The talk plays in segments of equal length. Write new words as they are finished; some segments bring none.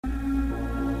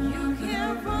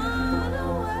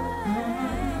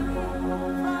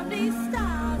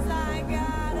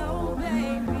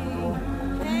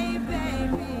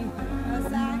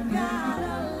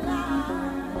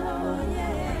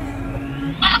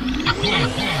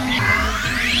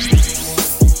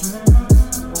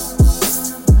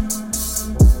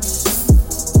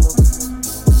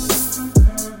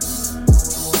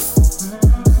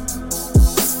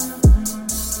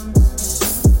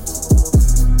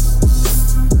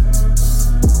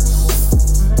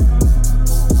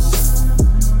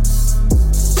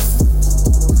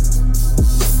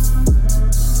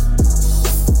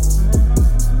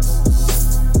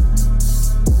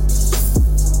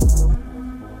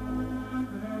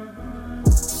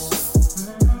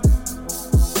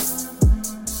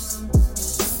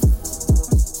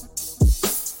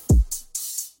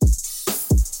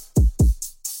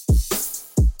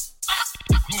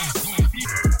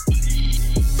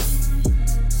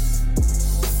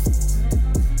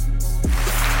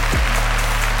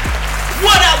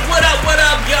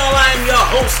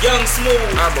Young Smooth.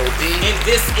 I'm OD. And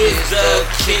this is the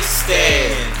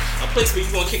Kickstand. A place where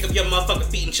you gonna kick up your motherfucking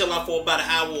feet and chill out for about an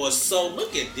hour or so.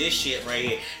 Look at this shit right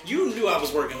here. You knew I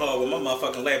was working hard when my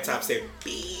motherfucking laptop said,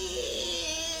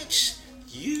 bitch,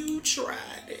 you tried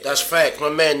it. That's fact. My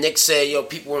man Nick said, yo,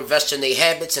 people invest in their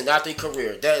habits and not their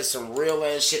career. That is some real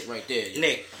ass shit right there. Yo.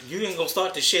 Nick, you ain't gonna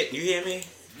start the shit. You hear me?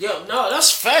 Yo, no,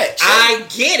 that's fact. I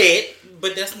get it,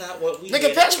 but that's not what we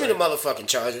Nigga, pass me the motherfucking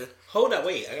charger. Hold up,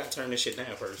 wait. I gotta turn this shit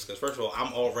down first. Because first of all,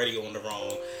 I'm already on the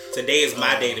wrong. Today is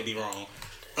my day to be wrong.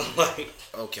 Like,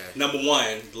 okay. Number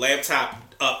one, laptop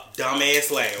up dumbass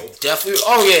loud. Definitely.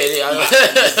 Oh,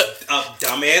 yeah. Up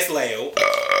dumbass loud.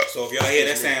 So if y'all hear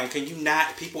that sound, can you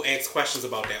not? People ask questions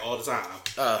about that all the time.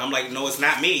 I'm like, no, it's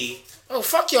not me. Oh,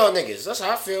 fuck y'all niggas. That's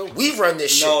how I feel. We run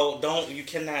this shit. No, don't. You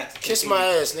cannot. Kiss my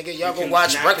ass, nigga. Y'all go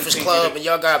watch Breakfast Club and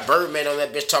y'all got Birdman on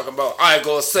that bitch talking about, I ain't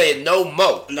gonna say it no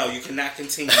more. No, you cannot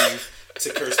continue to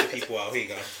curse the people out. Here you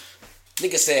go.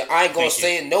 Nigga said, I ain't gonna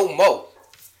say it no more.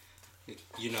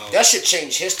 You know. That should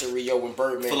change history, yo, when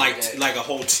Birdman for like a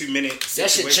whole 2 minutes. That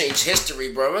should change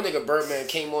history, bro. My nigga Birdman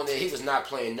came on there, he was not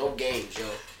playing no games, yo.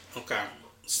 Okay.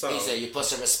 So he said, you put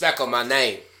some respect on my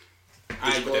name.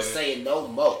 I ain't gonna say it no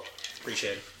more.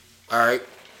 Appreciate it. Alright.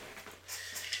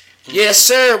 Yes,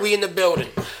 sir. We in the building.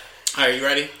 Alright, you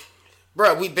ready?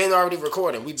 Bro, we been already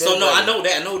recording. We been so, no, ready. I know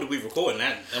that. I know that we recording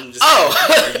that. I'm just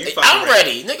I'm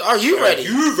ready. Nigga, are you ready?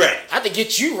 You ready. I had to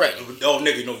get you ready. Oh,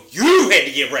 nigga, no. You had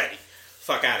to get ready.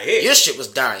 Fuck out of here. Your shit was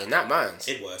dying, not mine.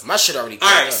 It was. My shit already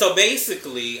Alright, up. so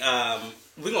basically,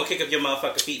 we're going to kick up your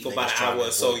motherfucking feet for about an hour.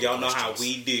 So, y'all know how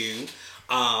we do.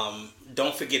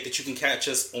 Don't forget that you can catch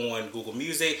us on Google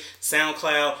Music,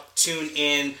 SoundCloud,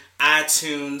 TuneIn,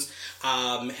 iTunes,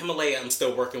 Himalaya. I'm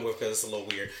still working with because it's a little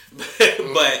weird,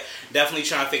 but definitely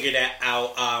trying to figure that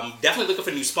out. Definitely looking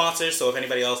for new sponsors. So if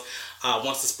anybody else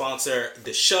wants to sponsor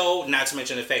the show, not to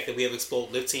mention the fact that we have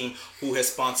Explode Lift Team who has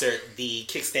sponsored the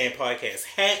Kickstand Podcast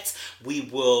hats, we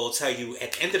will tell you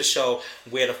at the end of the show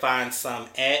where to find some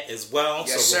at as well.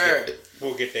 Yes, so sir.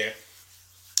 We'll get there.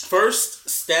 First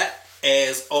step.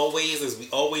 As always, as we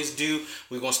always do,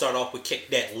 we're going to start off with Kick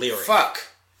That Lyric. Fuck.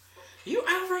 You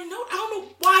already know. I don't know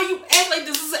why you act like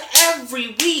this is an every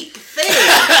week thing.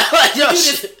 Yo, you do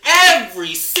this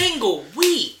every single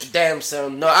week. Damn,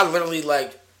 son. No, I literally,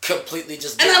 completely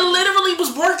just... And I literally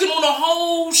was working on the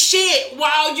whole shit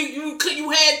while you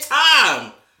had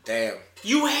time. Damn.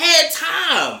 You had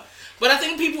time. But I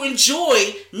think people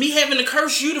enjoy me having to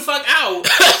curse you the fuck out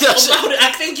about it.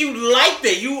 I think you liked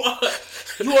it. You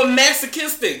are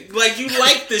masochistic. Like, you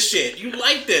like this shit. You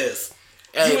like this.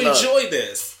 Hey, you enjoy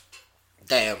this.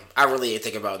 Damn. I really ain't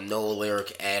think about no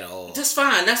lyric at all. That's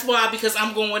fine. That's why, because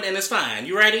I'm going and it's fine.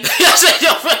 You ready?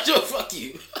 Yo, fuck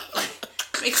you.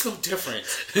 Makes no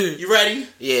difference. You ready?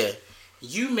 Yeah.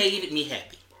 You made me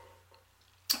happy.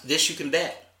 This you can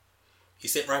bet. You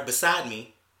sit right beside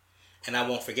me, and I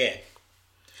won't forget.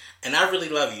 And I really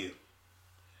love you.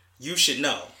 You should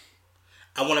know.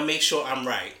 I want to make sure I'm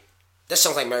right. That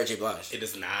sounds like Mary J. Blige. It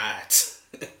is not.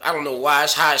 I don't know why.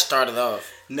 It's how it started off.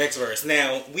 Next verse.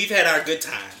 Now, we've had our good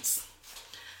times.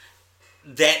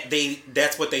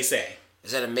 That's what they say.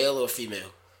 Is that a male or a female?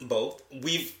 Both.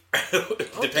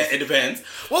 It depends.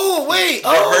 Whoa, wait.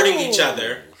 We're hurting each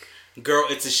other. Girl,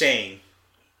 it's a shame.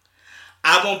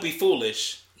 I won't be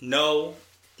foolish. No.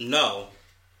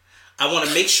 I want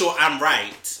to make sure I'm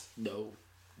right. No.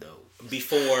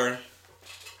 Before...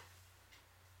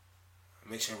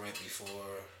 Make sure I'm right before...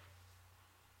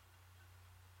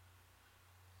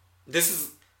 This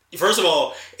is... First of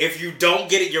all, if you don't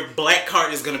get it, your black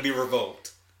card is going to be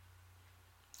revoked.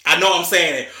 I know I'm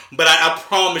saying it, but I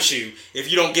promise you, if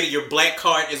you don't get it, your black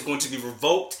card is going to be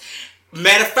revoked.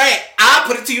 Matter of fact, I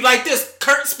put it to you like this.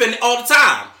 Kurt spend it all the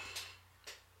time.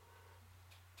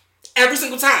 Every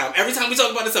single time. Every time we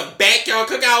talk about this, a backyard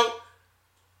cookout.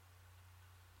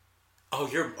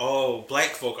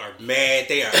 black folk are mad.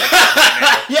 They are.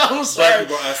 Yo, I'm sorry.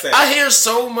 I hear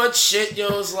so much shit.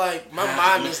 Yo, it's like my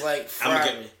mind is like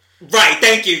fried. Right.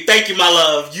 Thank you, my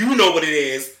love. You know what it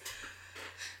is.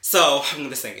 So I'm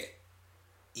gonna sing it.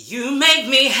 You make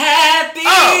me happy.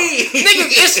 Oh, nigga,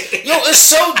 it's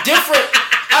so different.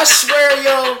 I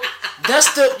swear,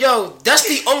 that's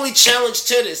the only challenge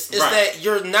to this is that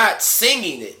you're not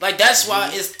singing it. Like that's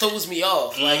why it throws me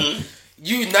off. Like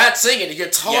you not singing it, you're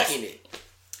talking it.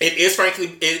 It is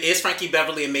Frankie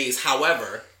Beverly and Maze.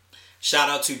 However, shout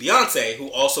out to Beyonce, who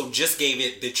also just gave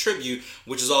it the tribute,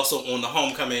 which is also on the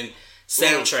Homecoming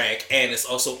soundtrack, and it's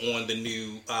also on the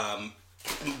new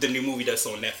movie that's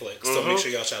on Netflix. So make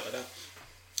sure y'all shout that out.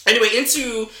 Anyway,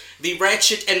 into the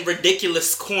ratchet and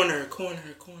ridiculous corner.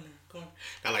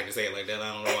 I like to say it like that.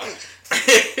 I don't know why.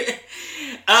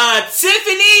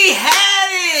 Tiffany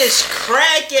Haddish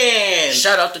cracking.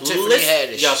 Shout out to Tiffany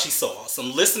Haddish. Y'all, she's so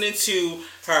awesome. Listening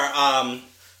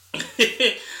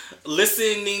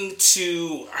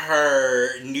to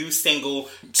her new single,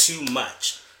 Too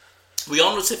Much. We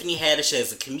all know Tiffany Haddish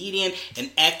as a comedian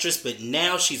and actress, but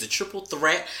now she's a triple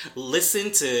threat.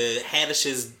 Listen to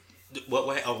Haddish's...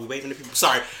 What? Are we waving to people?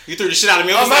 Sorry, you threw the shit out of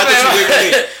me. I'm on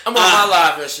my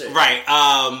live and shit. Right.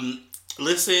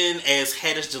 Listen as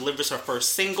Haddish delivers her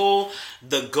first single,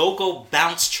 the Go-Go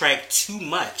Bounce track, Too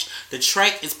Much. The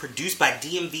track is produced by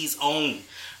DMV's own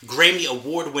Grammy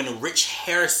Award winner Rich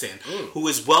Harrison, who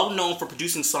is well known for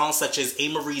producing songs such as A.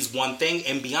 Marie's One Thing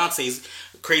and Beyonce's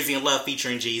Crazy in Love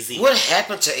featuring Jay-Z. What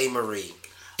happened to A. Marie?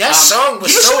 That song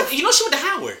was she went to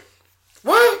Howard.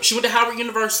 What? She went to Howard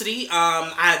University.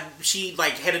 She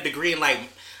had a degree in I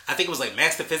think it was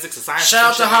master physics or science.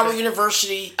 Shout out to Howard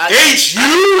University. I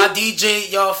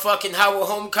DJ y'all fucking Howard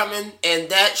Homecoming and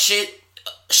that shit.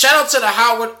 Shout out to the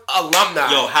Howard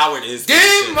alumni. Yo, Howard is...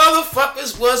 Them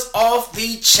motherfuckers was off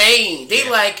the chain. They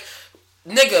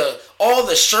nigga, all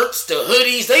the shirts, the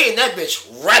hoodies, they in that bitch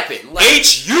rapping.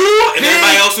 HU! And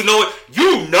everybody else who know it,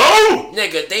 you know!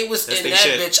 Nigga, they was in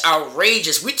that bitch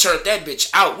outrageous. We turned that bitch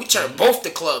out. We turned both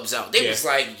the clubs out. They was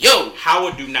like, yo.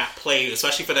 Howard do not play,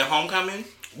 especially for their homecoming.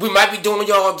 We might be doing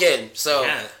y'all again, so...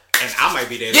 Yeah, and I might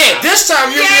be there. This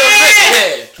time you'll be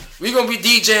a lit. We gonna be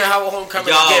DJing Howard Homecoming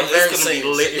again very soon. It's gonna be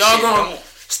lit. Y'all gonna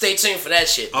stay tuned for that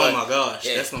shit. Oh my gosh,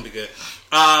 that's gonna be good.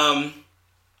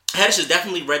 Haddish is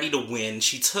definitely ready to win.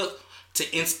 She took to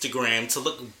Instagram to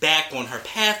look back on her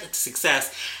path to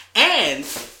success, and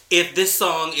if this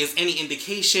song is any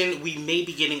indication, we may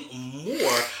be getting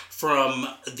more from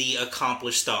the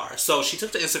accomplished star. So she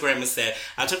took to Instagram and said,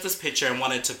 I took this picture and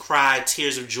wanted to cry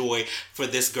tears of joy for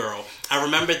this girl. I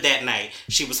remembered that night.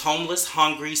 She was homeless,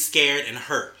 hungry, scared, and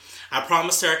hurt. I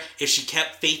promised her if she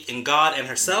kept faith in God and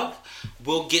herself,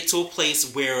 we'll get to a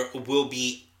place where we'll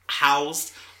be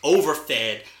housed,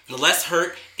 overfed, less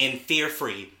hurt, and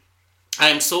fear-free. I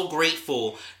am so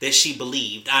grateful that she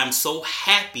believed. I am so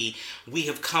happy we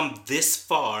have come this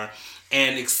far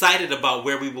and excited about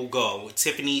where we will go.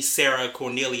 Tiffany, Sarah,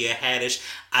 Cornelia Haddish,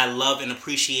 I love and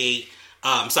approve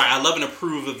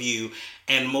of you.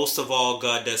 And most of all,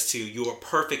 God does too. You are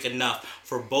perfect enough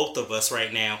for both of us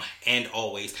right now and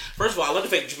always. First of all, I love the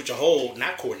fact that you put your whole,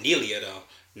 not Cornelia though,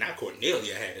 not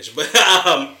Cornelia Haddish, but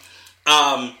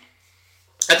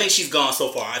I think she's gone so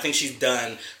far. I think she's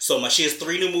done so much. She has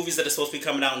 3 new movies that are supposed to be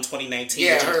coming out in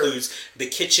 2019, which includes The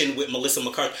Kitchen with Melissa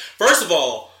McCarthy. First of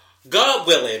all, God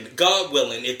willing,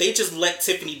 if they just let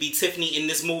Tiffany be Tiffany in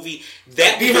this movie,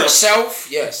 that be herself,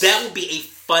 yes, that would be a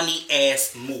funny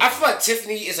ass movie. I feel like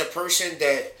Tiffany is a person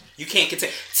that you can't contain.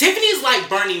 Tiffany is like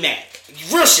Bernie Mac.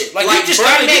 Real shit. Like you just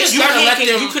gotta let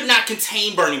them. You could not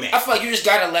contain Bernie Mac. I feel like you just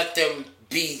gotta let them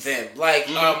be them. Like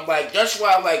that's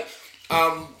why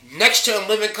next to In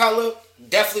Living Color,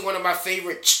 definitely one of my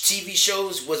favorite TV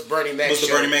shows was Bernie Mac. The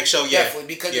Bernie Mac show? Yeah, definitely,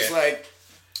 because it's like,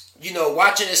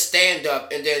 watching a stand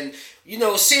up and then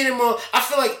seeing him on. I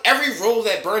feel like every role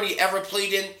that Bernie ever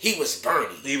played in, he was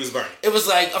Bernie. He was Bernie. It was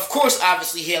like, of course,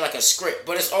 obviously he had like a script,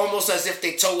 but it's almost as if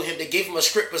they told him, they gave him a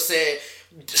script but said,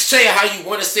 say it how you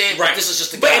want to say it. Right. But this is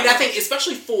just a guy. And I think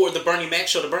especially for the Bernie Mac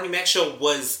show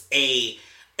was a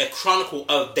chronicle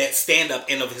of that stand-up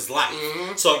and of his life.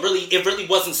 Mm-hmm. So it really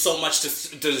wasn't so much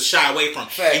to shy away from.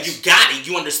 Facts. And you got it,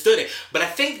 you understood it. But I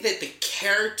think that the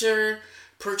character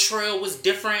portrayal was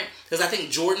different because I think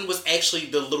Jordan was actually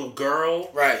the little girl,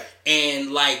 right?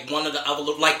 And one of the other,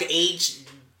 the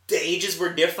ages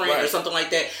were different, right, or something like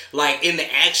that. Like in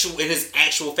his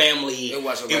actual family, it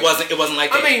wasn't like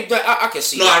that. I mean, I can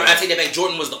see. No, I take that back.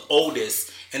 Jordan was the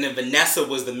oldest, and then Vanessa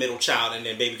was the middle child, and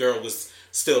then baby girl was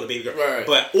still the baby girl. Right.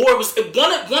 But or it was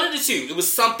one of the two. It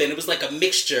was something. It was like a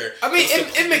mixture. I mean,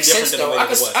 it makes sense though. I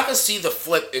can see the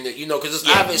flip in it, because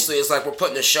obviously it's like we're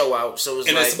putting a show out, so it's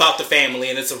it's about the family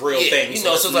and it's a real thing.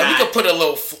 So it's like we could put a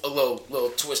little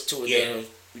twist to it.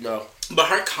 There, But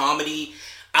her comedy,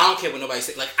 I don't care what nobody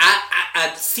says. Like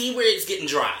I see where it's getting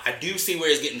dry. I do see where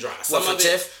it's getting dry. What, for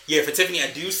Tiff? Yeah, for Tiffany, I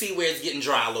do see where it's getting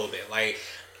dry a little bit. Like,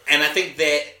 and I think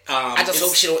that I just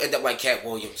hope she don't end up like Cat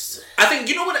Williams. I think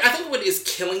what is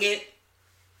killing it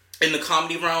in the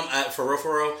comedy realm, for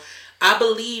real. I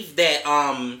believe that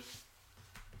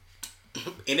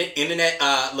internet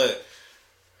look,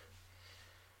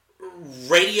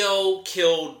 radio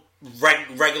killed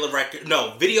regular record.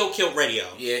 No, video killed radio.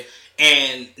 Yeah.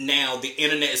 And now the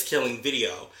internet is killing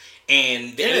video.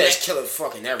 And the internet is killing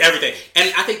fucking everything.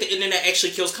 And I think the internet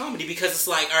actually kills comedy because it's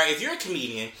like, all right, if you're a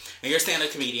comedian and you're a stand-up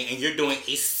comedian and you're doing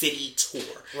a city tour,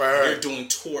 right. You're doing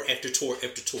tour after tour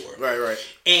after tour, right,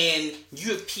 and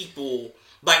you have people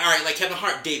like, all right, like Kevin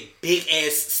Hart did big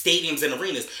ass stadiums and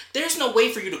arenas. There's no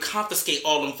way for you to confiscate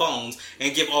all them phones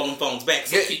and give all them phones back.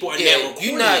 So people are now recording.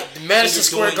 You're not Madison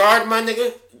Square Garden, my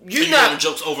nigga. You're not doing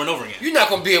jokes over and over again. You're not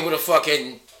gonna be able to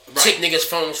fucking. Right. Take niggas'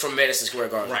 phones from Madison Square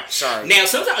Garden. Right. Sorry. Now,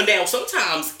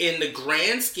 sometimes in the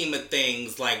grand scheme of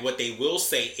things, like what they will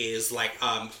say is like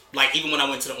even when I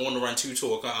went to the On the Run 2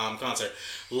 tour concert,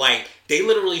 like they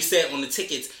literally said on the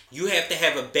tickets, you have to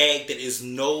have a bag that is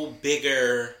no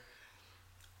bigger.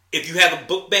 If you have a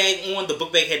book bag on, the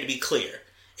book bag had to be clear.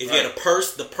 If you had a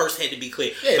purse, the purse had to be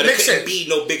clear. Yeah, but it couldn't be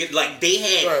no bigger. Like, they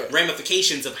had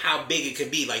ramifications of how big it could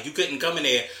be. Like, you couldn't come in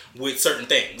there with certain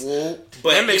things. Well,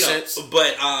 but, that makes sense.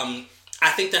 But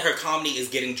I think that her comedy is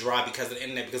getting dry because of the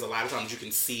internet, because a lot of times you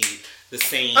can see the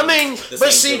same. I mean,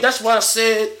 that's why I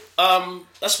said,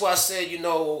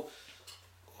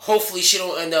 hopefully she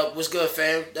don't end up, what's good,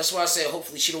 fam? That's why I said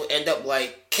hopefully she don't end up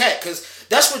like Cat, because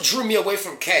that's what drew me away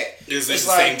from Cat. It's the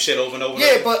same shit over and over.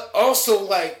 Yeah, but also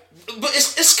but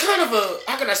it's kind of a,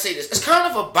 how can I say this? It's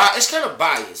kind of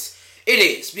biased. It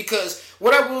is, because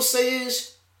what I will say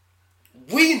is,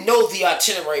 we know the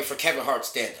itinerary for Kevin Hart's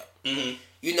stand-up.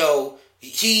 Mm-hmm.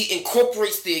 He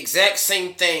incorporates the exact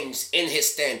same things in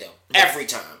his stand-up every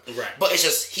time. Right. But it's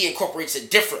just, he incorporates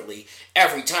it differently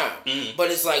every time. Mm-hmm.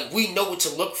 But it's like, we know what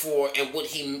to look for and what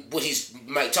he's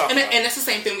might talk about. And that's the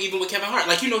same thing even with Kevin Hart.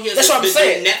 Like, he has that's what I'm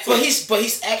saying. Netflix.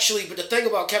 But the thing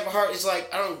about Kevin Hart is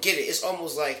like, I don't get it. It's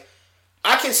almost like,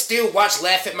 I can still watch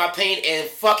Laugh at My Pain and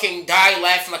fucking die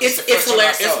laughing like it's the first time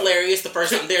I saw it. It's hilarious the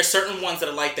first time. There are certain ones that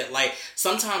are like that. Like,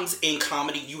 sometimes in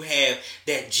comedy you have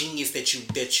that genius that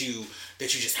you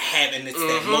just have, and it's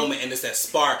that moment and it's that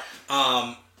spark.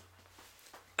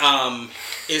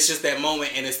 It's just that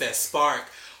moment and it's that spark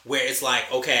where it's like,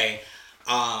 okay,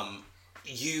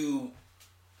 you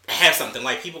have something.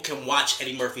 Like, people can watch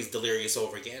Eddie Murphy's Delirious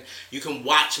over again. You can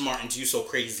watch Martin's You So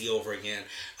Crazy over again.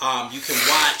 You can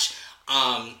watch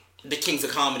The Kings of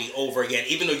Comedy over again,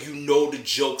 even though you know the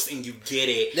jokes and you get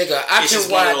it. Nigga, I it's can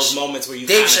just watch one of those moments where you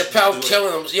Dave Chappelle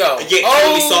killing him. Yo,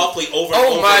 really softly over and over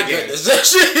again. Oh my goodness, that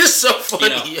shit is so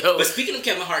funny, yo. But speaking of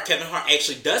Kevin Hart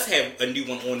actually does have a new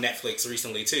one on Netflix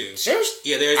recently too.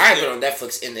 Seriously? Yeah, I haven't been on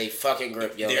Netflix in a fucking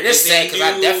grip, yo. And it's sad because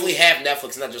I definitely have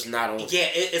Netflix and I'm just not on. Yeah,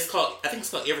 it's called. I think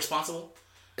it's called Irresponsible.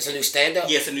 It's a new stand-up?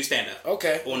 Yeah, it's a new stand-up.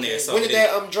 Okay. On there. So when did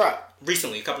that drop?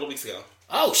 Recently, a couple of weeks ago.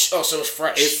 Oh, so it's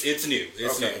fresh. It's new.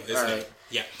 It's new. It's all new. Right.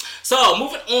 Yeah. So,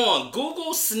 moving on.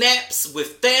 Google snaps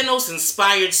with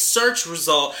Thanos-inspired search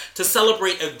result to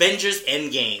celebrate Avengers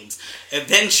Endgames.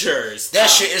 Avengers. That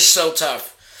shit is so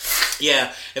tough.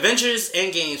 Yeah. Avengers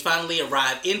Endgames finally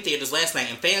arrived in theaters last night,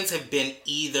 and fans have been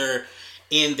either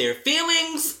in their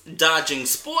feelings, dodging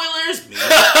spoilers,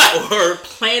 or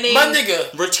planning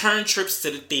return trips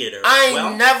to the theater.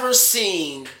 I've never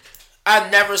seen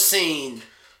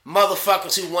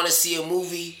motherfuckers who want to see a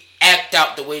movie act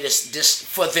out the way this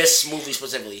for this movie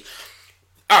specifically.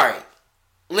 Alright,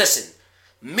 listen.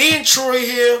 Me and Troy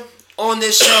here on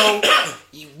this show,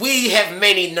 we have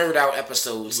many nerd out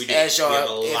episodes. We do. As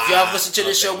y'all, if y'all listen to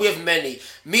this show, we have many.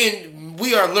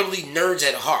 We are literally nerds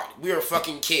at heart. We are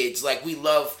fucking kids. Like, we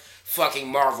love fucking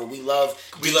Marvel. We love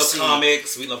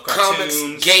comics. We love cartoons.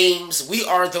 Comics, games. We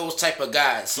are those type of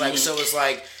guys. Like, so it's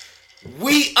like,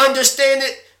 we understand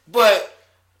it, but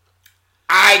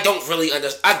I don't really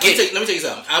understand. I get it. Let me tell you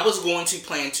something. I was going to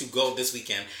plan to go this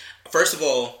weekend. First of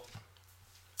all,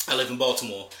 I live in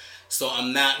Baltimore, so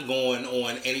I'm not going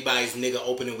on anybody's nigga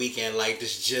opening weekend. Like,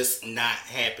 this just not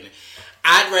happening.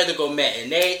 I'd rather go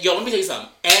matinee. Yo, let me tell you something.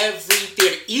 Every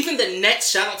theater, even the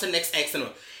next, shout out to Next Act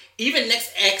Cinema. Even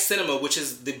Next Act Cinema, which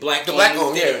is the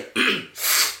black-owned theater.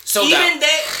 So even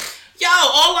that, Yo,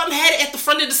 all of them had it at the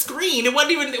front of the screen. It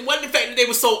wasn't the fact that they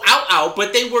were so out,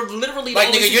 but they were literally like,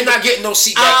 nigga, you're not getting no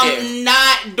seat back there. I'm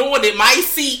not doing it. My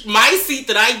seat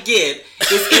that I get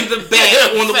is in the back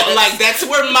on the like that's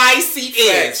where my seat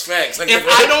is. Facts. Like, if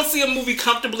I don't see a movie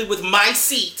comfortably with my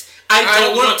seat, I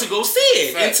don't want to go see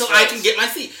it until I can get my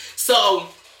seat. So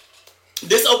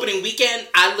this opening weekend,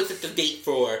 I looked at the date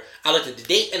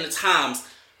and the times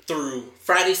through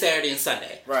Friday, Saturday, and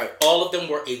Sunday. Right. All of them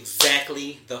were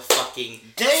exactly the fucking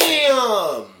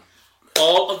same.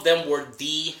 All of them were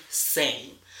the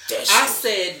same. I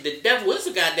said, the devil is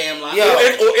a goddamn lie. Yo.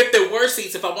 Or if there were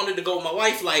seats, if I wanted to go with my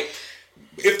wife, like,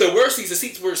 if there were seats, the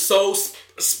seats were so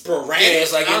sporadic. Yeah,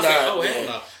 it's like, I was like, oh, hell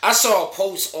no. I saw a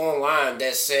post online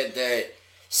that said that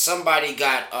somebody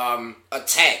got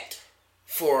attacked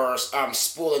for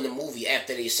spoiling the movie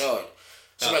after they saw it.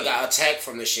 Somebody got attacked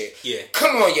from the shit. Yeah.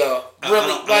 Come on, y'all. Really?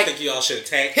 I don't think y'all should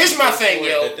attack. Here's my thing,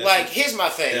 yo. Here's my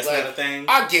thing. That's not a thing.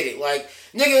 I get it. Like,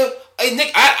 nigga,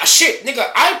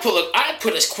 I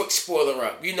put a quick spoiler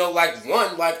up. You know, like,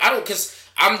 cause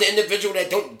I'm the individual that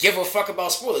don't give a fuck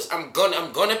about spoilers. I'm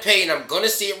gonna pay and I'm gonna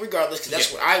see it regardless, cause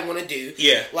that's what I want to do.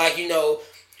 Yeah. Like, you know,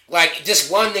 like,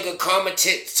 this one nigga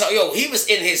commented, so, yo, he was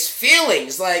in his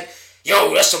feelings, like,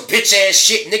 yo, that's some bitch ass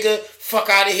shit, nigga. Fuck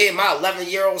out of here. My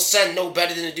 11-year-old son know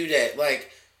better than to do that.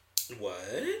 Like,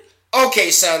 what?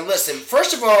 Okay, son, listen.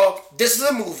 First of all, this is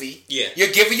a movie. Yeah.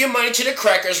 You're giving your money to the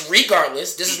crackers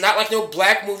regardless. This is not like no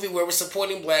black movie where we're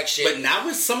supporting black shit. But not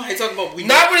with somebody talking about...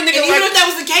 Not with a nigga and even if that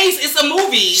was the case, it's a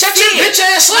movie. Shut your bitch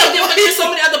ass up. Like, there's so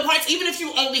many other parts. Even if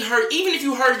you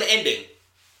heard the ending,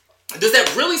 does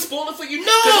that really spoil it for you?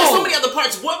 No. Because there's so many other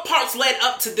parts. What parts led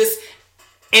up to this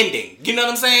ending? You know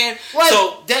what I'm saying? Like,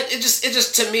 so that it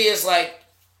just to me is like,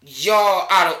 y'all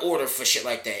out of order for shit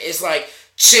like that. It's like,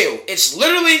 chill. It's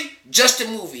literally just a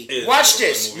movie. Watch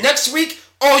this. Movie. Next week,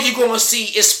 all you're gonna see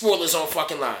is spoilers on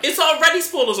fucking line. It's already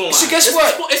spoilers online. So guess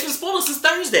what? It's been spoilers since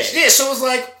Thursday. Yeah, so it's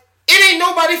like, it ain't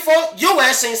nobody's fault. Your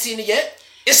ass ain't seen it yet.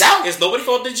 It's out. It's nobody's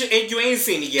fault that you ain't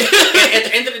seen it yet. At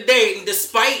the end of the day,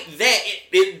 despite that,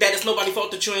 that it's nobody's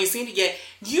fault that you ain't seen it yet,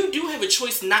 you do have a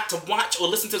choice not to watch or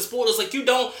listen to the spoilers. Like, you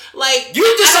don't, like...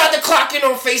 You decide to clock in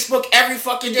on Facebook every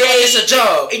fucking day like it's a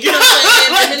job. You know what I'm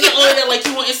saying? And then not only that, like,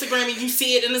 you on Instagram and you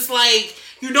see it and it's like...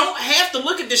 You don't have to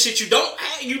look at this shit.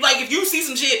 If you see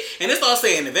some shit and it starts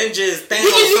saying Avengers, Thanos,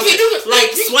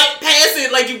 swipe past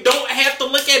it. Like, you don't have to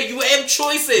look at it. You have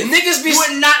choices. Niggas be... You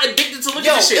are not addicted to looking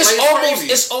at this shit.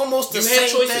 It's almost the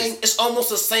same thing. It's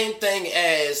almost the same thing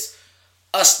as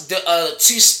us,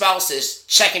 two spouses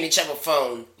checking each other's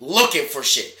phone, looking for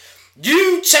shit.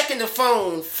 You checking the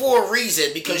phone for a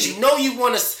reason because you know you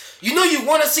want to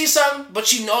see something,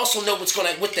 but you also know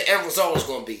what the end result is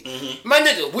going to be. Mm-hmm. My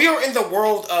nigga, we are in the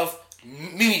world of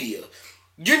media.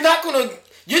 You're not gonna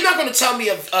tell me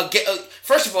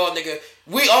first of all, nigga,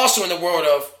 we also in the world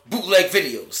of bootleg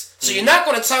videos. So you're not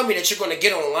gonna tell me that you're gonna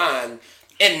get online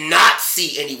and not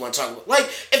see anyone talking about. Like,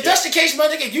 if that's the case, my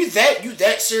nigga, you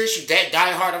that serious, you that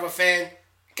diehard of a fan,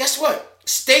 guess what?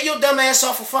 Stay your dumb ass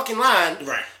off a fucking line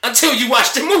until you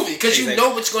watch the movie, because you know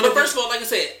what's gonna be. But first of all, like I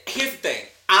said, here's the thing.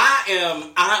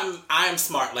 I am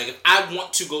smart. Like, if I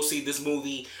want to go see this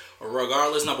movie,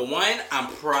 regardless, number one, I'm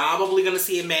probably gonna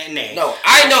see a matinee. No,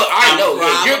 I know. I'm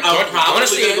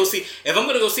probably gonna go see. If I'm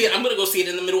gonna go see it, I'm gonna go see it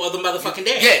in the middle of the motherfucking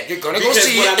day. Yeah, you're gonna go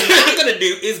see it. Because what I'm not gonna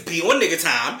do is be on nigga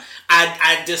time.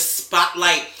 I just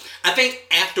I think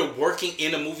after working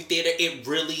in a movie theater, it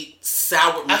really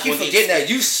soured me. I keep forgetting that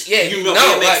you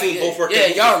know, Maxine both work. Yeah,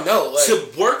 y'all know. Like, to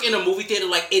work in a movie theater,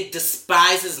 like, it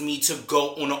despises me to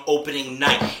go on an opening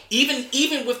night.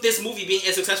 Even with this movie being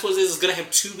as successful as it is, it's gonna have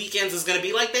 2 weekends. It's gonna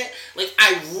be like that. Like,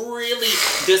 I really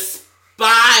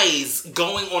despise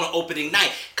going on an opening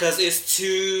night because it's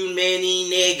too many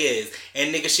niggas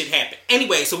and nigga shit happen.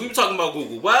 Anyway, so we were talking about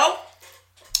Google. Well,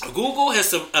 Google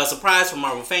has a surprise for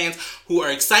Marvel fans who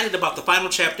are excited about the final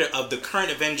chapter of the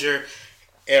current Avenger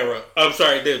era.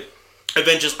 The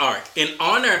Avengers arc. In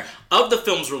honor of the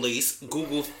film's release,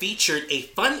 Google featured a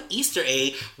fun Easter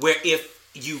egg where if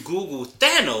you Google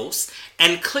Thanos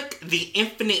and click the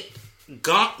Infinite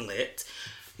Gauntlet,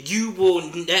 you will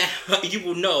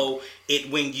know it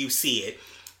when you see it.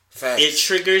 Facts. It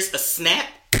triggers a snap.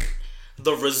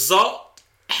 The result.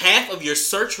 Half of your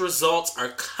search results are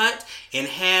cut in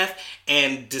half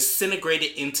and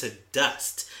disintegrated into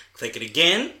dust. Click it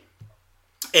again,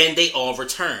 and they all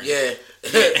return. Yeah.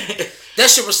 That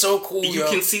shit was so cool, You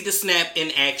can see the snap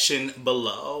in action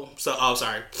below. So,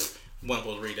 sorry. Wasn't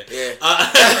supposed to read that. Yeah.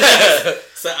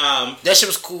 That shit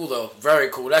was cool, though. Very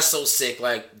cool. That's so sick.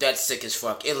 Like, that's sick as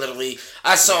fuck. It literally...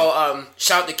 I saw...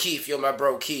 shout out to Keith. Yo, my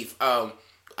bro, Keith.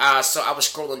 So I was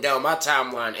scrolling down my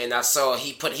timeline and I saw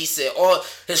he said all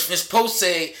his post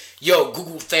say, "Yo,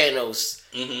 Google Thanos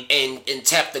and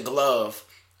tap the glove."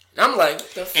 And I'm like,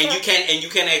 what the fuck? And you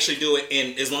can actually do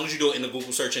it as long as you do it in the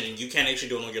Google search engine. You can actually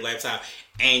do it on your laptop,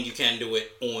 and you can do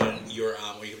it on your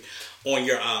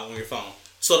phone.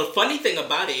 So the funny thing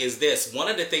about it is this. One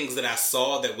of the things that I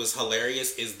saw that was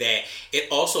hilarious is that it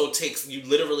also takes, you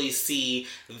literally see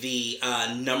the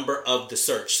number of the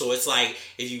search. So it's like,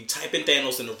 if you type in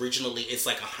Thanos and originally it's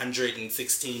like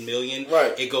 116 million.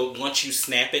 Right. Once you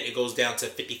snap it, it goes down to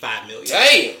 55 million.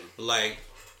 Damn. Like,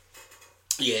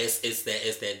 yeah, it's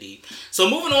that deep. So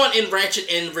moving on in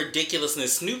Ratchet and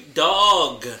Ridiculousness, Snoop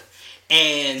Dogg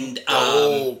and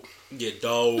Dog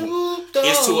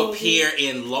is to appear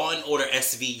in Law and Order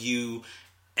SVU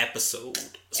episode.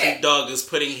 Snoop Dogg is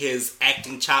putting his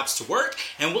acting chops to work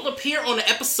and will appear on an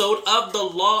episode of the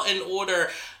Law and Order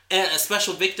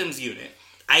Special Victims Unit.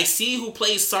 Ice-T, who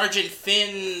plays Sergeant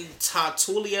Finn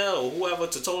Tatolia,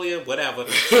 whatever,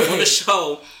 on the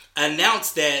show,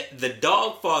 announced that the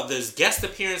Dogfather's guest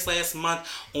appearance last month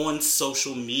on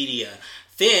social media.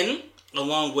 Finn,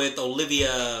 along with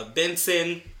Olivia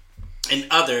Benson and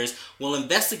others, will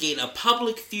investigate a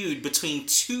public feud between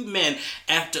two men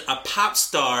after a pop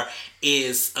star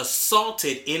is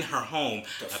assaulted in her home.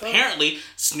 Apparently,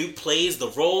 Snoop plays the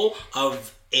role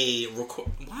of a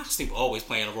Why is Snoop always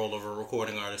playing a role of a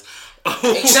recording artist?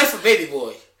 Except for Baby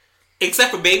Boy.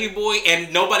 Except for Baby Boy,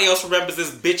 and nobody else remembers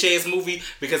this bitch-ass movie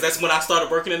because that's when I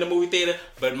started working in the movie theater,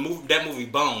 but that movie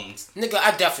Bones. Nigga,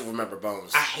 I definitely remember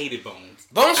Bones. I hated Bones.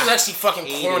 Bones was actually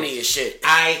fucking corny as shit.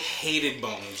 I hated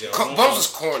Bones, yo. Bones was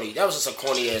corny. That was just a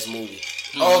corny-ass movie.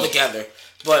 Altogether.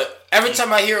 But every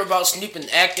time I hear about Snoop and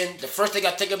acting, the first thing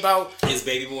I think about is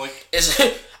Baby Boy. Is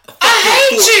I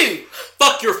hate you!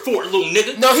 Fuck your fort, little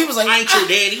nigga. No, he was like, I ain't your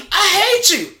daddy. I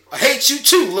hate you. I hate you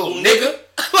too, little nigga.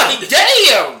 Like,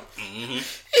 damn. Mm-hmm.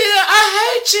 Yeah,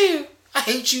 I hate you. I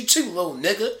hate you too, little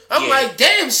nigga. I'm like,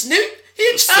 damn, Snoop,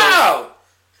 you're a child.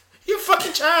 You're a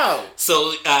fucking child.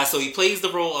 So he plays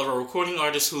the role of a recording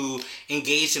artist who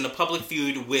engaged in a public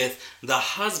feud with the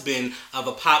husband of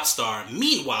a pop star.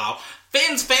 Meanwhile,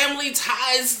 Finn's family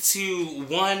ties to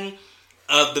one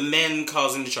of the men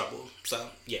causing the trouble. So,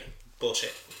 yeah,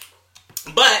 bullshit.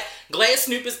 But glad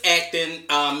Snoop is acting.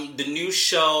 The new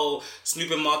show,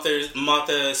 Snoop and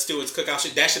Martha Stewart's Cookout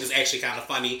shit, that shit is actually kind of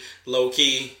funny, low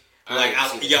key.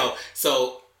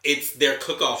 So it's their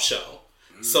cook-off show.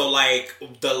 So like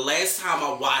the last time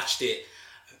I watched it,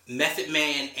 Method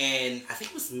Man and I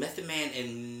think it was Method Man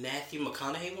and Matthew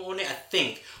McConaughey were on it. I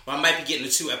think, or I might be getting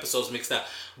the two episodes mixed up.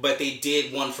 But they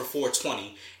did one for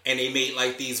 420, and they made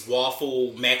like these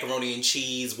waffle macaroni and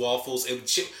cheese waffles.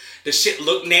 The shit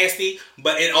looked nasty,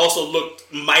 but it also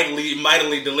looked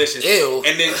mightily delicious. Ew.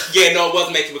 And then it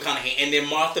wasn't Matthew McConaughey. And then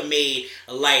Martha made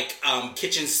like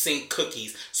kitchen sink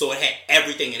cookies, so it had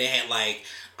everything, and it had like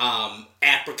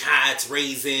apricots,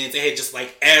 raisins. It had just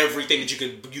like everything that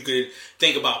you could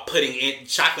think about putting in,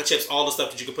 chocolate chips, all the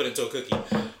stuff that you could put into a cookie.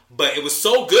 But it was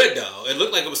so good though. It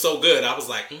looked like it was so good. I was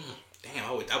like, damn,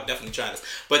 I would definitely try this.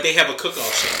 But they have a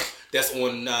cook-off show that's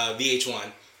on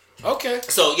VH1. Okay.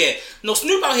 So yeah, no,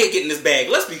 Snoop out here getting this bag.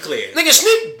 Let's be clear. Nigga,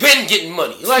 Snoop been getting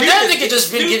money. Like that nigga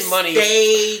just been getting money.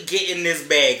 Stay getting this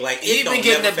bag. Like he been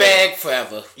getting the bag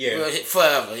forever. Yeah,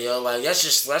 forever. Yo, like that's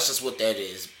just what that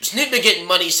is. Snoop been getting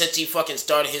money since he fucking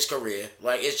started his career.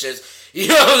 Like it's just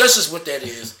that's just what that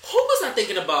is. Who was I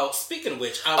thinking about? Speaking of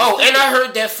which, and I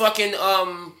heard that fucking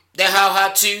that How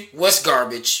Hot 2 was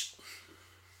garbage.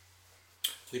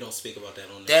 We don't speak about that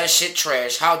on that shit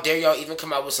trash. How dare y'all even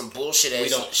come out with some bullshit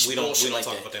ass We don't like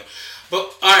talk that. about that.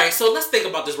 But all right, so let's think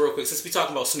about this real quick since we're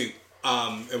talking about Snoop.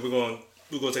 And we're going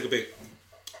to take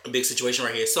a big situation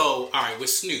right here. So, all right, with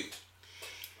Snoop,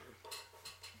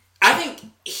 I think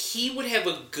he would have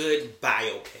a good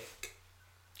biopic.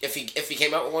 If he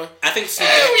came out with one? I think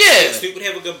Snoop would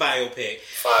have a good biopic.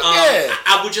 Fuck yeah.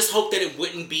 I would just hope that it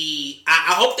wouldn't be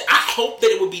I hope that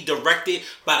it would be directed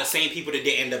by the same people that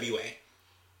did NWA.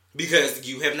 Because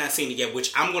you have not seen it yet,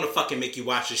 which I'm going to fucking make you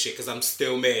watch this shit because I'm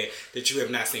still mad that you have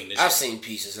not seen this shit. I've seen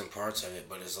pieces and parts of it,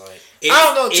 but it's like...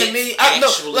 I don't know, to me... I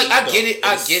get it.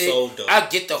 I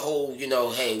get the whole,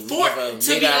 hey... To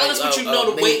be honest with you,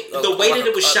 the way that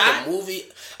it was shot... The movie,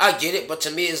 I get it, but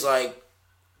to me it's like...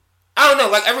 I don't know,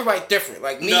 like everybody's different.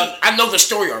 Like me, I know the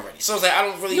story already. So it's like, I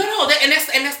don't really... No, and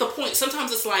that's the point.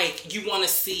 Sometimes it's like you want to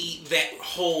see that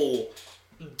whole...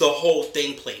 the whole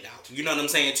thing played out. You know what I'm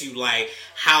saying to you? Like,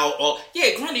 how...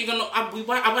 granted, you're gonna...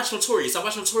 I watched Notorious. I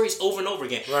watched Notorious over and over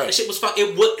again. Right. That shit was fun.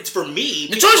 It was, for me...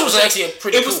 Notorious was actually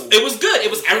pretty cool. It was good. It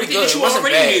was everything that you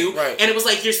already knew. Right. And it was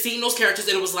like, you're seeing those characters,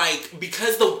 and it was like...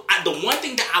 Because the one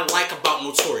thing that I like about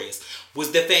Notorious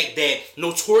was the fact that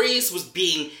Notorious was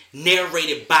being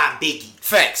narrated by Biggie.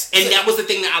 Facts. And that was the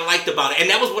thing that I liked about it. And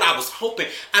that was what I was hoping.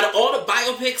 Out of all the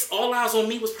biopics, All Eyes on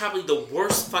Me was probably the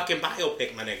worst fucking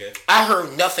biopic, my nigga. I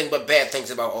heard nothing but bad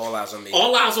things about All Eyes on Me.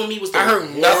 All Eyes on Me was the worst. I heard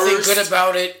nothing good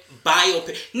about it.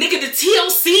 Biopic. Nigga, the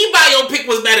TLC biopic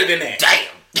was better than that. Damn.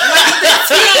 Like, the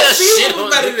TLC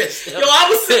was better than that. Yo, I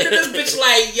was sitting in this bitch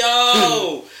like,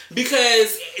 yo...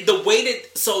 Because the way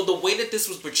that this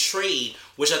was portrayed,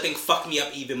 which I think fucked me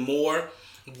up even more,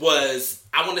 was,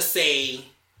 I want to say,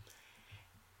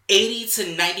 80 to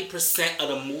 90% of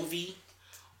the movie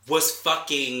was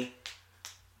fucking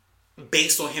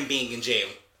based on him being in jail.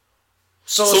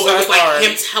 So it was like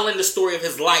him telling the story of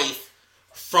his life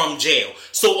from jail.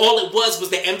 So all it was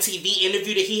the MTV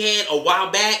interview that he had a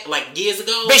while back, like years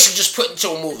ago. Basically just put into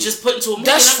a movie.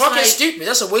 That's fucking like, stupid.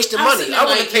 That's a waste of money. I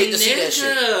wouldn't have paid to see that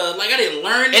shit. Like, I didn't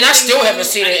learn anything. And I still haven't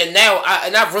seen it, and now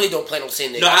I really don't plan on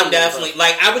seeing it. No, I'm definitely...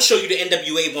 Like, I would show you the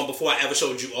NWA one before I ever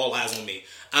showed you All Eyes on Me.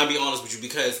 I'll be honest with you,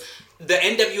 because... The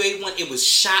NWA one, it was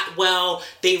shot well.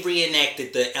 They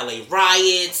reenacted the LA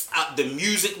riots. The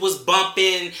music was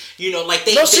bumping. You know, like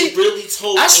they really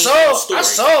told a story.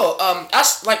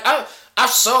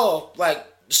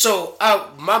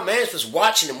 My man was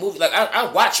watching the movie. Like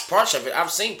I watched parts of it.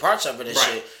 I've seen parts of it and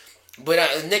shit. But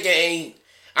I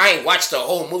ain't watched the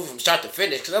whole movie from start to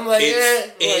finish because I'm like,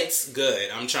 it's good.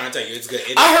 I'm trying to tell you, it's good.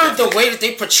 I heard the way that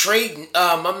they portrayed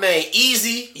my man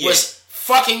Easy was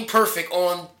fucking perfect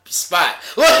on spot.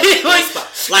 From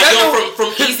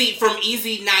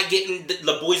Easy not getting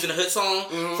the Boys in the Hood song,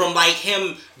 from like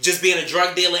him just being a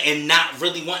drug dealer and not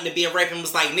really wanting to be a rapper,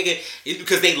 was like, nigga,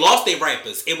 because they lost their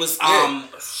rappers. It was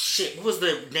shit, what was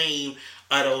the name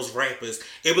of those rappers?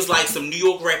 It was like some New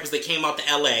York rappers that came out to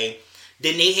LA.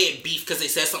 Then they had beef because they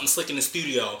said something slick in the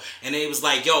studio. And then it was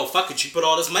like, yo, fuck it, you put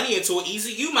all this money into it,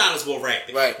 Easy, you might as well rap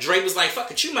it. Right. Dre was like,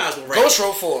 fuck it, you might as well rap it. Ghost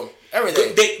wrote for him.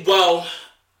 Everything.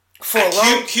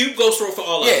 Cube Ghost wrote for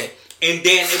all of them. And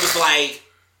then it was like,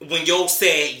 when Yo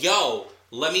said, yo,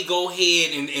 let me go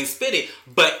ahead and spit it.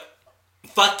 But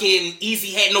fucking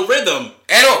Easy had no rhythm.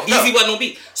 At all. Easy wasn't no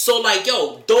beat. So like,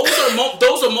 yo, those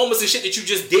are moments and shit that you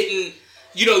just didn't,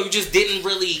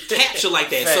 really capture like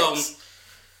that. Facts.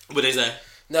 So, what is that?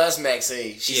 No, it's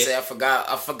Maxine. She said, I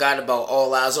forgot about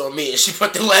All Eyes on Me. And she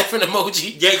put the laughing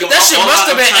emoji. Yeah, yo, that shit must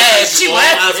have been ass. She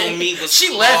laughed. All Eyes on Me was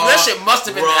she laughed. That shit must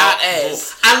have been hot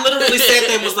ass. I literally sat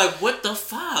there and was like, what the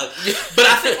fuck?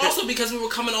 But I think also because we were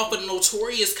coming off a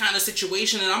Notorious kind of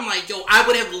situation, and I'm like, yo, I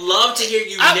would have loved to hear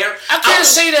you narrate. I can't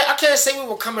say that. I can't say we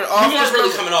were coming off. We weren't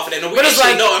really coming off of that. No,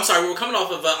 I'm sorry. We were coming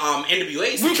off of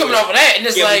NWA. We were coming off of that, and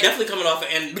it's like... we definitely coming off of...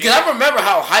 Because I remember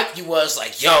how hyped you was,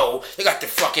 like, yo, they got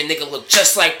the fucking nigga look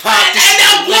just like Pop.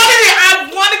 I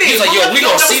wanted it. He was like, yo, we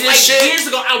gonna see this shit. Years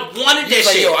ago, I wanted that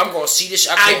shit. He was like, yo, I'm gonna see this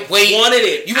shit. I can't wait. I wanted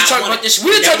it. You were talking about this.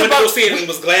 We were talking about...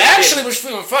 Actually, what's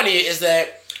feeling funny is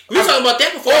that... We were talking about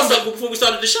that before we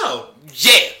started the show.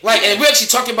 Yeah. And we actually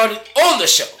talked about it on the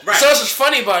show. Right. So it's what's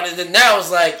funny about it. And now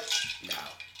it's like,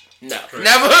 no.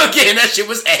 Never again. That shit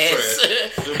was ass.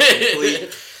 Complete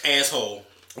asshole.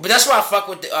 But that's why I fuck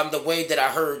with the way that I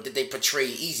heard that they portray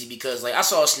Easy, because like I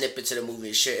saw a snippet to the movie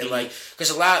and shit, and like because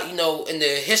a lot, in the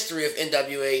history of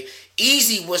NWA,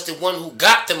 Easy was the one who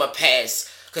got them a pass.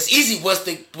 Because Easy was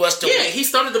the he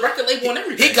started the record label and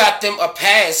everything. He got them a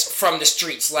pass from the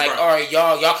streets, like, all right,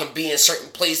 y'all can be in certain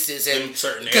places and in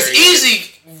certain areas. Because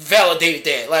Easy validated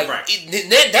that, like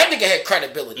that nigga had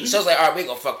credibility. So I was like, all right, we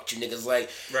gonna fuck with you niggas, like,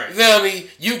 you feel me?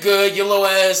 You good? You little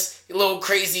ass, you little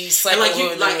crazy psycho.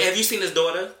 And have you seen his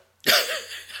daughter?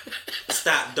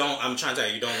 Stop! Don't. I'm trying to tell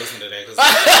you, don't listen to that.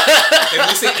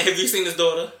 Have you seen his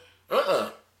daughter?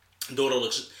 Daughter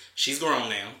looks. She's grown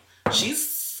now.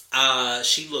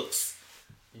 She looks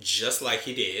just like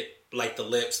he did, like the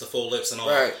lips, the full lips and all.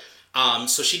 Right.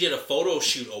 So she did a photo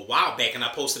shoot a while back, and I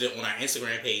posted it on our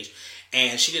Instagram page.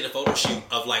 And she did a photo shoot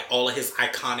of like all of his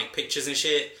iconic pictures and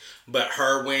shit, but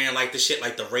her wearing like the shit,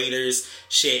 like the Raiders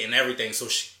shit and everything. So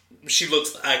she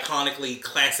looks iconically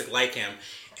classic like him.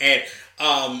 And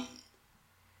I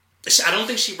don't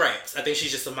think she raps. I think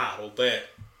she's just a model. But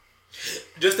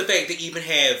just the fact to even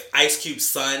have Ice Cube's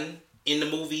son in the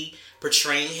movie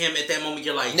portraying him at that moment,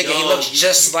 you're like, nigga, he looks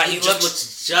just like him.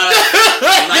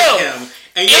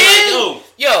 And you're like,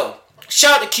 yo,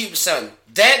 shout out to Cube's son.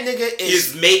 That nigga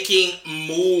is making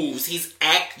moves. He's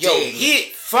acting.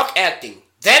 Yo, fuck acting.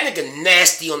 That nigga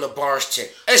nasty on the bars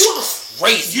chick. It's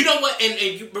crazy. You know what? And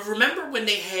you remember when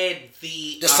they had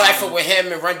the cypher with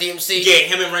him and Run DMC? Yeah,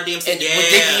 him and Run DMC. And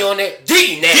with Diggy on there.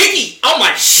 Diggy nasty. Diggy. Oh my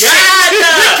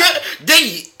god.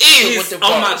 Diggy is with the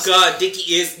bars. Oh my god, Diggy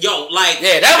is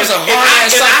yeah, that was a hard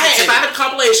ass cypher. If I had a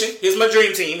compilation, here's my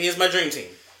dream team.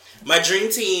 My dream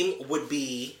team would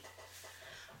be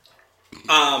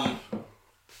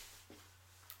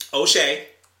O'Shea.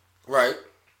 Right.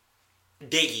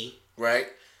 Diggy. Right.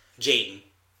 Jaden.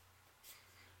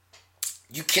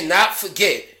 You cannot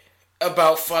forget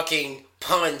about fucking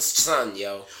Pun's son,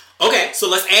 yo. Okay, so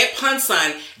let's add Pun's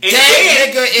son. And Dan, wait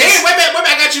a minute,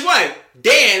 I got you one.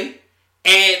 Dan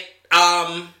and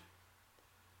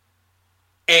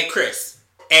Chris.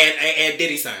 And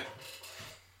Diddy's son.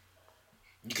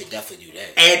 You could definitely do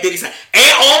that. And Diddy's son.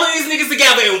 And all of these niggas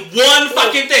together in one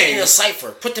fucking thing. In a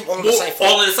cypher. Put them on the cypher.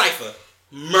 All in the cypher.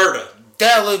 Murder.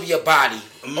 That'll be a body.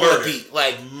 Murder. On the beat.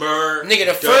 Like, murder. Nigga,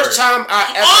 the first time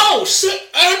I ever... Oh, shit.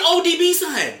 And ODB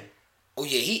son. Oh,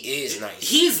 yeah, he is nice.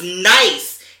 He's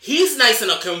nice. He's nice in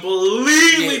a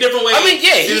completely different way. I mean,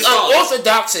 yeah, he's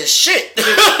unorthodox as shit.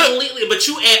 Completely. But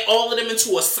you add all of them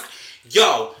into a...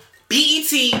 Yo,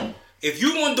 BET, if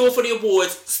you want to do it for the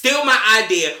awards, steal my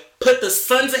idea. Put the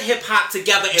Sons of Hip Hop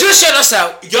together. And just shout us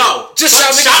out. Yo, just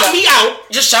shout me out.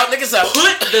 Just shout niggas out.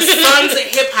 Put the Sons of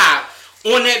Hip Hop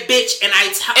on that bitch and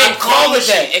call it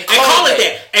that.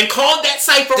 And call that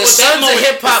cypher the Sons of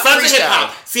Hip Hop. Sons of Hip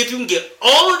Hop. See if you can get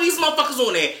all of these motherfuckers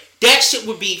on there. That shit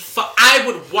would be. I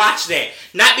would watch that.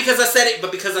 Not because I said it,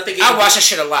 but because I think I watch that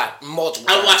shit a lot, multiple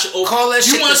times. I watch it over. Call that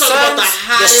shit the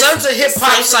Sons of Hip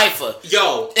Hop cypher.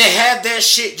 Yo, and have that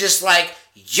shit just like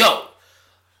yo.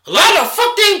 Why the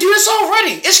fuck they ain't do this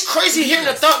already? It's crazy hearing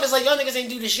the thought. It's like y'all niggas ain't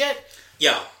do this yet.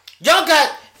 Yo, y'all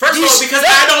got. First of all, because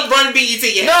I don't run BET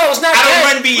yet. No, it's not. I don't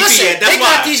run BET yet. That's they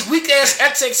why. Got these weak ass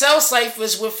XXL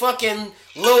ciphers with fucking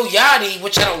Lil Yachty,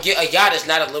 which I don't get. A yacht is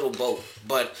not a little boat,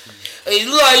 but look,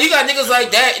 you got niggas like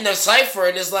that in a cipher,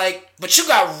 and it's like, but you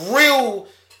got real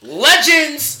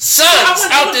legends, sons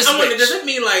out this bitch. Does it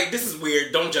mean like this is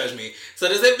weird? Don't judge me. So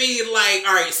does it mean like,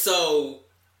 all right, so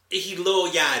he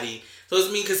Lil Yachty? So does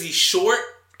it mean because he's short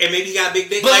and maybe he got a big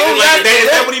dick? Is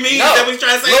that what he means? No. Is that what he's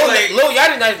trying to say? Lil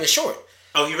Yachty not even short.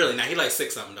 Oh, he really not. He like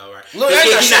 6 something though, right? Lil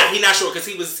Yachty He not short because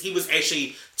he was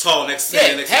actually tall next to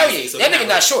hell yeah. So that nigga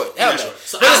not short. Hell no.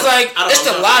 So but it's like it's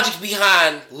the logic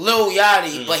behind Lil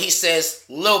Yachty, but he says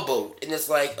Lil Boat, and it's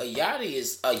like a Yachty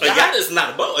is a yacht. A yacht is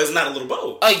not a boat. It's not a little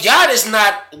boat. A yacht is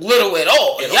not little at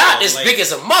all. A yacht is big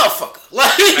as a motherfucker.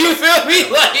 Like you feel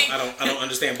me? I don't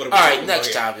understand what. All right,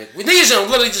 next topic. These are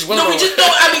literally just no. We just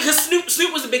don't. I mean, because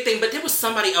Snoop was a big thing, but there was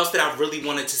somebody else that I really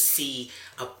wanted to see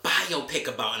a biopic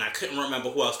about, and I couldn't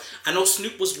remember who else. I know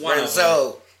Snoop was one of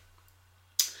them.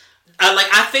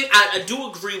 I think I do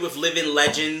agree with living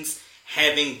legends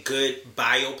having good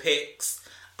biopics.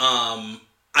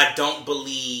 I don't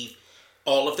believe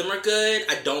all of them are good.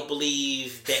 I don't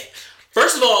believe that.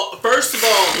 First of all,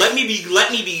 let me be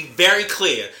very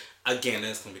clear. Again,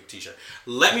 that's gonna be a t-shirt.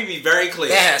 Let me be very clear.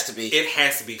 That has to be. It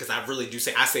has to be because I really do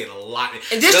I say it a lot.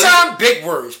 And this time, big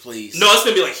words, please. No, it's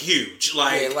gonna be like huge,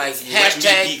 like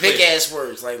hashtag big ass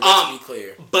words. Like let's be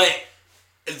clear. But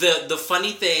the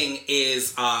funny thing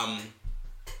is,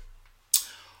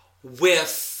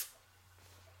 with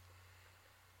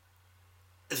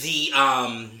the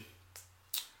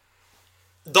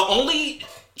only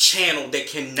channel that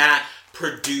cannot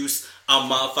produce a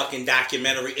motherfucking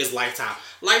documentary is Lifetime.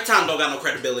 Lifetime don't got no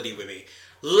credibility with me.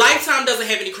 Lifetime doesn't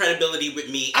have any credibility with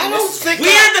me. And this is weird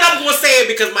that I'm going to say it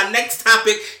because my next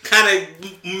topic kind of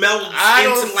melds into Lifetime. I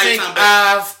don't think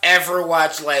I've ever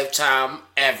watched Lifetime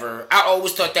ever. I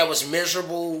always thought that was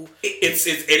miserable. It's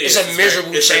a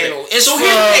miserable channel. So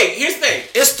here's the thing.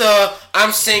 It's the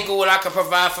I'm single and I can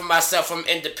provide for myself from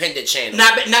independent channel.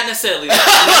 Not necessarily.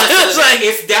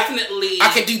 It's definitely I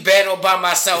can do bad all by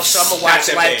myself, so I'm gonna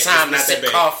watch Lifetime and sip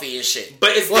coffee and shit.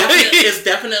 But it's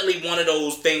definitely one of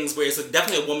those things where it's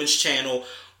definitely a woman's channel,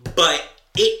 but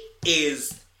it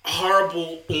is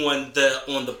horrible on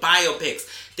the biopics.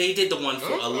 They did the one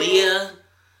for Aaliyah.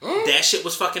 That shit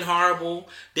was fucking horrible.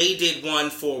 They did one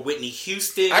for Whitney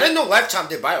Houston. I didn't know Lifetime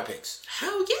did biopics.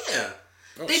 Hell yeah.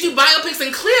 They do biopics,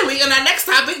 and clearly in our next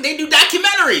topic, they do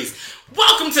documentaries.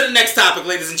 Welcome to the next topic,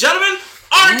 ladies and gentlemen.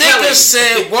 R. Kelly. Nigga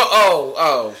said, what?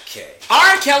 Oh, okay.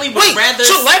 R. Kelly was rather...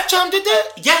 So Lifetime did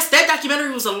that? Yes, that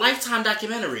documentary was a Lifetime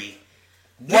documentary.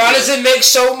 Why does it make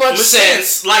so much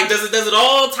sense? Like, does it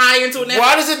all tie into it now?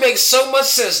 Why does it make so much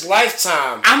sense?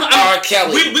 Lifetime, R.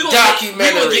 Kelly, documentary.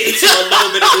 We're going to get into a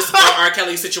little bit of this R.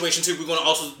 Kelly situation, too.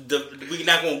 We're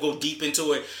not going to go deep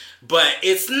into it. But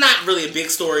it's not really a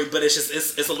big story, but it's just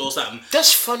it's a little something.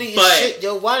 That's funny as shit,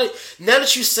 yo. Now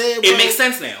that you say it, bro, it makes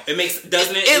sense now.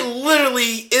 Doesn't it? It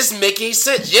literally is making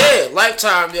sense. Yeah,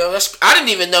 Lifetime, yo. I didn't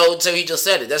even know until he just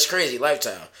said it. That's crazy,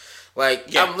 Lifetime.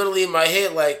 Like, I'm literally in my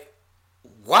head like,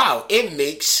 wow, it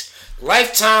makes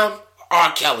Lifetime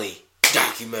R. Kelly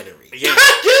documentary. Yeah.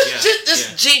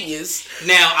 Just genius.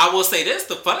 Now, I will say this.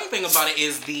 The funny thing about it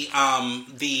is the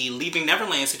Leaving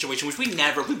Neverland situation, which we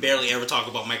barely ever talk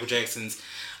about Michael Jackson's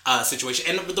situation.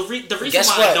 And the reason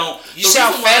why I don't... You see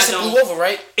how fast it blew over,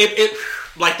 right? It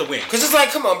like the wind. Because it's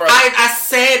like, come on, bro. I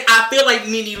said, I feel like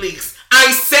Nene Leakes.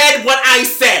 I said what I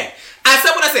said.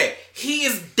 He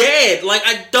is dead. Like,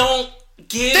 I don't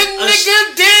give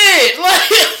nigga dead.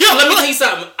 Like, let me tell you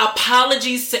something.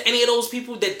 Apologies to any of those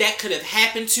people that could have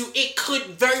happened to. It could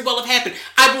very well have happened.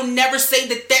 I will never say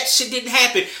that shit didn't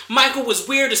happen. Michael was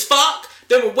weird as fuck.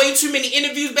 There were way too many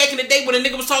interviews back in the day when a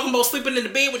nigga was talking about sleeping in the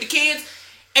bed with the kids.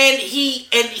 And he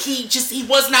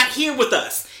was not here with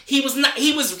us. He was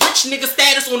rich nigga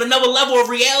status on another level of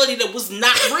reality that was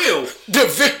not real. The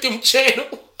Victim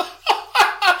Channel.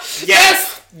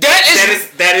 Yes.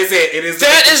 That is it. It is.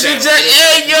 That is exactly.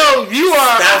 Hey, yo, you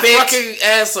are a fucking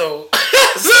asshole.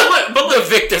 but the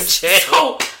Victim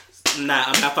Channel. Nah,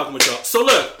 I'm not fucking with y'all. So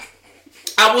look,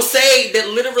 I will say that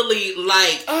literally,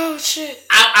 like, oh shit,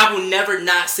 I will never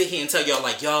not sit here and tell y'all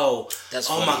like, yo, that's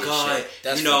oh my god,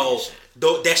 you know,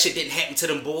 that shit didn't happen to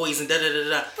them boys and da da da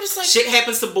da. But it's like, shit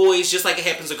happens to boys just like it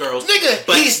happens to girls. Nigga,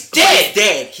 but he's dead. He's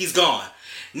dead. He's gone.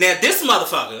 Now this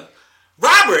motherfucker,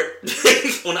 Robert,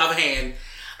 on the other hand,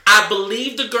 I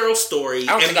believe the girl's story.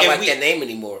 I don't think I like that name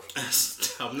anymore.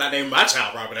 I'm not naming my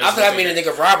child Robert. I think I mean a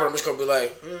nigga Robert. I'm just gonna be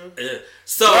like,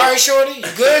 So, you alright, shorty? You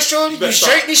good, shorty? You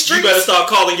straight in these streets? You better start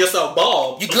calling yourself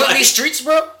Bob. You good in these streets,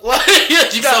 bro? What?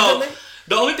 You got a good name?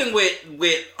 The only thing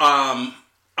with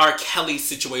R. Kelly's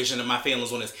situation and my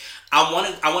feelings on this, I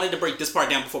wanted to break this part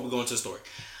down before we go into the story.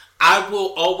 I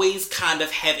will always kind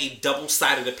of have a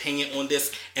double-sided opinion on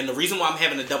this, and the reason why I'm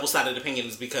having a double-sided opinion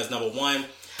is because, number one,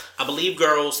 I believe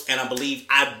girls, and I believe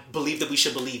that we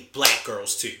should believe black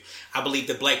girls too. I believe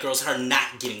that black girls are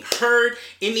not getting heard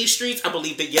in these streets. I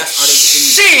believe that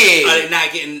are they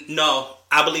not getting? No,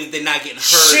 I believe they're not getting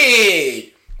heard.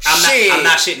 Shit. I'm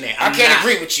not shitting that. I can't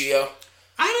agree with you, yo.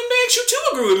 I didn't ask you to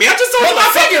agree with me. I just told you my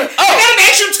opinion. I didn't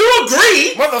ask you to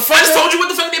agree. I just told you what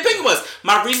the fuck the opinion was.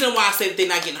 My reason why I said they're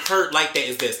not getting hurt like that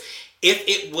is this. If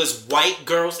it was white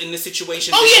girls in this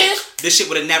situation, this shit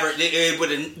would have never. We would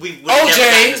have never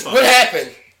gotten this far. What happened?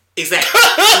 Exactly. We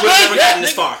would have never gotten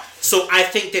this far. So I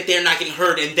think that they're not getting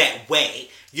hurt in that way.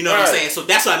 You know what I'm saying? So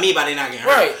that's what I mean by they're not getting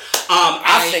hurt. Right.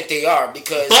 I think they are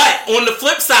because. But on the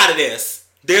flip side of this,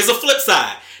 there's a flip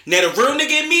side. Now the real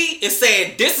nigga in me is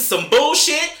saying this is some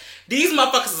bullshit. These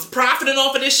motherfuckers is profiting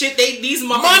off of this shit. These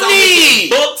motherfuckers money,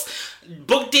 books,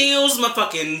 book deals,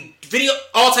 motherfucking video,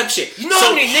 all type of shit. You know so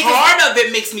how many niggas? Part of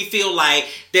it makes me feel like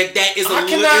that is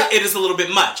it is a little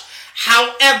bit much.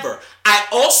 However, I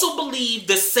also believe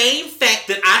the same fact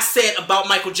that I said about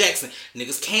Michael Jackson.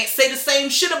 Niggas can't say the same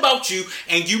shit about you,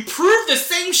 and you prove the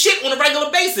same shit on a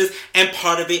regular basis, and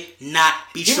part of it not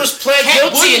be true. He was pled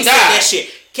guilty and died. That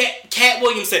shit. Cat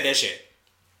Williams said that shit.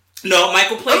 No,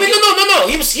 Michael played. No.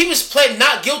 He was pled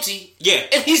not guilty. Yeah,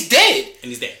 and he's dead.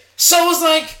 So it's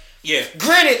like, yeah.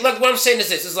 Granted, like what I'm saying is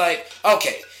this: it's like,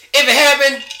 okay, if it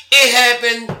happened, it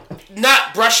happened.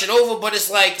 Not brush it over, but it's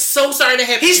like, so sorry to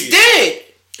happen. He's dead.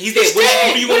 He's dead.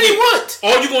 What do you want?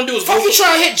 All you gonna do is fuck you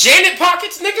trying to hit Janet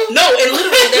pockets, nigga? No, and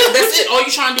literally that's it. All you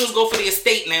trying to do is go for the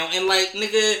estate now, and like,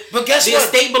 nigga. But guess the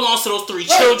what? The estate belongs to those three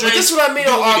children. But this is what I mean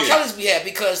on R. Kelly's behalf,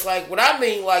 because like what I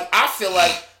mean, like I feel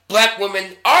like black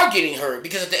women are getting hurt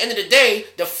because at the end of the day,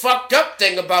 the fucked up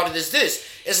thing about it is this: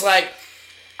 it's like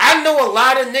I know a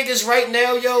lot of niggas right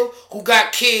now, yo, who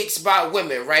got kids by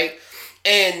women, right?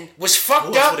 And was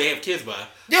fucked up. Who they have kids by?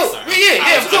 Yo,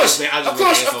 of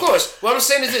course. What I'm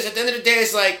saying is this: at the end of the day,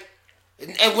 it's like,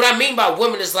 and what I mean by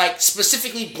women is like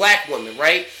specifically black women,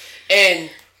 right?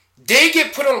 And they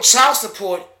get put on child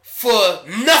support for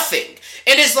nothing,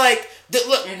 and it's like,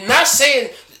 look, not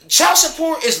saying child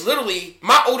support is literally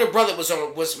my older brother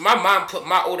was my mom put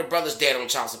my older brother's dad on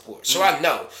child support, so I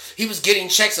know he was getting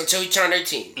checks until he turned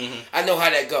 18. I know how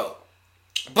that go.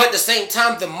 But at the same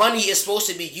time, the money is supposed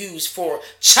to be used for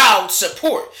child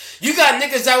support. You got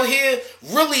niggas out here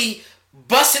really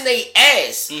busting their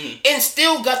ass and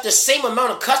still got the same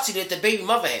amount of custody that the baby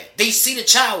mother had. They see the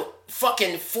child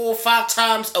fucking 4 or 5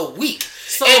 times a week.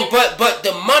 So, but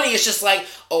the money is just like,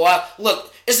 how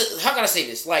can I say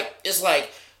this? Like, it's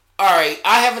like, all right,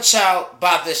 I have a child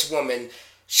by this woman.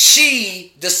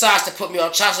 she decides to put me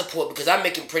on child support because I'm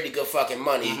making pretty good fucking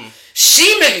money.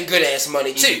 She making good ass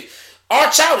money too.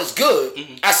 Our child is good.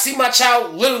 I see my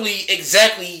child literally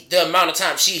exactly the amount of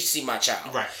time she see my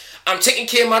child. Right. I'm taking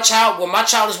care of my child. When my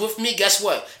child is with me, guess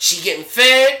what? She getting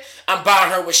fed. I'm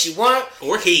buying her what she want.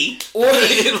 Or he.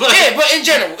 Yeah, but in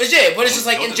general. But it's just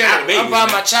like in general. I'm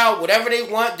buying my child whatever they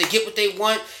want. They get what they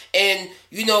want. And,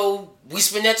 you know, we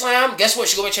spend that time. Guess what?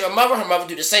 She go back to her mother. Her mother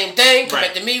do the same thing. Come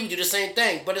back to me. We do the same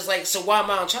thing. But it's like, so why am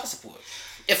I on child support?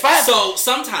 So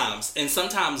sometimes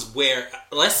where,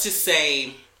 let's just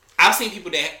say, I've seen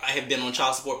people that have been on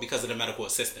child support because of the medical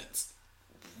assistance.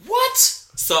 What?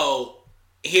 So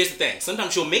here's the thing.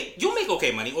 Sometimes you'll make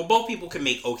okay money, or both people can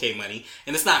make okay money,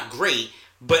 and it's not great,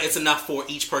 but it's enough for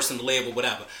each person to live or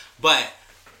whatever. But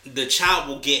the child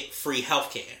will get free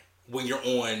healthcare when you're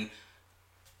on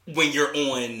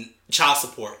child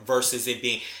support versus it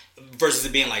being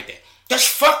like that. That's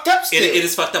fucked up still. It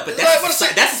is fucked up, but that's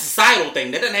a societal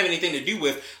thing. That doesn't have anything to do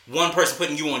with one person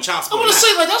putting you on child support. I want to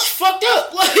say, like, that's fucked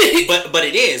up. But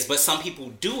it is. But some people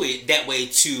do it that way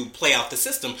to play out the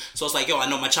system. So it's like, yo, I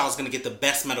know my child's going to get the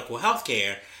best medical health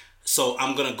care, so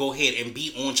I'm going to go ahead and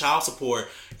be on child support,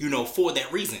 you know, for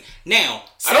that reason. Now,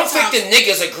 I don't think the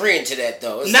niggas agreeing to that,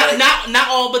 though. Not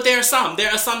all, but there are some.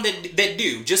 There are some that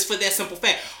do, just for that simple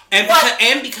fact. And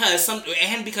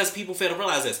because people fail to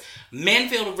realize this. Men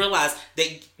fail to realize that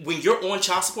when you're on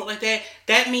child support like that,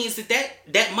 that means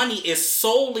that money is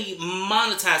solely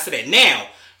monetized to that. Now,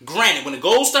 granted, when it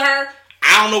goes to her,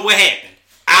 I don't know what happened.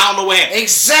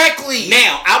 Exactly.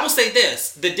 Now, I will say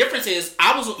this. The difference is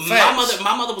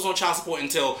my mother was on child support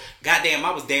until goddamn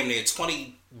I was damn near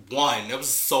 21. That was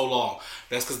so long.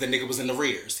 That's because the nigga was in the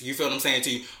rears. You feel what I'm saying to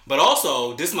you? But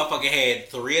also, this motherfucker had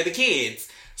 3 other kids.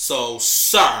 So,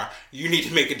 sir, you need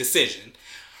to make a decision.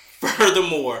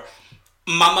 Furthermore,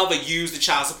 my mother used the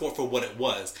child support for what it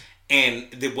was. And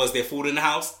was there food in the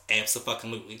house?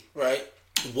 Abso-fucking-lutely. Right.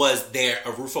 Was there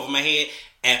a roof over my head?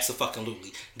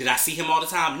 Abso-fucking-lutely. Did I see him all the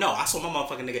time? No. I saw my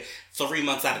motherfucking nigga 3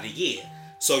 months out of the year.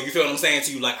 So, you feel what I'm saying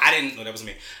to you? Like, I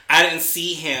didn't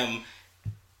see him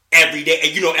every day,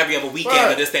 you know, every other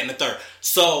weekend or this, that, and the third.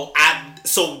 So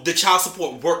the child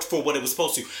support worked for what it was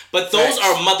supposed to. But those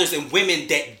are mothers and women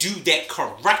that do that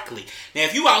correctly. Now,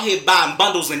 if you out here buying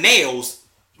bundles of nails,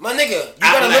 my nigga,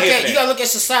 you gotta look at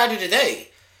society today.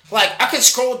 Like, I could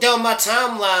scroll down my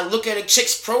timeline, look at a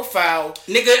chick's profile.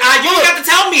 Nigga, you don't have to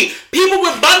tell me. People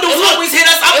with bundles always hit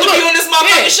us up to be on this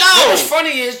motherfucking show. What's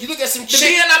funny is, you look at some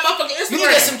chick, you look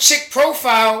at some chick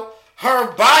profile,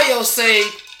 her bio say,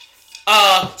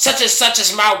 such and such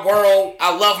is my world,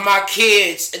 I love my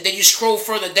kids, and then you scroll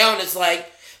further down, it's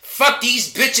like, fuck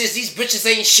these bitches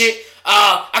ain't shit,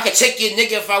 I could take your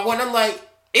nigga if I want. I'm like,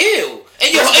 ew.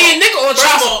 And your nigga on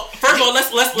child support. First of all,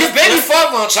 let's your baby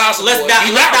father on child support.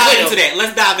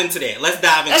 Let's dive into that.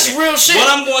 That's real shit. What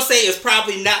I'm gonna say is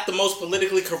probably not the most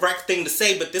politically correct thing to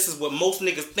say, but this is what most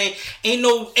niggas think. Ain't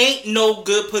no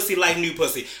good pussy like new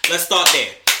pussy. Let's start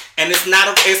there. And it's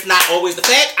not always the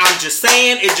fact. I'm just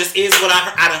saying, it just is what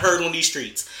I done heard on these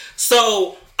streets.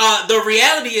 So the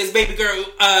reality is, baby girl,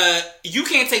 you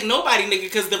can't take nobody, nigga,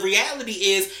 because the reality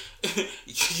is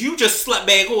you just slut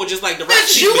bag whore just like the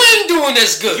rest of you ain't doing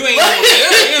this good. You ain't doing this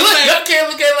good. Y'all can't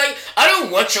look at it like, I don't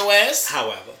want your ass.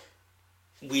 However,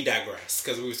 we digress,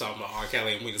 because we was talking about R.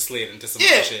 Kelly and we just slid into some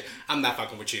other shit. I'm not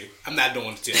fucking with you. I'm not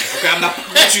doing it to you. Okay, I'm not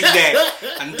fucking with you today.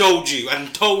 I done told you.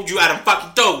 I done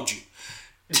fucking told you.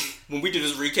 When we do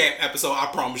this recap episode, I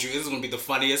promise you, this is going to be the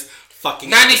funniest fucking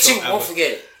 92, won't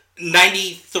forget it.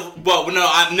 93, well,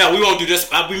 no, we won't do this.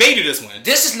 We may do this one.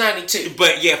 This is 92.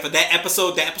 But yeah, for that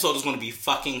episode is going to be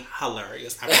fucking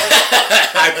hilarious.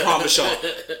 I promise y'all.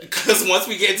 Because once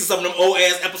we get into some of them old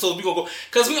ass episodes, we going to go.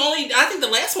 Because I think the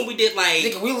last one we did like.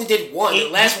 Nigga, we only did one. The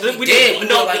last one we did. We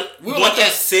were like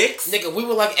at 6. Nigga, we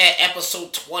were like at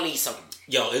episode 20 something.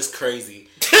 Yo, it's crazy.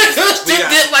 We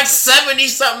did like 70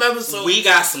 something episodes. We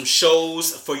got some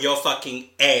shows for your fucking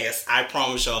ass. I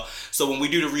promise y'all. So when we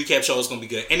do the recap show, it's gonna be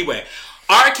good. Anyway,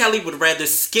 R. Kelly would rather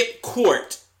skip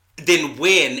court than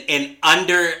win an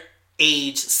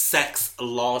underage sex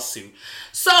lawsuit.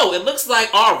 So it looks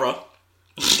like Aura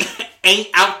ain't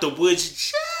out the woods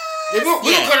just we don't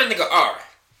call that nigga R.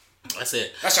 That's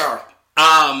it. That's R.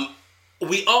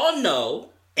 We all know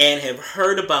and have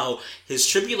heard about his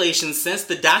tribulations since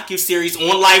the docuseries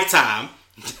on Lifetime.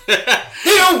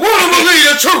 He don't want to believe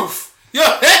the truth.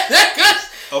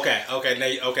 Okay,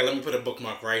 let me put a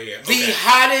bookmark right here. Okay. The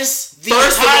hottest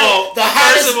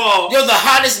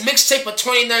mixtape of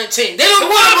 2019. They don't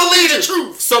want to believe the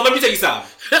truth. So let me tell you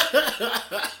something.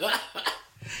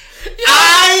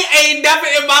 I ain't never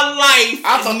in my life.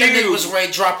 I thought that nigga was ready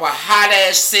to drop a hot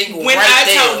ass single When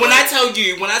I tell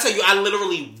you, I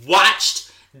literally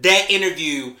watched that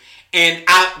interview and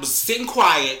I was sitting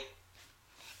quiet,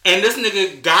 and this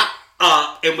nigga got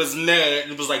up and was mad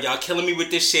and was like, y'all killing me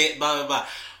with this shit, blah blah blah.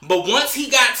 But once he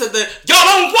got to the, y'all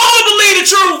don't want to believe the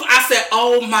truth, I said,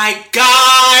 oh my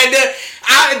God.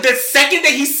 The second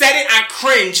that he said it, I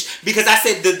cringed because I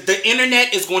said the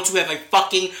internet is going to have a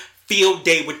fucking field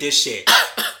day with this shit.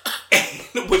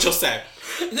 What you'll say?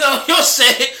 No, you'll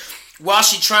say, while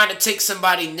she trying to take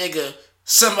somebody nigga,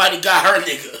 somebody got her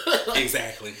nigga.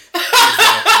 Exactly.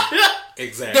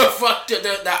 The fuck the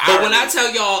but when I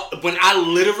tell y'all, when I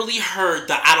literally heard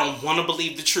that I don't want to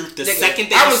believe the truth, the second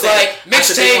day I was like,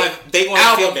 mixtape, they gonna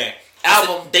have a field day.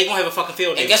 They gonna have a fucking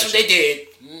field day. And guess what they did?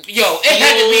 Yo, it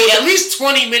had to be at least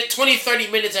 20, 30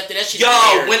 minutes after that shit. Yo,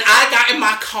 when I got in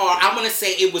my car, I want to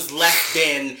say it was less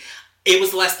than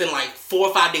like 4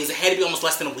 or 5 days. It had to be almost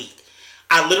less than a week.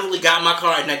 I literally got in my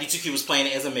car and 92Q was playing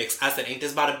it as a mix. I said, ain't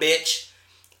this about a bitch?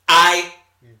 I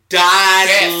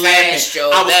died laughing.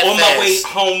 I was on my way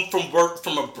home from work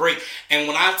from a break, and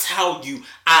when I tell you,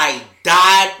 I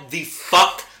died the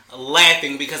fuck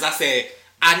laughing because I said,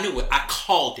 I knew it. I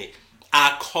called it.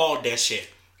 I called that shit.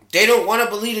 They don't want to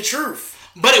believe the truth.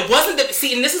 But it wasn't the...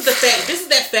 See, and this is the fact... This is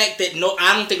that fact that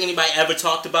I don't think anybody ever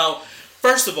talked about.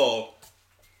 First of all,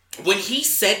 when he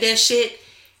said that shit,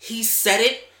 he said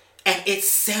it, and it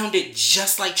sounded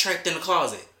just like Trapped in the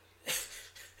Closet.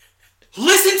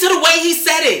 Listen to the way he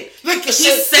said it. Like he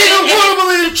said, they don't want to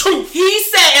believe the truth. He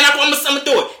said, and I'm going to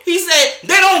do it. He said,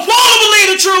 they don't want to believe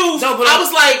the truth. No, but I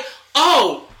was like,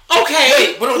 oh... Okay,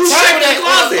 wait, but on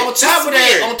top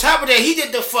of that, he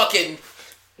did the fucking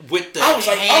with the. I was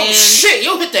like, oh shit,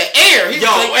 you hit the air. He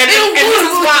yo, like,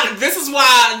 and this is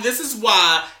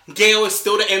why Gayle is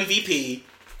still the MVP.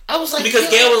 I was like, because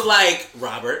Gayle was like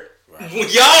Robert. Yo, and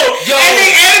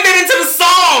they added that into the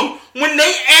song. When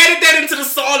they added that into the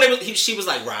song, she was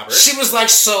like Robert. She was like,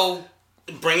 so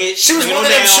bring it. She was one of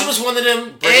them. She was one of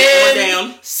them. Bring it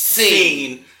down.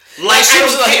 Scene. Like she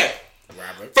was like.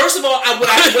 Robert. First of all, what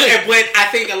I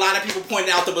think a lot of people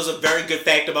pointed out that was a very good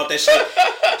fact about that shit.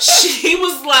 She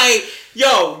was like,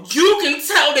 yo, you can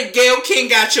tell that Gayle King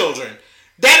got children.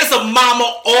 That is a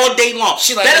mama all day long.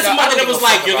 That is a mother that was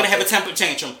like, you're going to have a temper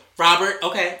tantrum. Robert,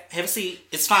 okay, have a seat.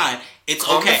 It's fine. It's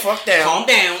okay. Calm the fuck down. Calm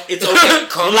down. It's okay.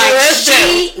 Calm like,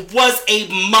 she down. Was a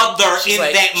mother in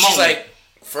like, that moment. She's like,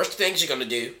 first things you're going to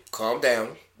do, calm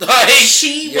down. Like,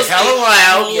 you're hella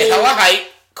loud. You're hella hype.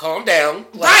 Calm down.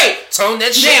 Like, right. Tone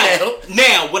that shit down.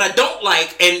 Now, what I don't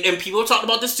like, and people talked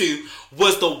about this too,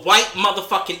 was the white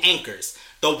motherfucking anchors.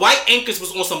 The white anchors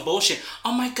was on some bullshit.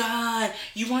 Oh my God,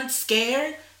 you weren't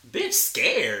scared? Bitch,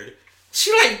 scared? She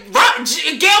like,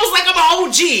 Gayle was like, I'm an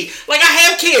OG. Like, I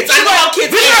have kids. I know how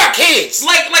kids We got kids.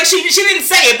 Like she didn't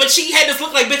say it, but she had this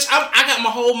look like, bitch, I got my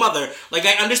whole mother. Like,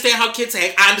 I understand how kids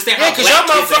act. I understand how black kids act. Yeah,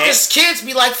 because y'all motherfuckers kids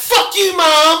be like, fuck you,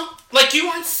 mom. Like, you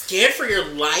weren't scared for your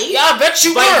life? Yeah, I bet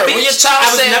you were. Bitch, when your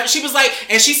child said... she was like...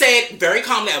 And she said very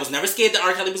calmly, I was never scared that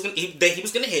R. Kelly was he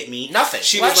was going to hit me. Nothing.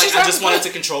 She was like, I just wanted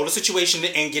to control the situation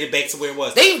and get it back to where it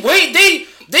was. They waiting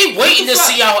to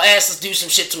see our asses do some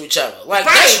shit to each other. Like,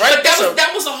 right, that's right. But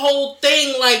that was a whole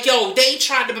thing. Like, yo, they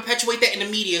tried to perpetuate that in the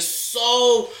media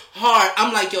so hard.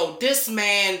 I'm like, yo, this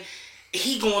man,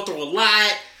 he going through a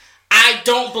lot. I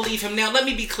don't believe him. Now, let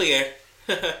me be clear.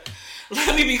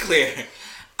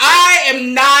 I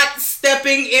am not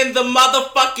stepping in the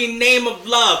motherfucking name of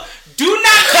love. Do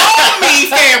not call me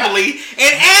family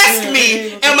and ask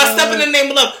me, am I stepping in the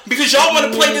name of love? Because y'all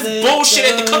want to play this bullshit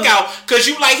at the cookout. Because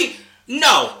you like,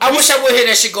 no. I wish I would hear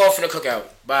that shit go off in the cookout.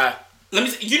 Bye. Let me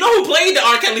see. You know who played the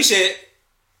R. Kelly shit?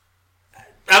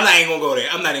 I'm not even going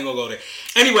to go there.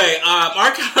 Anyway,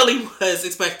 R. Kelly was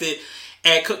expected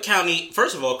at Cook County.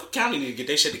 First of all, Cook County need to get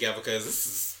their shit together because this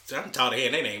is... I'm tired of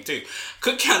hearing their name too.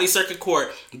 Cook County Circuit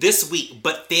Court this week,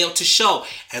 but failed to show.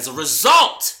 As a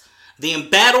result, the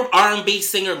embattled R&B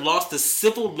singer lost a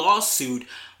civil lawsuit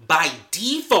by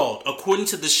default, according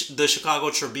to the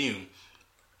Chicago Tribune.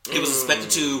 He was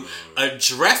expected to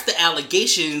address the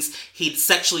allegations he'd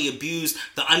sexually abused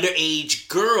the underage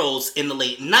girls in the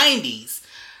late 90s.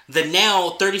 The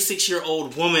now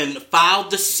 36-year-old woman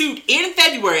filed the suit in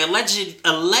February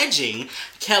alleging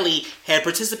Kelly had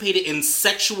participated in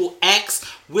sexual acts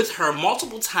with her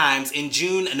multiple times in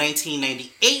June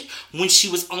 1998 when she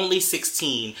was only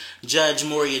 16. Judge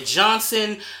Moria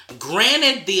Johnson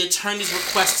granted the attorney's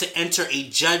request to enter a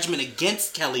judgment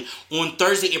against Kelly on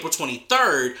Thursday, April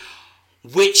 23rd,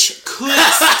 which could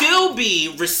still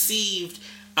be received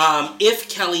if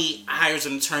Kelly hires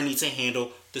an attorney to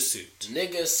handle the suit.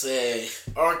 Nigga said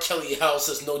R. Kelly house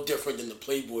is no different than the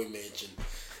Playboy Mansion.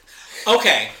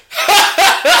 Okay.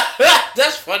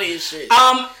 That's funny as shit.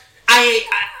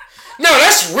 No,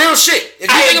 that's real shit. If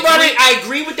you think about it, I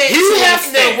agree with that. Hugh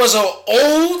Hefner was an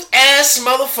old ass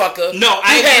motherfucker. No,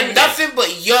 I had nothing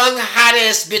but young hot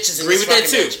ass bitches in his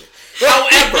fucking mansion.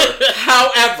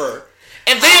 However,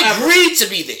 and they agreed to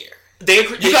be there.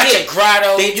 You got your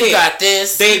grotto. You got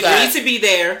this. They agreed to be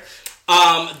there.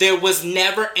 There was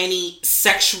never any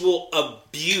sexual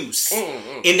abuse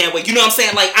in that way. You know what I'm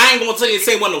saying? Like, I ain't gonna tell you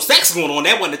say wasn't no sex going on.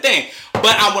 That wasn't the thing. But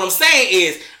what I'm saying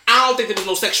is, I don't think there was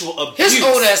no sexual abuse. His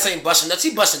old ass ain't busting nuts.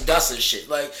 He busting dust and shit.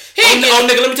 Like,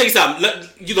 nigga, let me tell you something.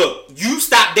 You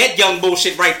stop that young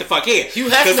bullshit right the fuck here. You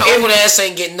have to old ass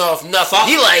ain't getting off nothing.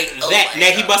 He like that.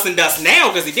 Now he busting dust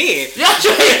now because he did.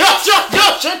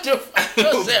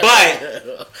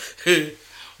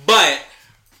 But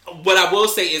what I will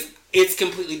say is, it's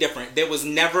completely different. There was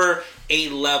never a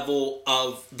level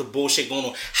of the bullshit going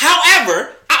on.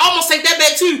 However, I almost take that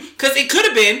back too, because it could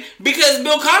have been because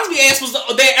Bill Cosby ass was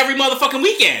there every motherfucking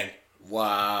weekend.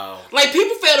 Wow. Like,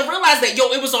 people fail to realize that,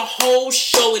 it was a whole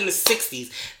show in the 60s.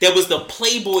 There was the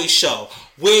Playboy show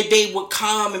where they would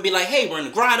come and be like, hey, we're in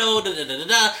the grotto,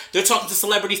 da-da-da-da-da. They're talking to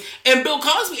celebrities. And Bill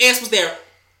Cosby ass was there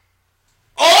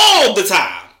all the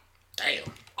time.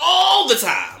 Damn. All the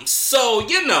time. So,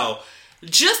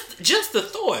 just the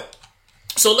thought.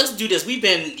 So let's do this. We've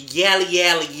been yally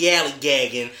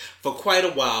gagging for quite a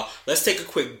while. Let's take a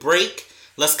quick break.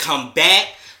 Let's come back.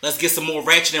 Let's get some more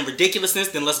ratchet and ridiculousness.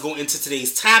 Then let's go into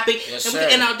today's topic. Yes, and sir.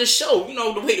 we end out the show,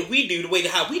 the way that we do, the way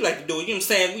that how we like to do it. You know what I'm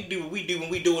saying? We do what we do, and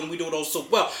we do it, and we do it all so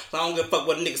well. So I don't give a fuck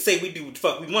what a nigga say. We do what the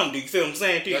fuck we want to do. You feel what I'm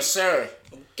saying? Yes, sir.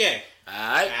 Okay.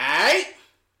 Alright.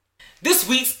 This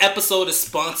week's episode is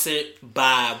sponsored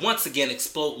by, once again,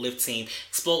 Explode Lift Team.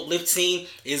 Explode Lift Team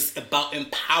is about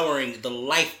empowering the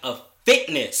life of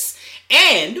fitness.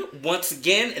 And, once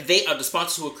again, they are the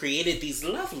sponsors who have created these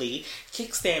lovely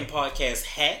Kickstand Podcast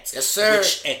hats. Yes, sir.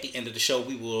 Which, at the end of the show,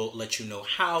 we will let you know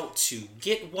how to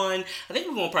get one. I think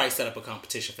we're going to probably set up a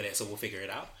competition for that, so we'll figure it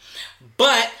out.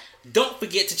 But don't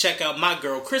forget to check out my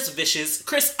girl, Chris Vicious,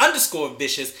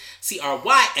 Chris_Vicious,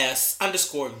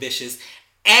 CRYS_Vicious,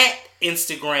 at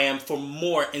Instagram for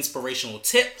more inspirational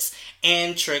tips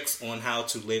and tricks on how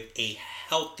to live a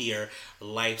healthier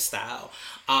lifestyle.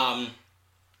 And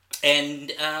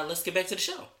let's get back to the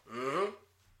show. Mm-hmm.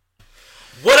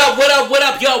 What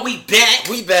up, y'all? We back.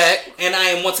 And I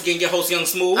am once again your host, Young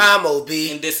Smooth. I'm OB.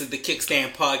 And this is the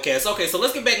Kickstand Podcast. Okay, so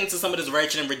let's get back into some of this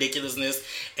ratchet and ridiculousness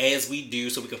as we do,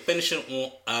 so we can finish it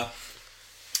on up.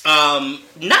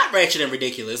 Not ratchet and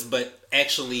ridiculous, but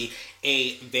actually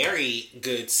a very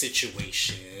good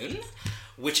situation,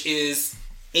 which is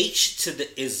H to the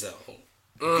Izzo.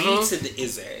 B to the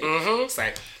Izzy. It's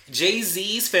like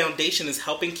Jay-Z's foundation is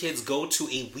helping kids go to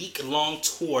a week-long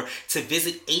tour to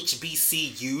visit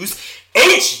HBCUs.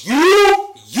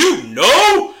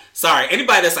 Sorry,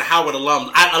 anybody that's a Howard alum,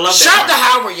 I love that. Shout out to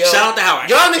Howard, yo. Shout out to Howard.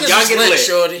 Y'all niggas get lit, lit,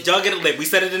 shorty. Y'all get it lit. We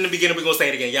said it in the beginning. We're going to say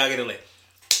it again. Y'all get it lit.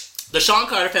 The Sean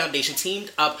Carter Foundation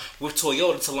teamed up with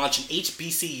Toyota to launch an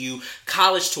HBCU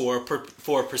college tour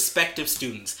for prospective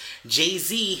students.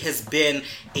 Jay-Z has been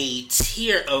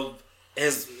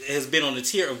has been on a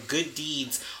tier of good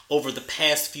deeds over the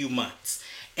past few months,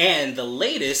 and the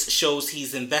latest shows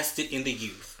he's invested in the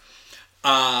youth.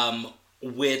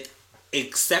 With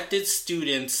Accepted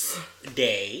Students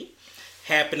Day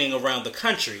happening around the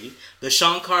country, the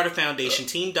Sean Carter Foundation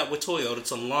teamed up with Toyota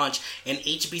to launch an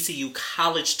HBCU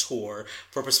college tour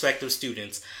for prospective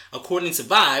students. According to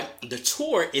Vibe, the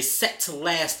tour is set to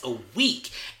last a week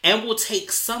and will take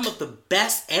some of the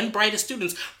best and brightest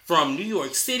students from New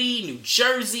York City, New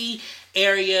Jersey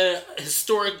area,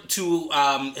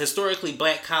 historically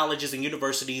black colleges and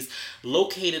universities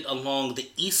located along the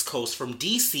East Coast from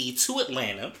DC to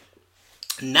Atlanta.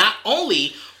 Not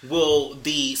only will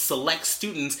the select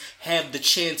students have the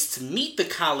chance to meet the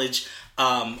college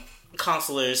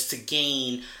counselors to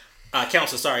gain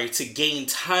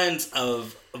tons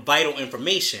of vital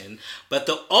information, but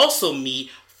they'll also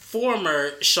meet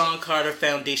former Sean Carter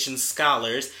Foundation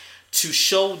scholars to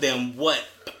show them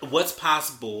what's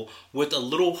possible with a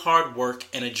little hard work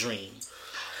and a dream.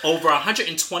 Over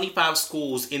 125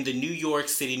 schools in the New York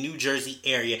City, New Jersey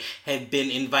area have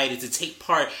been invited to take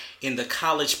part in the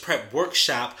college prep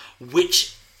workshop,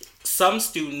 which some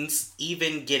students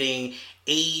even getting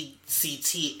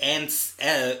ACT and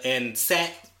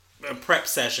SAT prep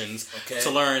sessions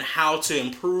to learn how to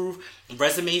improve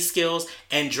resume skills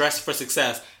and dress for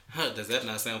success. Does that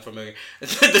not sound familiar?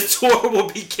 The tour will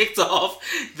be kicked off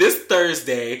this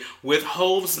Thursday with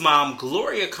Hope's mom,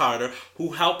 Gloria Carter,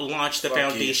 who helped launch the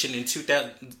foundation in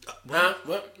 2000. Huh?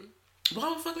 What?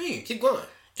 What the fuck me? Keep going.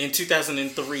 In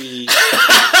 2003.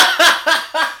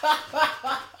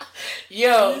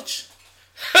 Yo.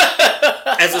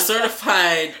 As a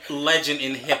certified legend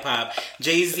in hip hop,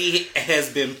 Jay-Z has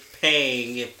been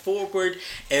paying it forward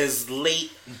as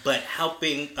late, but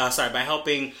by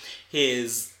helping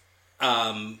his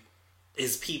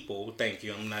people. Thank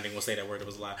you. I'm not even gonna say that word. It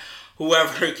was a lie.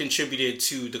 Whoever contributed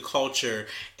to the culture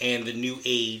and the new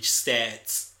age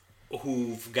stats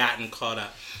who've gotten caught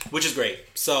up, which is great.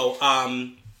 So,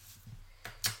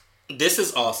 this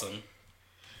is awesome.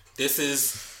 This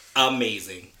is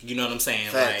amazing. You know what I'm saying?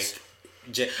 Facts.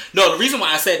 No, the reason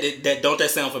why I said that don't that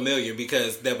sound familiar,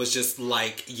 because that was just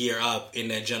like year up in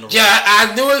that general. Yeah,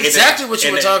 I knew exactly what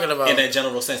you were talking about in that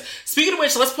general sense. Speaking of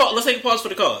which, let's take a pause for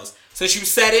the cause. Since you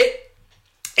said it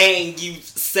and you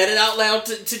said it out loud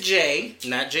to Jay,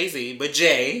 not Jay-Z, but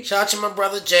Jay. Shout out to my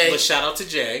brother Jay. But shout out to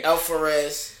Jay.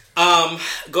 Alvarez.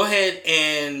 Go ahead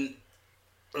and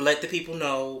let the people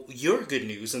know your good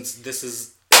news, since this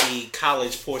is the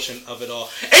college portion of it all.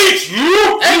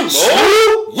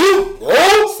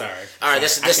 Sorry. All right,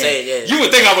 this yeah. You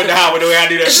would think I would know how the way I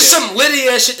do that. It's just some witty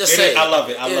ass shit to say. I love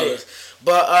it. I love it.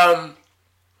 But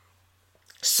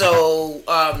so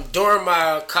during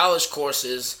my college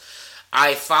courses,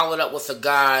 I followed up with a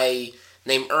guy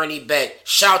named Ernie Beck.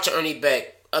 Shout out to Ernie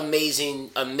Beck.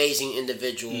 Amazing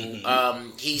individual.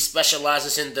 Mm-hmm. He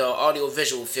specializes in the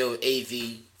audiovisual field,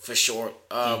 AV for short.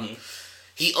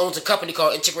 He owns a company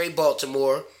called Integrate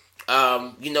Baltimore,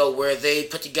 where they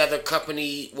put together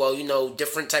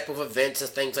different type of events and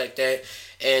things like that.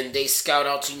 And they scout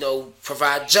out to,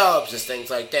 provide jobs and things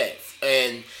like that.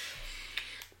 And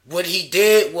what he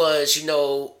did was,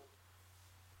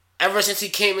 ever since he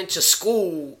came into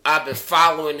school, I've been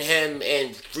following him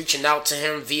and reaching out to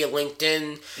him via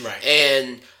LinkedIn. Right.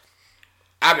 And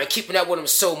I've been keeping up with him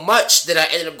so much that I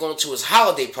ended up going to his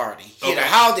holiday party. He had a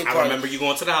holiday party. I remember you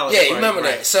going to the holiday party. Yeah, you remember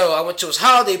that. So I went to his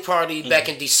holiday party back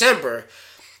in December,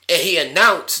 and he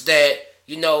announced that,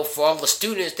 for all the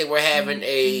students, they were having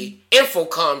a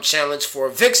Infocom challenge for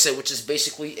VIXA, which is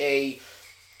basically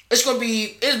it's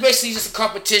basically just a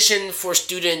competition for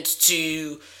students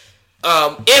to,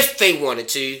 if they wanted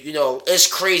to, it's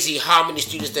crazy how many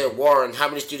students there were and how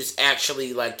many students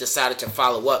actually decided to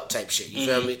follow up type shit. You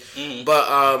feel me? Mm-hmm. But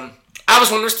I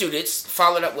was one of the students,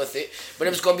 followed up with it, but it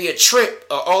was going to be a trip,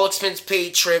 an all expense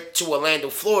paid trip to Orlando,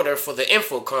 Florida for the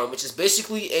Infocom, which is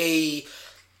basically a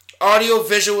audio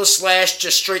visual /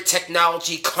 just straight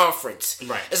technology conference.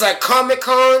 Right. It's like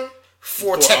Comic-Con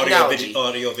for technology.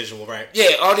 Audio visual, right?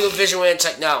 Yeah, audio visual and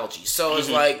technology. So it's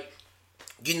I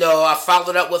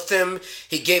followed up with him.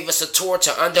 He gave us a tour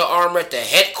to Under Armour at the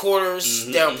headquarters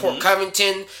down Port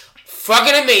Covington.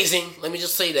 Fucking amazing. Let me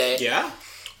just say that. Yeah.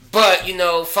 But,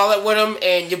 followed up with him,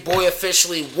 and your boy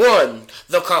officially won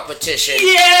the competition.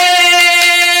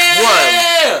 Yeah!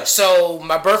 Won. So,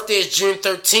 my birthday is June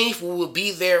 13th. We will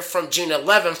be there from June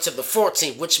 11th to the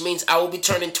 14th, which means I will be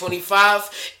turning 25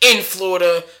 in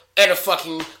Florida at a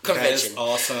fucking convention. That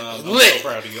is awesome. I'm Lit. so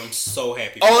proud of you. I'm so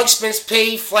happy. All expense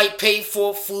paid, flight paid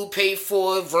for, food paid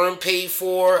for, room paid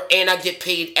for, and I get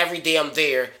paid every day I'm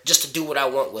there just to do what I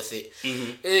want with it.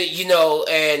 Mm-hmm.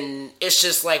 And it's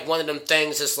just one of them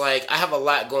things. It's I have a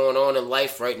lot going on in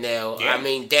life right now. Yeah. I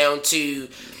mean, down to,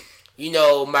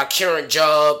 my current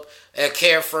job at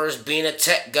CareFirst, being a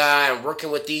tech guy and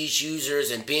working with these users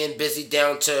and being busy,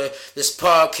 down to this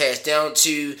podcast, down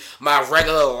to my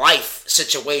regular life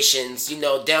situations,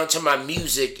 down to my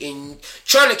music and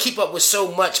trying to keep up with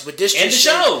so much. But this and the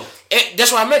show.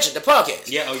 That's what I mentioned, the podcast.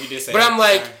 Yeah, you did say but that.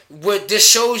 I'm what this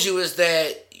shows you is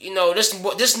that, this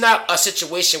is not a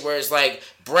situation where it's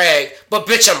brag, but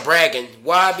bitch, I'm bragging.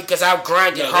 Why? Because I've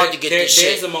grinded hard to get this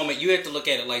shit. There's a moment, you have to look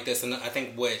at it like this, and I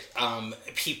think what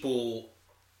people...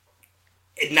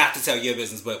 Not to tell your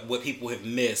business, but what people have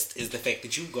missed is the fact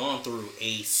that you've gone through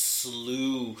a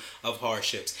slew of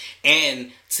hardships.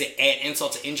 And to add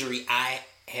insult to injury, I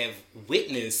have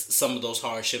witnessed some of those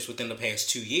hardships within the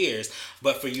past 2 years.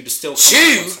 But for you to still come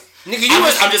nigga,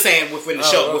 I'm just saying within the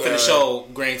show,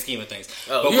 grand scheme of things.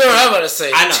 Oh, you know what I'm about to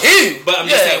say. I know. Two. But I'm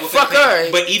just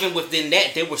saying, but even within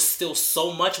that, there was still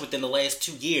so much within the last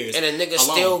 2 years. And a nigga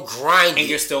still grinding. And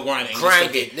you're still grinding.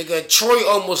 Nigga, Troy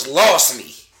almost lost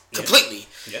me. Completely.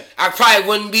 Yeah. I probably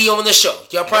wouldn't be on the show.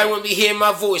 Y'all probably wouldn't be hearing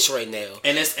my voice right now.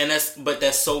 But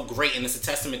that's so great, and it's a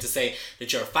testament to say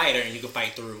that you're a fighter and you can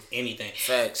fight through anything.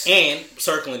 Facts. And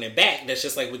circling it back, that's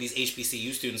just like with these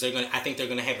HBCU students. I think they're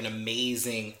gonna have an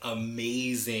amazing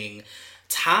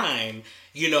time,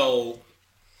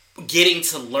 getting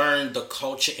to learn the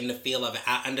culture and the feel of it.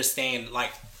 I understand,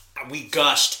 like, I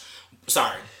gushed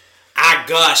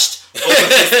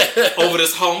over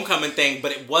this homecoming thing,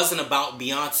 but it wasn't about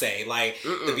Beyonce. Like,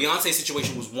 the Beyonce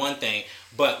situation was one thing,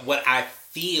 but what I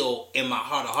feel in my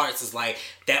heart of hearts is like,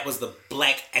 that was the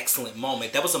Black excellent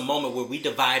moment. That was a moment where we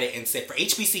divided and said, for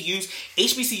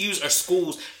HBCUs are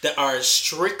schools that are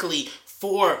strictly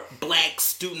for Black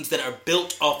students that are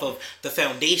built off of the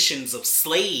foundations of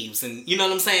slaves, and you know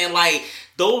what I'm saying? Like,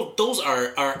 those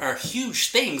are huge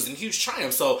things and huge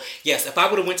triumphs. So yes, if I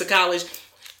would have went to college,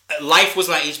 life was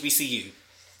my HBCU.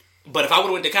 But if I would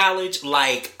have went to college,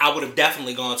 like, I would have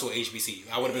definitely gone to an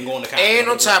HBCU. I would have been going to college. And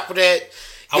on top of that,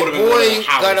 your boy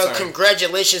got a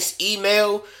congratulations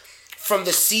email from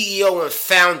the CEO and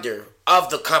founder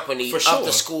of the company, of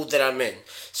the school that I'm in.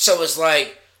 So it's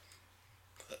like,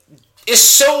 it's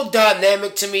so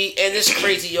dynamic to me, and it's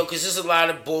crazy, yo, because there's a lot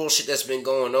of bullshit that's been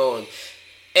going on.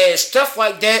 And stuff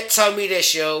like that tell me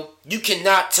this, yo, you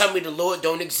cannot tell me the Lord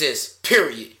don't exist,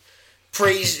 period.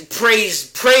 Praise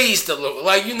the Lord.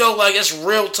 Like, like, it's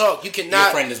real talk. You cannot...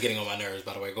 Your friend is getting on my nerves,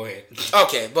 by the way. Go ahead.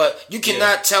 Okay, but you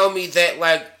cannot tell me that,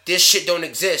 like, this shit don't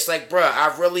exist. Like, bruh,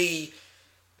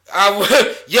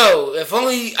 yo, if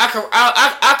only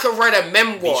I could write a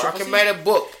memoir. I could write a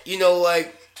book.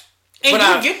 Like... And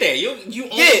you'll get there.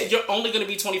 You're only going to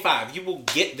be 25. You will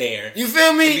get there. You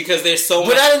feel me? Because there's so much...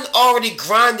 But I done already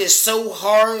grinded so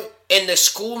hard in the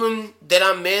schooling that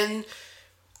I'm in.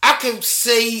 I could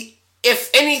say,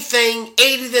 if anything,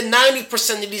 80 to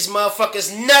 90% of these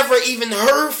motherfuckers never even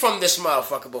heard from this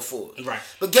motherfucker before. Right.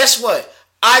 But guess what?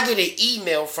 I get an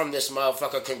email from this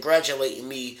motherfucker congratulating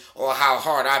me on how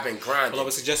hard I've been grinding. Well, I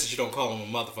would suggest that you don't call him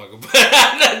a motherfucker, but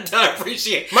I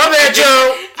appreciate it. My bad,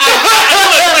 Joe.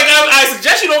 I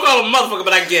suggest you don't call him a motherfucker,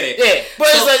 but I get it. Yeah, but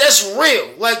it's like, that's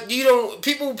real. Like,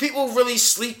 people really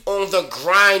sleep on the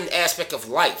grind aspect of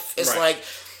life. It's like,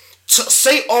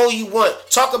 say all you want.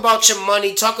 Talk about your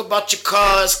money. Talk about your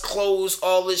cars, clothes,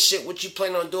 all this shit, what you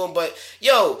plan on doing. But,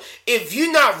 yo, if you're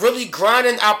not really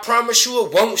grinding, I promise you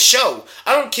it won't show.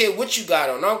 I don't care what you got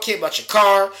on. I don't care about your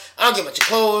car. I don't care about your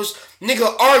clothes.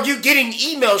 Nigga, are you getting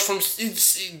emails from...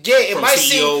 Yeah,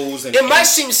 it might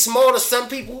seem small to some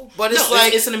people, but it's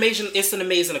it's an amazing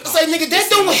accomplishment. It's like, nigga, that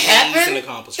don't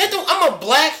happen. I'm a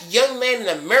Black young man in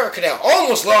America that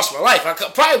almost lost my life. I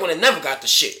probably would have never got the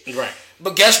shit. Right.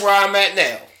 But guess where I'm at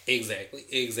now?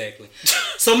 Exactly.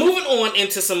 So moving on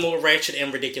into some more ratchet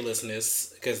and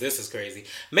ridiculousness, because this is crazy.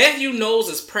 Matthew Knowles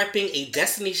is prepping a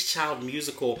Destiny's Child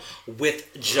musical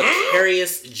with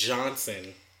Jacarius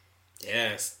Johnson.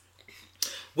 Yes.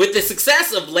 With the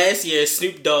success of last year's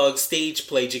Snoop Dogg stage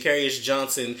play, Jacarius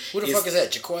Johnson... Who the fuck is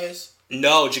that, Jaquarius?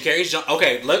 No, Jacarius Johnson...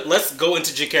 Okay, let's go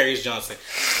into Jacarius Johnson.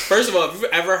 First of all, if you've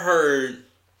ever heard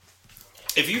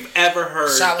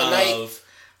Silent of...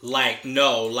 Night?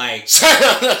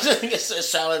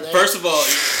 First of all,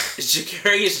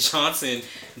 Jacarius Johnson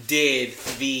did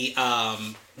the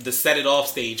Set It Off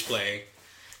stage play.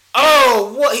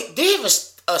 Oh, what? They have a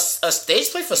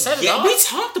stage play for Set It Off? We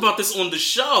talked about this on the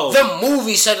show. The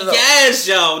movie Set It Off. Yes,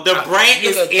 yo. The brand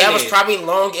is in that was probably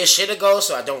long as shit ago,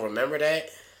 so I don't remember that.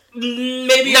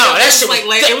 Maybe. No, that shit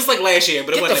it was like last year,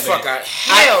 but it wasn't. Get the fuck out.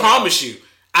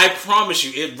 I promise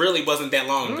you, it really wasn't that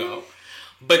long ago.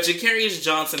 But Jacarius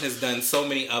Johnson has done so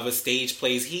many other stage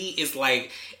plays. He is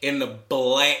like in the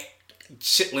Black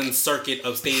Chitlin circuit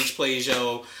of stage plays,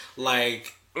 yo.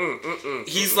 Like,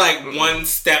 he's like one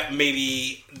step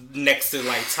maybe next to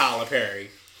like Tyler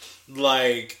Perry.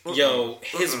 Like, yo,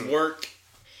 his work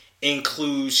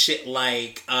includes shit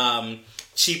like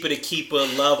Cheaper to Keeper,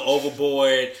 Love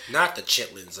Overboard. Not the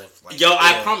Chitlins.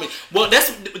 I promise. Well, that's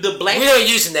the Black... We're not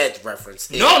using that reference.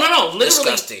 No. Literally,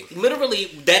 disgusting. Literally,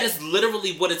 that is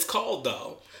literally what it's called,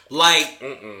 though. Like,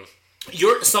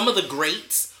 some of the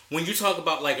greats, when you talk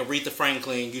about, like, Aretha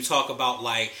Franklin, you talk about,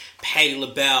 like, Patti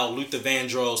LaBelle, Luther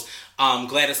Vandross,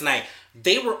 Gladys Knight,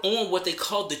 they were on what they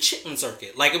called the Chitlin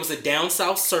circuit. Like, it was a down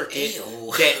south circuit.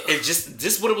 Ew. That it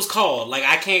just what it was called. Like,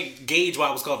 I can't gauge why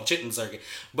it was called the Chitlin circuit,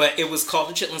 but it was called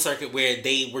the Chitlin circuit, where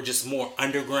they were just more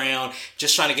underground,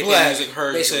 just trying to get their music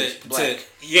heard. It's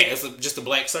just a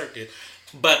black circuit.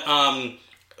 But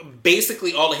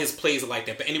basically all of his plays are like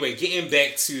that. But anyway, getting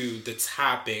back to the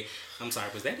topic. I'm sorry,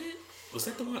 was that it? Was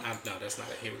that the one? No, that's not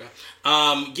it. Here we go.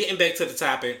 Getting back to the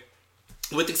topic.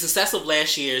 With the success of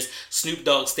last year's Snoop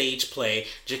Dogg stage play,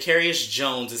 Jacarius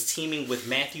Jones is teaming with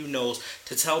Matthew Knowles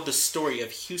to tell the story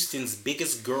of Houston's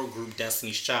biggest girl group,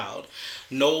 Destiny's Child.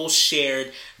 Knowles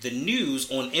shared the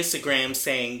news on Instagram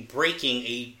saying,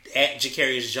 "Breaking, at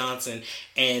Jacarius Johnson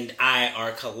and I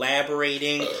are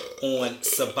collaborating on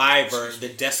Survivor, the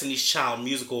Destiny's Child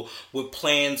musical, with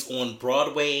plans on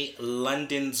Broadway,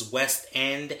 London's West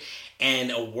End,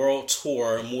 and a world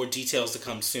tour. More details to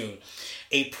come soon."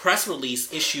 A press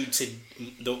release issued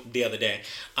the other day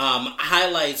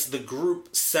highlights the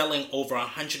group selling over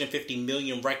 150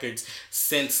 million records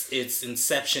since its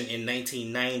inception in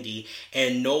 1990,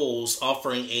 and Knowles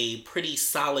offering a pretty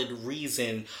solid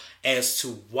reason as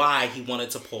to why he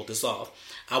wanted to pull this off.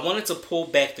 "I wanted to pull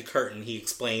back the curtain," he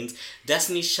explains.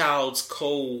 Destiny's Child's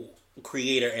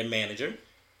co-creator and manager.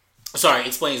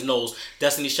 Explains Knowles,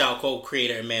 Destiny's Child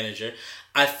co-creator and manager.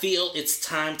 "I feel it's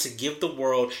time to give the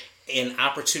world an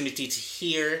opportunity to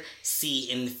hear,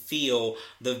 see, and feel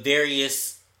the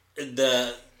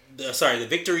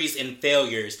victories and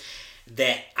failures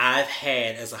that I've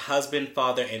had as a husband,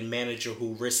 father, and manager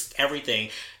who risked everything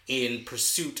in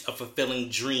pursuit of fulfilling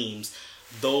dreams,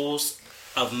 those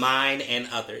of mine and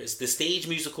others. The stage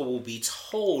musical will be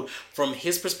told from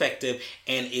his perspective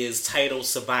and is titled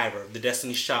Survivor, the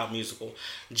Destiny's Child musical."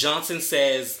 Johnson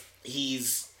says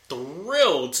he's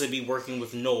thrilled to be working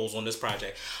with Knowles on this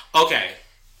project. Okay.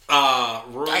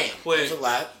 Quick. That's a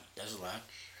lot.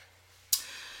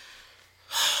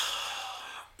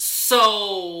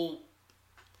 So,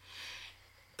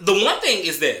 the one thing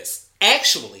is this.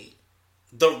 Actually,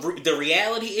 the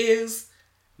reality is,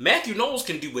 Matthew Knowles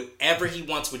can do whatever he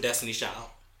wants with Destiny's Child.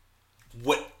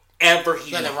 Whatever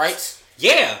he wants. Got the rights?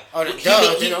 Yeah.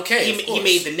 He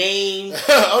made the name.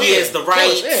 He has the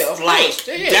rights.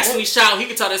 Destiny's Child, he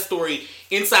can tell that story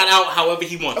inside out however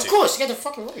he wants to. Of course, he got the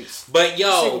fucking rights. But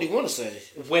say what he want to say.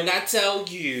 When I tell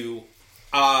you,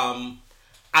 I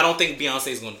don't think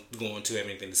Beyonce's going to have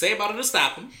anything to say about it to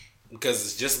stop him. Because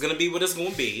it's just going to be what it's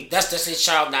going to be. That's Destiny's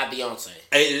Child, not Beyonce.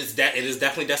 It is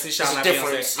definitely Destiny's Child, not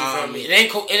Beyonce. You feel me? It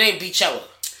ain't Beachella.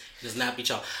 Does not be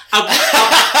Child.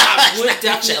 I would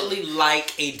definitely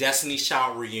like a Destiny's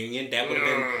Child reunion. That would have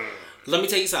been. Let me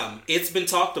tell you something. It's been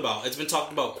talked about. It's been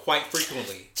talked about quite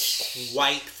frequently.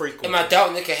 Am I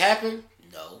doubting it could happen?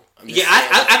 No. Yeah,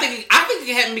 I think it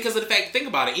can happen because of the fact. Think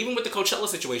about it. Even with the Coachella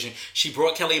situation, she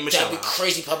brought Kelly and Michelle. That'd be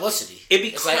crazy publicity. It'd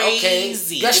be crazy. Like, okay,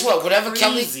 guess what? Whatever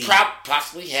Kelly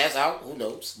possibly has out, who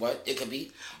knows what it could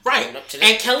be. Right.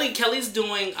 And Kelly's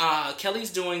doing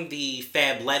the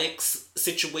Fabletics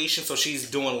situation, so she's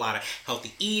doing a lot of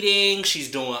healthy eating.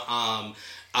 She's doing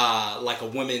like a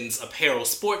women's apparel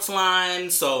sports line.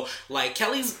 So like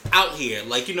Kelly's out here,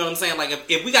 like, you know what I'm saying? Like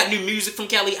if we got new music from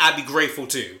Kelly, I'd be grateful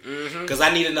too, because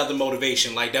I need another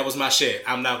motivation. Like that was my shit.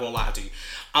 I'm not gonna lie to you.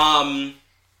 I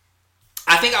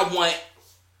think I want.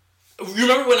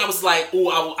 Remember when I was like,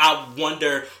 oh, I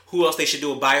wonder who else they should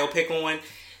do a biopic on?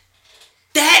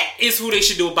 That is who they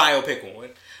should do a biopic on.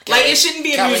 Like it shouldn't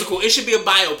be a musical. It should be a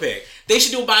biopic. They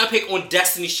should do a biopic on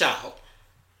Destiny's Child.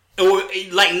 Or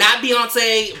like not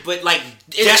Beyonce, but like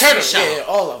Destiny's Child. Yeah,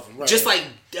 all of them. Right. Just like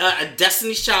a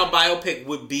Destiny's Child biopic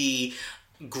would be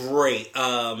great.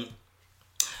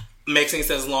 Maxine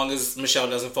says as long as Michelle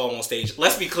doesn't fall on stage.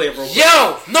 Let's be clear, bro.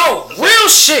 Yo, no, real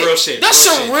shit. Real shit. That's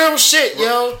some real shit,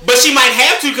 yo. But she might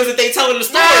have to because if they telling the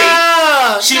story,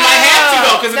 she might have to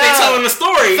though because if they telling the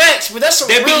story. Facts, but that's some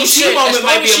real shit. Moment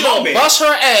might be a moment. Bust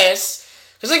her ass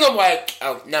because they gonna be like,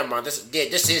 oh, never mind.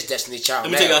 This is Destiny's Child.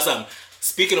 Let me tell y'all something.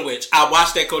 Speaking of which, I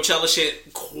watch that Coachella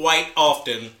shit quite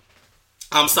often.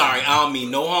 I'm sorry, I don't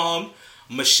mean no harm.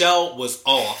 Michelle was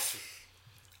off.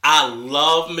 I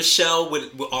love Michelle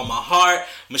with all my heart.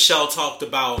 Michelle talked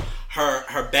about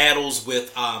her battles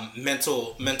with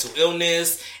mental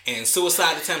illness and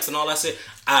suicide attempts and all that shit.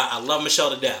 I love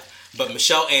Michelle to death. But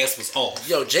Michelle ass was off.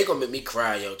 Yo, Jay gonna make me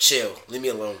cry, yo. Chill. Leave me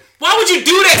alone. Why would you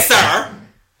do that, sir?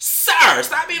 Sir,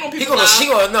 stop being on people.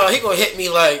 He gonna hit me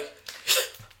like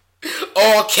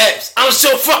all caps. I'm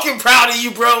so fucking proud of you,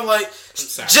 bro. Like,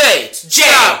 Jay.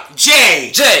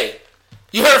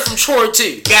 You heard it from Troy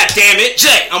too. God damn it,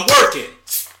 Jay. I'm working.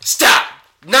 Stop.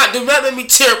 Do not let me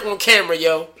tear up on camera,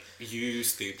 yo. You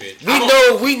stupid.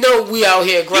 We know we out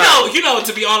here grinding. You know.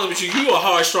 To be honest with you a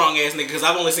hard, strong ass nigga because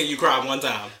I've only seen you cry one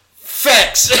time.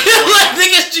 Facts.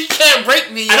 Niggas, you can't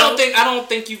break me. Yo. I don't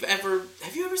think you've ever.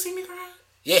 Have you ever seen me cry?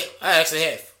 Yeah, I actually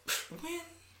have. When?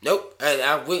 Nope. We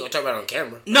ain't gonna talk about it on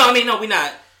camera. No, we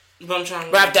not. But I'm trying.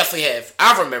 But I definitely have.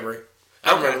 I remember it.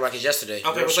 I remember Rockets yesterday.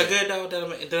 Okay, was I good though?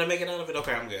 Did I make it out of it?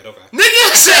 Okay, I'm good. Okay.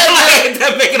 Nigga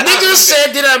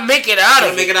said, did I make it out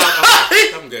of it? Did I make it out?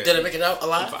 Okay, I'm good. Did I make it out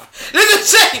alive? Nigga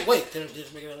said, wait, did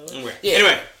I make it out alive? Okay. Yeah.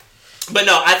 Anyway, but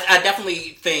no, I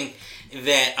definitely think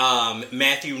that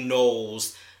Matthew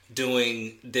Knowles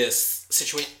doing this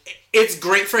situation, it's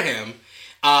great for him.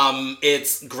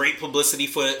 It's great publicity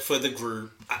for the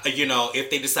group. If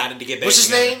they decided to get back. What's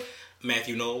his name?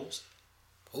 Matthew Knowles.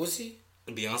 Who is he?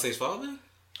 Beyonce's father.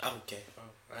 Oh, okay.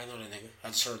 I know that nigga. I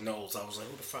just heard Knowles. I was like,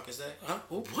 who the fuck is that? Huh?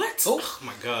 What? Who? Oh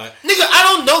my god. Nigga, I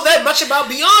don't know that much about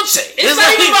Beyonce. It's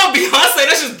not even about Beyonce.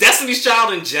 That's just Destiny's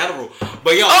Child in general.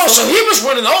 But yo. Oh, so he was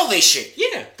running all this shit.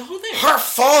 Yeah, the whole thing. Her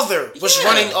father was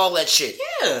running all that shit.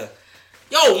 Yeah.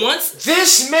 Yo,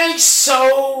 this makes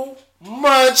so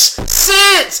much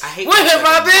sense. I hate where have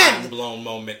I been? Mind blown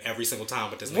moment every single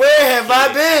time with this. Where have I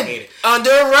been? I hate it.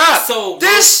 Under a rock. So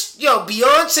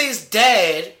Beyonce's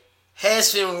dad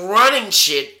has been running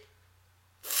shit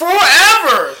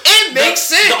forever. It makes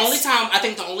sense.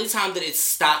 The only time that it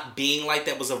stopped being like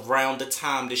that was around the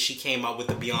time that she came out with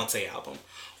the Beyonce album.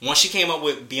 Once she came up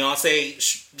with Beyonce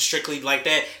strictly like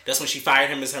that, that's when she fired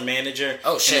him as her manager.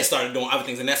 Oh shit! And started doing other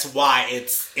things, and that's why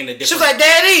it's in a different. She was like,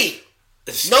 "Daddy,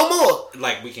 no more."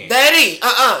 Like we can't. Daddy,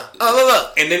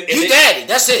 look. And then Daddy.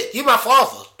 That's it. You my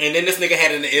father. And then this nigga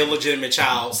had an illegitimate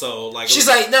child, so like. She's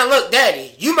like, "Now look,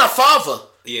 Daddy, you my father.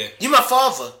 Yeah. You my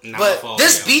father. Not but my father,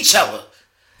 this Beachella.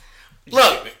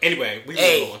 Look. Anyway,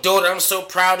 hey, daughter, I'm so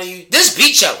proud of you. This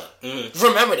Beachella. Mm-hmm.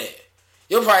 Remember that.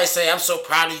 You'll probably say, I'm so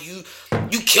proud of you.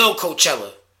 You killed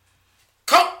Coachella.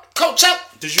 Coachella?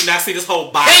 Did you not see this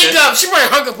whole binder? Hang up. She probably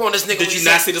hung up on this nigga. Did you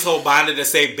not see this whole binder that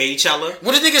say Baychella?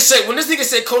 What did nigga say? When this nigga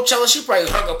said Coachella, she probably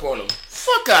hung up on him.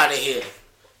 Fuck out of here.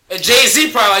 And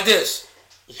Jay-Z probably like this.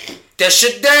 That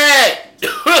shit dead.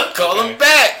 Call him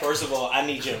back. First of all, I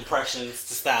need your impressions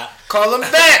to stop. Call him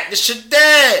back. This shit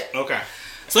dead. Okay.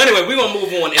 So anyway, we're gonna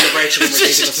move on in the direction of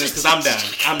ridiculousness because I'm done.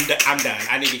 I'm done.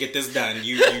 I need to get this done.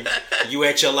 You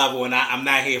at your level, and I'm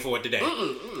not here for it today.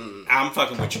 I'm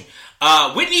fucking with you.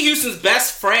 Whitney Houston's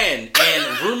best friend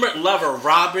and rumored lover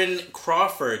Robin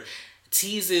Crawford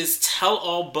teases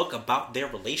tell-all book about their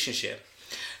relationship.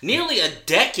 Nearly a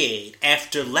decade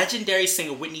after legendary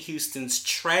singer Whitney Houston's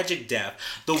tragic death,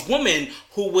 the woman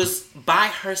who was by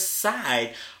her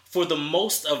side for the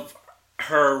most of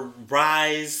her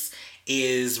rise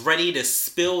is ready to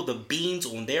spill the beans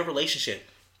on their relationship.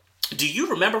 Do you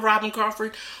remember Robin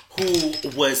Crawford, who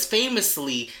was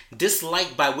famously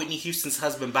disliked by Whitney Houston's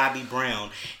husband Bobby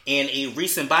Brown? In a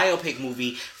recent biopic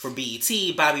movie for BET,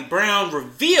 Bobby Brown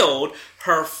revealed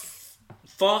her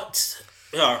fight.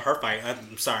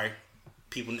 I'm sorry,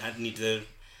 people. I need to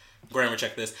grammar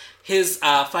check this. His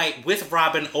fight with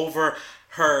Robin over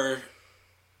her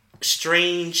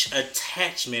strange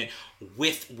attachment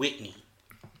with Whitney,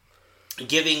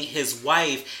 giving his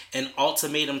wife an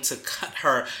ultimatum to cut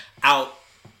her out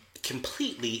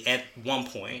completely at one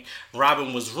point.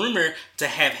 Robin was rumored to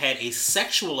have had a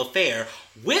sexual affair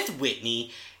with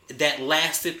Whitney that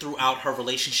lasted throughout her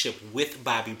relationship with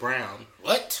Bobby Brown.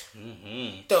 What?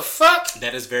 Mm-hmm. The fuck?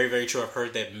 That is very, very true. I've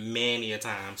heard that many a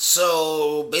time.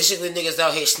 So, basically niggas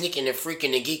out here sneaking and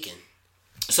freaking and geeking.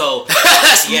 So,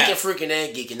 sneaking, freaking,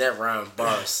 and geeking. That rhyme.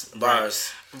 Bars.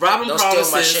 Robin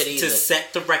promises to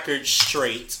set the record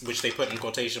straight, which they put in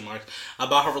quotation marks,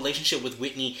 about her relationship with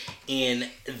Whitney in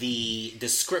the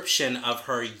description of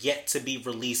her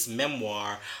yet-to-be-released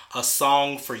memoir, A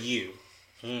Song for You.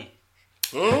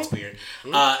 That's weird.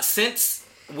 Since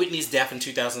Whitney's death in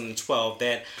 2012,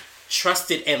 that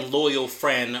trusted and loyal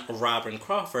friend, Robin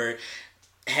Crawford,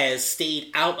 has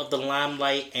stayed out of the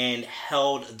limelight and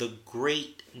held the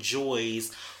great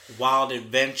joys, wild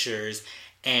adventures,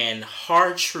 and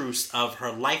hard truths of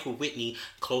her life with Whitney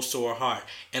close to her heart.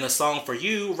 In A Song for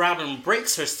You, Robin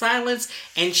breaks her silence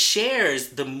and shares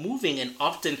the moving and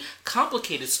often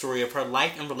complicated story of her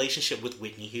life and relationship with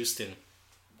Whitney Houston.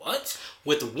 What?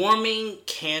 With warming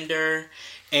candor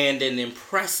and an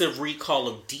impressive recall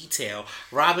of detail,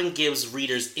 Robin gives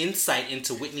readers insight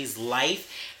into Whitney's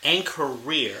life and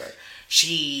career.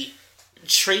 She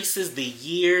traces the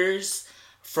years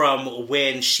from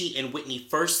when she and Whitney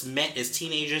first met as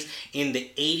teenagers in the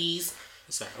 80s.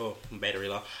 Battery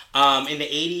low. In the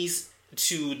 80s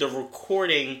to the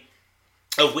recording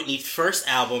of Whitney's first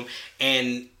album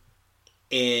and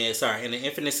the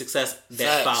infinite success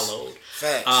that followed.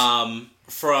 Facts.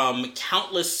 From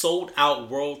countless sold-out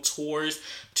world tours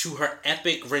to her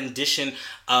epic rendition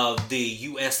of the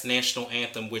U.S. national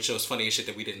anthem, which was funny as shit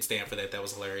that we didn't stand for that. That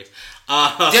was hilarious.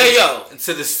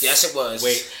 Yes, it was.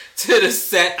 To the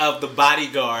set of The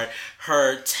Bodyguard,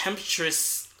 her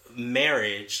tempestuous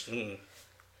marriage.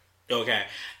 Okay.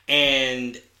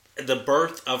 And the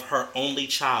birth of her only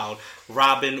child,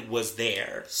 Robin, was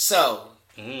there. So,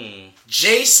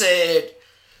 Jay said,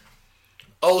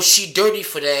 oh, she dirty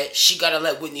for that. She gotta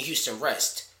let Whitney Houston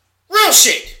rest. Real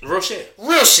shit. Real shit.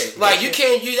 Real shit. Like, real you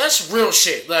can't use... That's real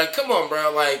shit. Like, come on,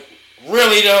 bro. Like,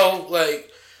 really, though?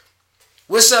 Like,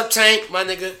 what's up, Tank? My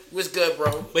nigga. What's good,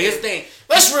 bro? But here's the thing.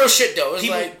 That's real shit, though.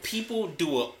 It's people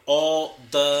do it all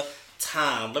the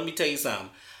time. Let me tell you something.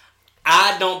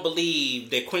 I don't believe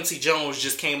that Quincy Jones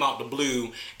just came out the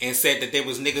blue and said that there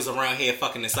was niggas around here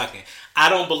fucking and sucking. I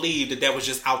don't believe that was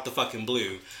just out the fucking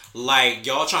blue. Like,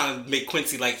 y'all trying to make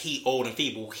Quincy like he old and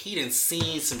feeble. He done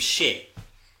seen some shit.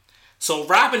 So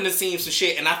Robin done seen some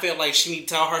shit, and I feel like she need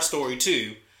to tell her story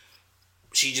too.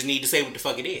 She just need to say what the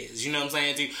fuck it is. You know what I'm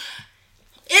saying? Too.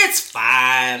 It's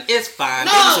fine. It's fine.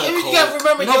 No, you gotta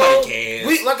remember, nobody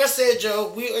cares. Like I said,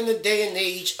 Joe, we're in the day and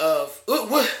age of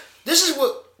this is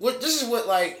what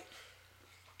like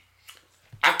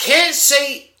I can't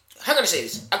say. How can I say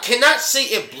this? I cannot say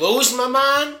it blows my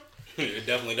mind. It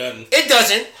definitely doesn't. It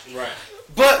doesn't. Right.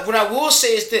 But what I will say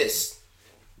is this.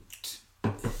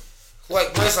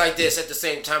 Like, when it's like this at the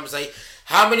same time, it's like,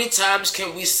 how many times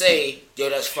can we say, yo,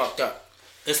 that's fucked up?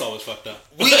 It's always fucked up.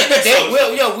 We in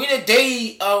the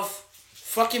day of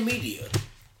fucking media.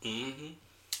 Mm-hmm.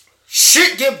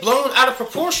 Shit get blown out of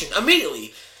proportion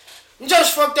immediately. You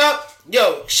just fucked up.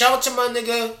 Yo, shout out to my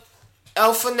nigga,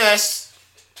 El Finesse.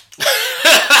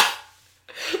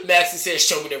 Maxie said,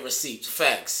 show me the receipts.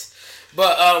 Facts.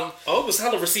 But, it was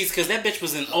hella receipts because that bitch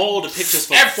was in all the pictures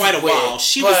for quite a while.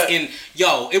 She was in,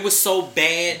 it was so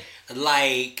bad,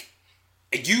 like,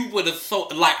 you would have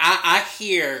thought, like, I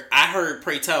heard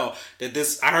Pray Tell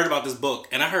that I heard about this book,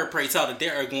 and I heard Pray Tell that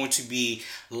there are going to be,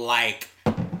 like,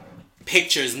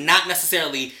 pictures, not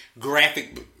necessarily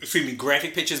graphic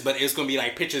pictures, but it's going to be,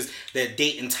 like, pictures that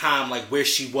date and time, like, where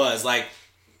she was, like,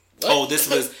 oh, this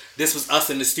was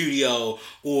us in the studio,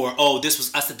 or oh, this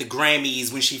was us at the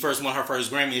Grammys when she first won her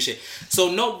first Grammy and shit. So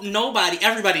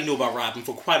everybody knew about Robin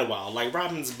for quite a while. Like,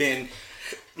 Robin's been,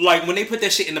 like, when they put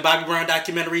that shit in the Bobby Brown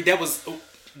documentary, that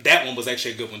one was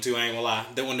actually a good one too. I ain't gonna lie.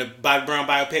 That one, the Bobby Brown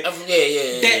biopic.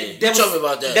 Yeah. Tell me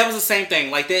about that. That was the same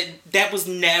thing. Like that was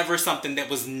never something that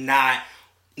was not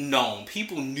known.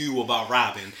 People knew about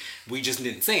Robin. We just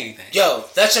didn't say anything. Yo,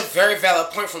 that's a very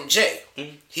valid point from Jay.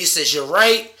 Mm-hmm. He says, you're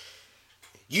right.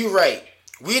 You're right.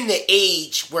 We're in the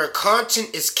age where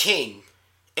content is king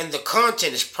and the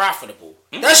content is profitable.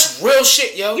 Mm-hmm. That's real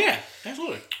shit, yo. Yeah,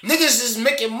 absolutely. Niggas is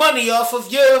making money off of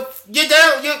your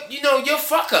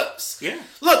fuck ups. Yeah.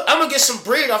 Look, I'm gonna get some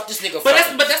bread off this nigga.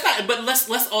 But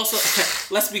let's also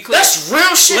let's be clear. That's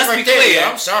real shit right there. Yo.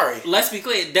 I'm sorry. Let's be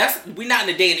clear. We're not in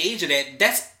the day and age of that.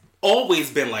 That's always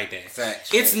been like that.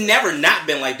 Facts. It's never not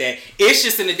been like that. It's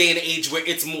just in the day and age where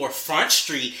it's more front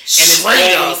street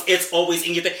and it's always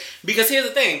in your thing. Because here's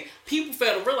the thing. People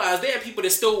fail to realize there are people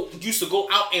that still used to go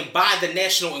out and buy the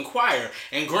National Enquirer.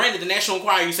 And granted, the National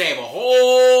Enquirer used to have a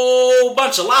whole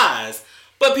bunch of lies.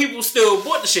 But people still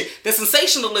bought the shit. The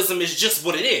sensationalism is just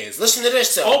what it is. Listen to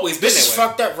this, though. Always been this is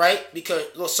fucked up, right?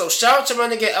 Because, so shout out to my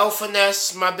nigga El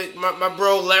Finesse, my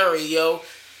bro Larry, yo.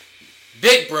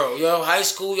 Big bro, yo. High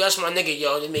school, that's my nigga,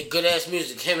 yo. They make good ass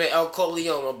music. Him and El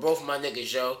Corleone are both my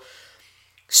niggas, yo.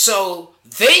 So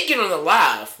they get on the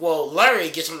live. Well, Larry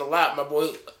gets on the live. My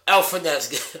boy El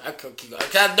Finesse. I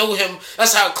know him.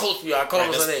 That's how close we are. I call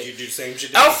him his name. You do the same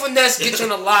shit. El Finesse gets on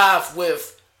the live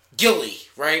with Gilly,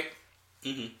 right?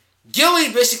 Mm-hmm.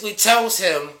 Gilly basically tells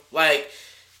him, like,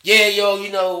 yeah,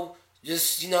 yo,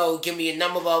 just, give me a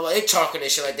number, blah, blah. They talking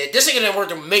and shit like that. This nigga didn't work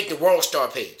to make the World Star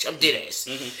page. I'm dead ass.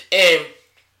 Mm-hmm. And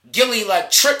Gilly, like,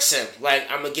 tricks him. Like,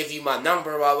 I'm going to give you my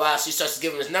number, blah, blah. So he starts to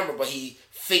give him his number, but he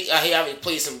already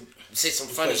plays some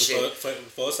funny shit.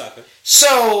 For a sucker.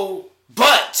 So,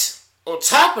 but, on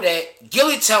top of that,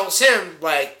 Gilly tells him,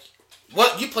 like,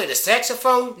 what, you play the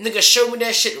saxophone? Nigga, show me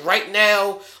that shit right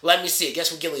now. Let me see it.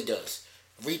 Guess what Gilly does?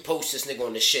 Repost this nigga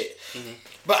on the shit. Mm-hmm.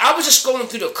 But I was just going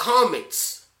through the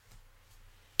comments.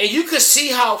 And you could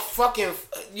see how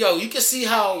you could see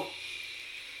how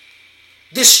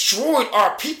destroyed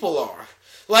our people are.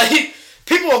 Like,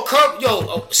 people will come,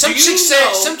 some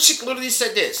chick literally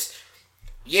said this.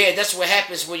 Yeah, that's what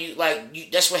happens when you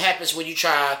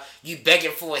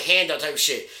begging for a handout type of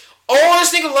shit. All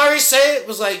this nigga Larry said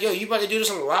was like, yo, you about to do this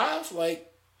on live? Like,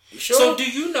 you sure? So do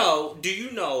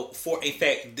you know for a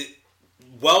fact, the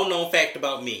well-known fact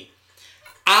about me,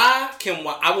 I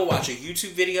will watch a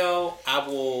YouTube video, I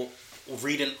will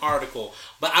read an article,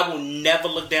 but I will never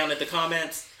look down at the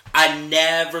comments. I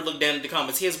never look down at the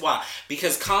comments. Here's why.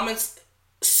 Because comments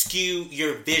skew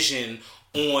your vision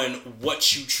on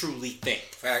what you truly think.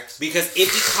 Facts. Because it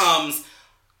becomes,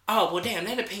 oh, well, damn,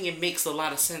 that opinion makes a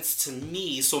lot of sense to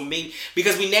me. So maybe,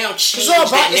 because we now change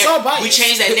we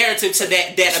change that narrative to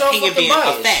that opinion being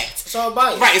a fact. It's all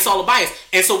bias. Right, it's all a bias.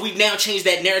 And so we've now changed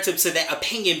that narrative to that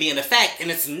opinion being a fact, and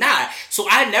it's not. So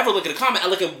I never look at a comment. I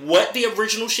look at what the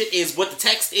original shit is, what the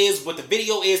text is, what the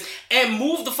video is, and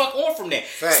move the fuck on from there.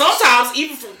 Facts. Sometimes,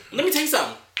 let me tell you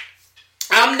something.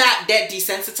 I'm not that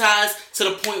desensitized to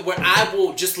the point where I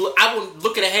will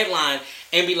look at a headline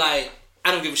and be like,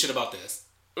 I don't give a shit about this.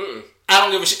 Mm-mm. I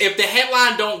don't give a shit. If the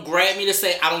headline don't grab me to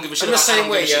say I don't give a shit about it, I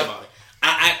don't give a shit about it.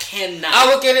 I cannot. I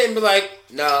look at it and be like,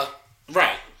 nah.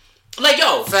 Right. Like,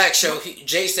 yo. Facts, yo.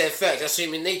 Jay said facts. That's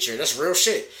human nature. That's real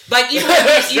shit. Like, even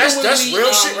that's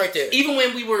real shit right there. Even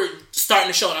when we were starting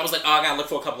the show and I was like, oh, I gotta look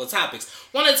for a couple of topics.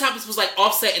 One of the topics was like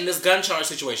Offset in this gun charge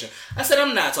situation. I said,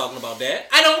 I'm not talking about that.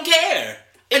 I don't care.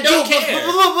 I don't care.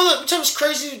 But look, what's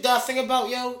crazy that I think about,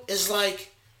 yo, is like,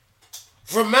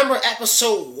 remember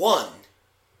episode 1.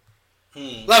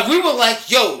 Like, we were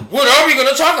like, yo, what are we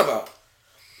gonna talk about?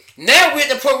 Now we're at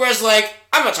the point where it's like,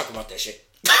 I'm not talking about that shit.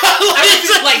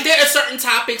 Like, there are certain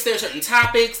topics, there are certain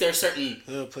topics, there are certain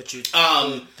there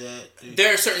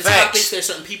are certain topics, there are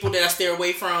certain people that I stay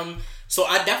away from. So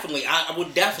I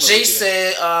would definitely Jay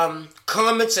said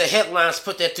comments and headlines,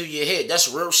 put that through your head. That's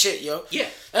real shit, yo. Yeah.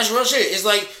 That's real shit. It's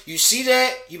like you see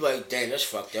that, you like, damn, that's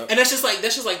fucked up. And that's just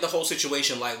like the whole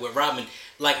situation, like with Robin.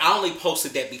 Like, I only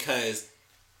posted that because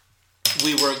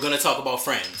we were gonna talk about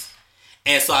friends.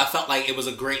 And so I felt like it was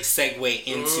a great segue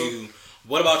into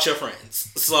what about your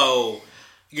friends? So,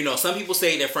 you know, some people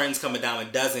say that friends come a dime a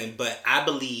dozen, but I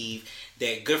believe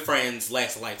that good friends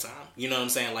last a lifetime. You know what I'm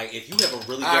saying? Like, if you have a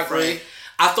really good friend.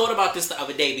 I thought about this the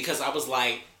other day because I was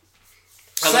like...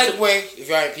 if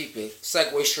y'all ain't peeping,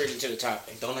 segue straight into the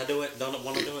topic. Don't I do it? Don't I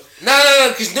want to do it? No,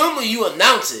 because normally you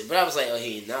announce it, but I was like, oh,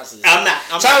 he announced it. I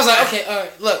was like, okay, all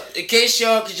right, look, in case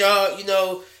y'all, you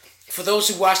know, for those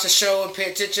who watch the show and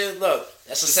pay attention, look,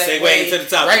 that's a segue into the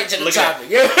topic. Right into the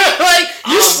topic. Like,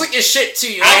 you slick as shit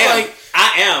too. I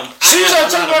am. Soon as I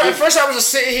was talking about it, at first I was just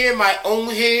sitting here in my own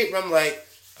head, and I'm like,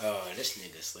 oh, this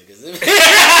nigga slick as it.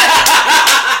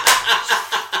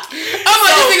 I'm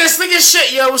like, this nigga slick as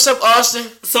shit, yo. What's up,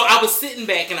 Austin? So I was sitting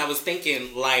back and I was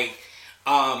thinking, like,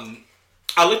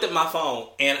 I looked at my phone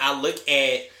and I look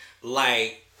at,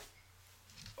 like,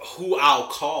 who I'll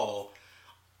call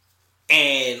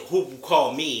and who will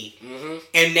call me. Mm-hmm.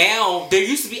 And now, I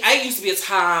used to be a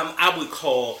time I would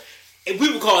call, and we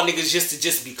would call niggas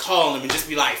just to be calling them and just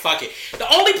be like, fuck it.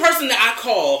 The only person that I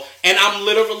call, and I'm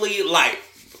literally like,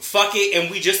 fuck it,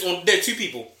 and there are 2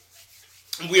 people.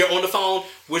 We are on the phone,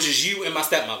 which is you and my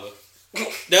stepmother.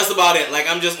 That's about it. Like,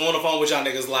 I'm just on the phone with y'all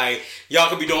niggas. Like, y'all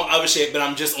could be doing other shit, but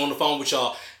I'm just on the phone with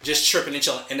y'all, just tripping and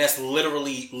chilling. And that's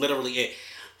literally it.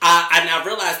 I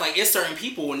realized, like, it's certain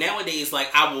people nowadays,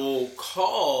 like, I will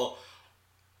call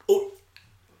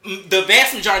the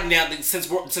vast majority now, since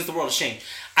the world has changed,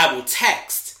 I will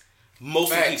text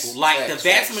most of the people. Like, the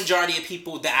vast majority of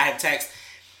people that I have texted,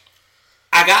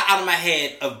 I got out of my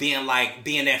head of being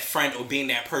that friend or being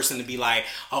that person to be like,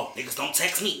 oh, niggas don't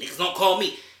text me, niggas don't call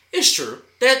me. It's true.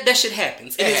 That shit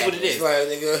happens. It is what it is. Right,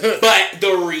 nigga. But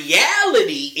the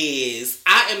reality is,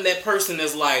 I am that person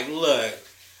that's like, look,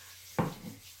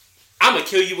 I'm going to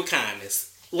kill you with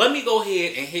kindness. Let me go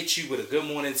ahead and hit you with a good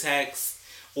morning text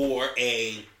or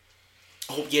a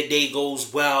hope your day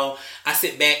goes well. I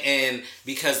sit back and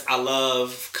because I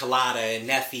love Colada and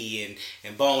Neffy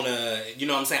and Bona, you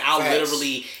know what I'm saying? I'll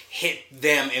literally hit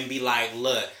them and be like,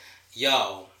 look,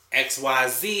 yo,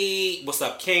 XYZ, what's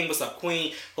up, King? What's up,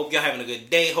 Queen? Hope y'all having a good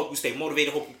day. Hope you stay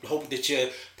motivated. Hope that your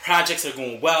projects are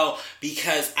going well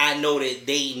because I know that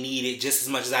they need it just as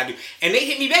much as I do. And they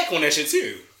hit me back on that shit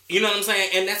too. You know what I'm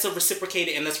saying? And that's a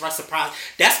reciprocated and that's reciprocity.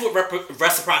 That's what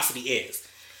reciprocity is.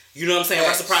 You know what I'm saying?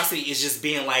 Yes. Reciprocity is just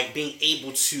being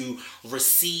able to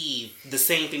receive the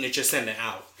same thing that you're sending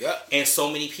out. Yep. And so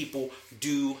many people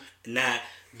do not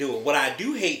do it. What I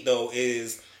do hate though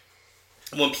is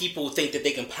when people think that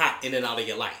they can pop in and out of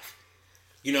your life.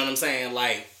 You know what I'm saying?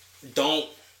 Like, don't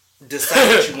decide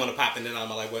that you want to pop in and out of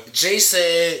my life. What? Jay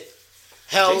said,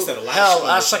 hell,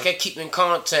 I suck at keeping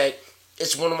contact.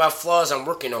 It's one of my flaws I'm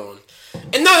working on.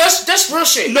 And no, that's real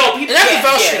shit. No, people,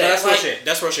 that's real shit.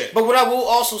 That's real shit. But what I will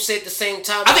also say at the same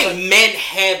time, I think men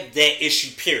have that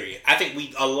issue. Period. I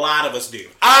think a lot of us do.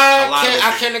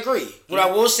 I can agree. What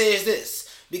I will say is this,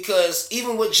 because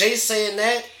even with Jay saying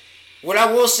that, what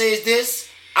I will say is this: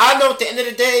 I know at the end of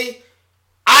the day,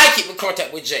 I keep in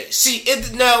contact with Jay. See,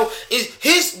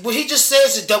 what he just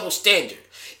says is a double standard.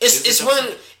 It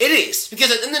is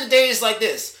because at the end of the day, it's like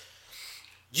this: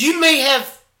 you may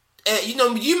have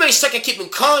you may suck at keeping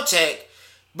contact,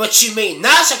 but you may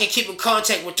not suck at keeping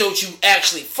contact with those you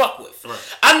actually fuck with. Right.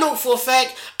 I know for a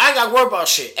fact I ain't got to worry about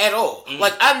shit at all. Mm-hmm.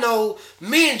 Like, I know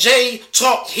me and Jay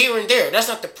talk here and there. That's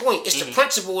not the point. It's the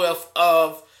principle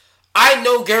of I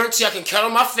know, guarantee I can count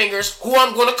on my fingers who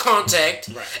I'm going to contact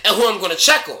and who I'm going to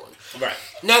check on. Right.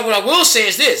 Now, what I will say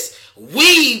is this.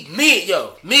 Me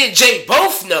and Jay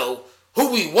both know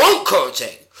who we won't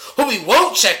contact, who we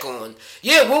won't check on.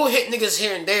 Yeah, we'll hit niggas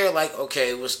here and there like,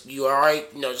 okay, you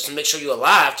alright? Just to make sure you're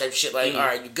alive type shit. Like,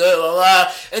 alright, you good, blah,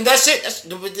 blah. And that's it.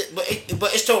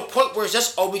 But it's to a point where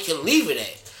that's all we can leave it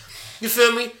at. You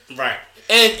feel me? Right.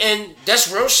 And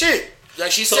that's real shit.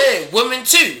 Like she said, women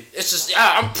too. It's just,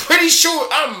 I'm pretty sure,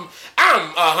 I'm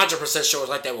 100% sure it's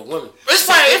like that with women. It's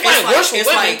probably worse with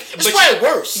women. It's probably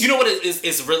worse. You know what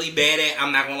it's really bad at?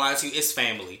 I'm not going to lie to you. It's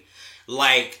family.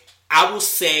 Like, I will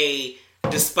say,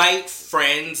 despite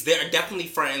friends, there are definitely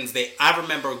friends that I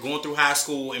remember going through high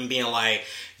school and being like,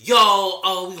 we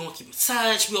going to keep in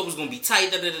touch. We always going to be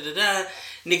tight, da-da-da-da-da.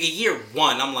 Nigga, year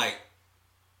one, I'm like,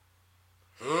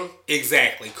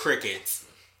 Exactly. Crickets.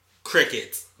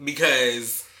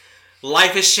 Because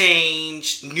life has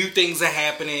changed. New things are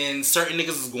happening. Certain niggas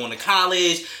is going to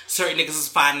college. Certain niggas is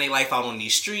finding their life out on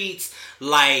these streets.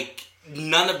 Like,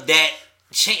 none of that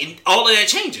change. All of that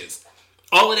changes.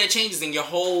 And your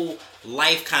whole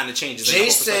life kind of changes. Jay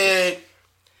said,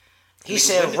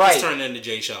 right. Let's turn into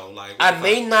Jay show. Like, I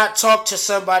may not talk to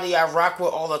somebody I rock with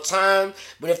all the time,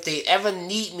 but if they ever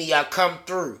need me, I come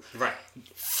through. Right.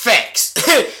 Facts.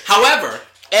 However,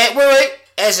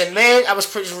 as a man, I was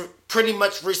pretty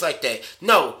much rich like that.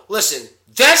 No, listen,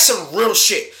 that's some real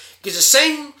shit. Because the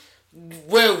same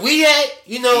where we at,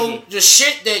 the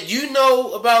shit that you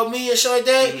know about me and shit like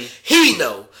that, he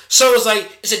know. So it's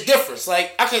like, it's a difference.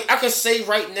 Like, I can say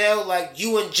right now, like,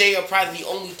 you and Jay are probably the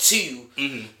only two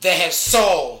that have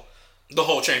saw the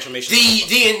whole transformation.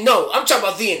 I'm talking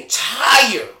about the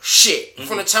entire shit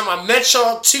from the time I met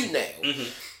y'all to now.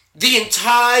 The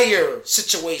entire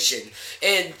situation.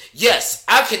 And yes,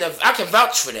 I can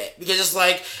vouch for that. Because it's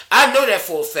like, I know that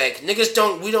for a fact. Niggas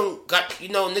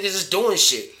niggas is doing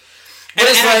shit. But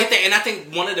I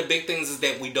think one of the big things is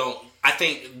that we don't, I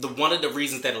think one of the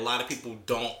reasons that a lot of people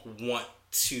don't want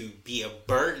to be a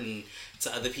burden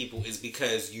to other people is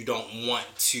because you don't want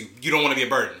to be a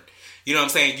burden. You know what I'm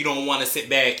saying? You don't want to sit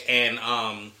back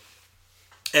and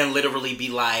literally be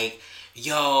like,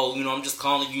 yo, I'm just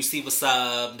calling you, see what's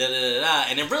up, da da da da.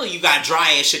 And then really you got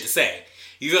dry ass shit to say.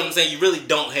 You know what I'm saying? You really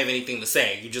don't have anything to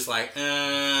say. You're just like,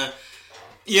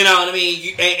 you know what I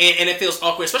mean? And it feels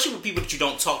awkward, especially with people that you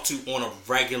don't talk to on a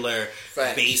regular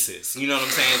basis. You know what I'm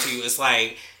saying to you? It's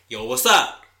like, yo, what's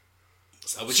up?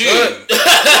 What's up with you?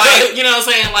 Like, you know what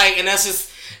I'm saying? Like, and that's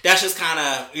just kind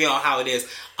of, how it is.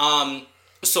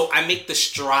 So I make the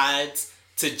strides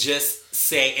to just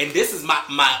say, and this is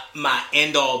my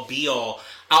end all be all.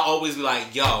 I'll always be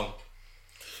like, yo,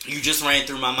 you just ran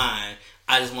through my mind.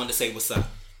 I just wanted to say what's up.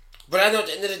 But I know at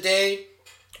the end of the day,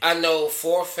 I know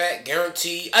for a fact,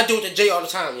 guaranteed, I do it to Jay all the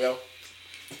time, yo.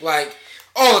 Like,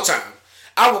 all the time.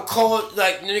 I would call,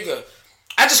 like, nigga,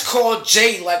 I just called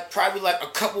Jay, like, probably, like,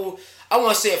 I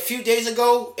want to say a few days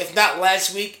ago, if not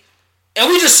last week, and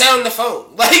we just sat on the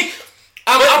phone. Like,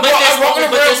 but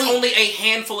there's only a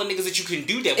handful of niggas that you can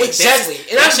do that with. Exactly.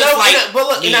 And I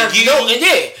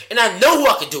know who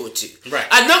I can do it to. Right.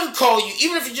 I know to call you,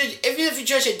 even if you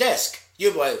just your desk,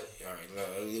 you're like, all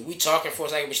right, we talking for a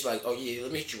second, but she's like, oh yeah,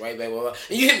 let me hit you right back, blah, blah.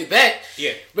 And you hit me back.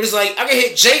 Yeah. But it's like, I can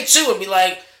hit Jay too and be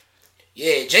like,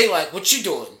 yeah, Jay, like, what you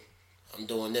doing? I'm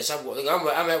doing this. I'm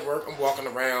at work. I'm walking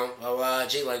around. Blah, blah.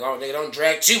 Jay like, oh nigga, don't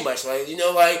drag too much. Like,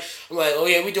 like, I'm like, oh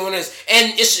yeah, we doing this.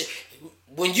 And it's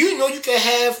when you know you can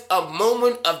have a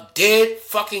moment of dead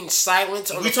fucking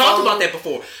silence on the phone. We talked about that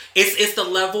before. It's the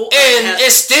level, and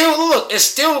it's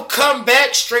still come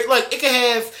back straight. Like, it can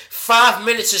have 5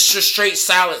 minutes of straight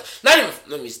silence. Not even.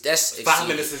 That's 5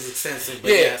 minutes is extensive.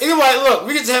 But yeah, yes. It's like, look,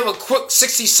 we get to have a quick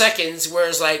 60 seconds where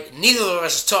it's like neither of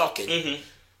us is talking,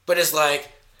 but it's like,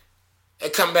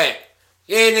 come back.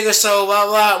 Yeah, nigga. So blah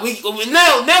blah. We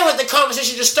now let the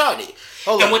conversation just started.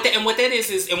 And what that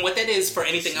is for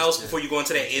anything else before you go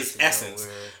into that is essence.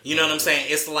 You know what I'm saying?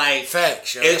 It's like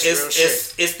facts.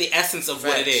 It's the essence of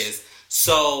what it is.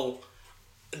 So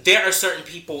there are certain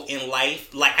people in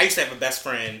life. Like, I used to have a best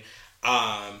friend,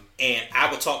 and I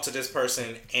would talk to this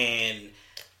person, and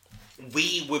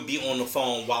we would be on the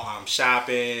phone while I'm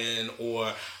shopping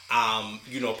or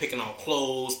picking out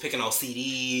clothes, picking out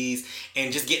CDs,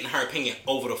 and just getting her opinion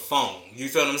over the phone. You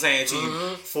feel what I'm saying to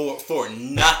you? For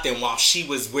nothing while she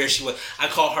was where she was. I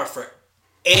call her for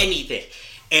anything.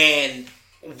 And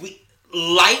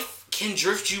life can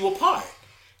drift you apart.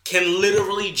 Can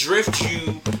literally drift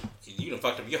you. You done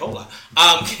fucked up your whole life.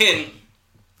 Can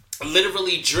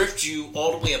literally drift you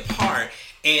all the way apart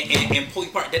and pull you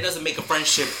apart. That doesn't make a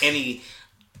friendship any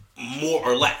more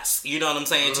or less. You know what I'm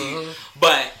saying to you?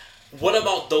 But what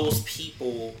about those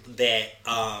people that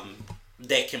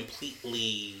that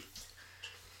completely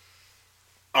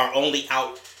are only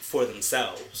out for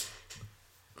themselves?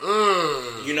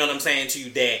 You know what I'm saying to you?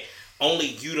 That only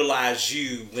utilize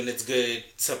you when it's good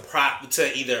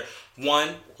to either one,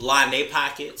 line their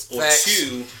pockets, or Facts.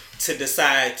 two, to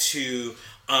decide to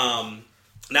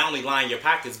not only line your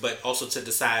pockets but also to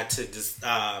decide to just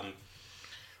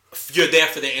you're there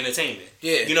for their entertainment.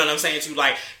 Yeah. You know what I'm saying to you?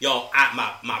 Like, yo,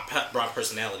 my broad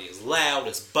personality is loud,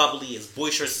 it's bubbly, it's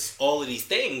boisterous, it's all of these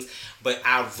things. But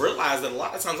I've realized that a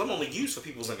lot of times I'm only used for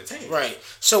people's entertainment. Right.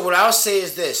 So what I'll say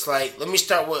is this. Like, let me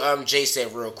start with Jay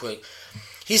said real quick.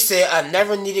 He said, I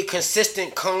never needed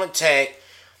consistent contact.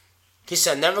 He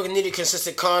said, I never needed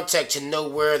consistent contact to know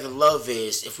where the love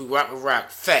is. If we rock, we rock.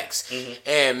 Facts.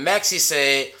 And Maxie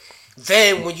said,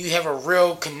 then when you have a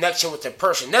real connection with the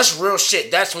person, that's real shit.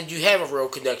 That's when you have a real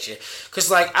connection. Because,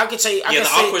 like, I can tell you...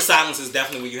 Awkward silence is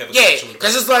definitely when you have a connection with the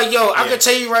person. Because it's like, yo, I can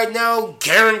tell you right now,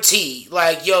 guaranteed.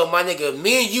 Like, yo, my nigga,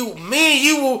 me and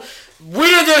you will...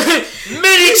 We done done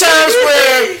many times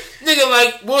where... Nigga,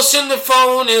 like, we'll send the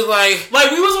phone and, like... Like,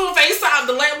 we was on FaceTime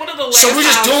one of the last So we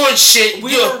just doing shit.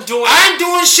 I'm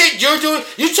doing shit, you're doing...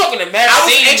 You talking to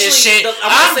Maxine and shit.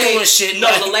 I'm doing shit. No,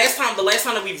 the last time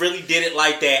that we really did it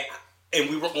like that, and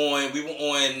we were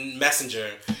on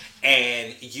Messenger,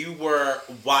 and you were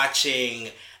watching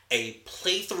a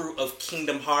playthrough of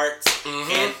Kingdom Hearts,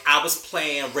 and I was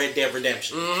playing Red Dead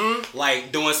Redemption,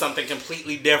 like doing something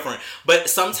completely different. But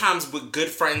sometimes with good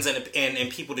friends and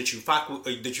people that you fuck with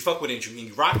and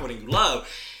you rock with and you love,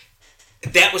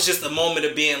 that was just a moment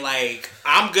of being like,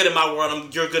 I'm good in my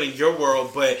world, you're good in your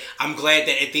world, but I'm glad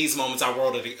that at these moments our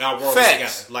world is together.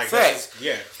 Like, Facts.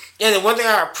 Yeah. And the one thing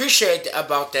I appreciate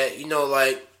about that, you know,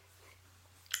 like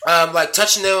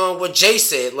touching on what Jay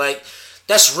said, like,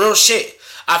 that's real shit.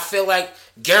 I feel like,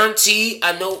 guaranteed,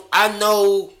 I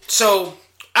know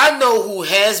who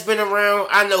has been around,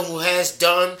 I know who has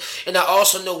done, and I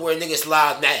also know where niggas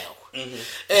lie now.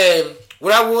 And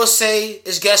what I will say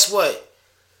is, guess what?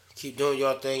 Keep doing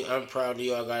your thing. I'm proud of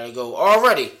you. I gotta go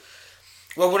already.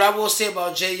 Well, what I will say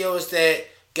about J.O. is that,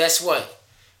 guess what?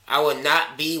 I would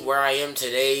not be where I am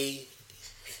today,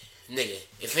 nigga.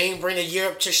 If he ain't bring the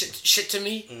Europe shit to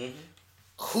me,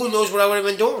 who knows what I would have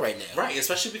been doing right now? Right,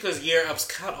 especially because Year Up's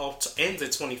cutoff ends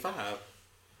at 25.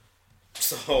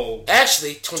 So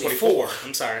actually, 24.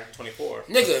 I'm sorry, 24.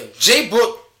 Nigga, Jay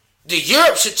brought the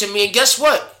Europe shit to me, and guess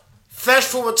what? Fast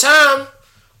forward time,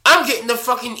 I'm getting the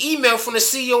fucking email from the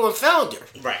CEO and founder.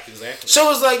 Right, exactly.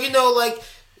 So it's like, you know, like,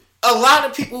 a lot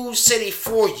of people who say they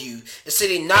for you and say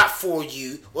they not for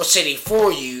you, or say they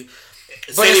for you,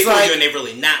 but say it's they like, for you and they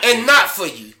really not. And not for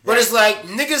you. But it's like,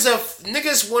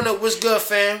 niggas wanna, what's good,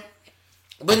 fam?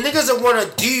 But niggas that wanna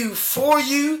do for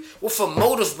you with a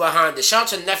motive behind it.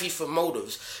 Shout out to Nephew for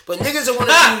motives. But niggas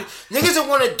that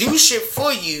wanna do shit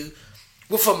for you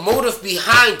with a motive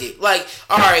behind it. Like,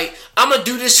 alright, I'm gonna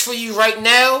do this for you right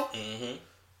now.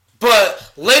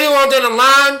 But later on down the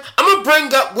line, I'm gonna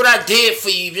bring up what I did for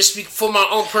you just for my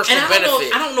own personal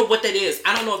benefit. I don't know what that is.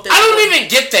 I don't know if that's... I don't even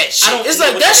get that shit. It's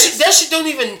like that shit don't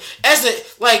even, as a,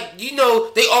 like, you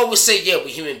know, they always say, yeah, we're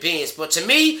human beings. But to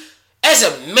me, as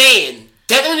a man,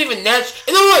 that don't even you know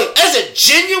what? As a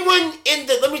genuine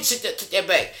let me take that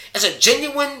back. As a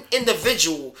genuine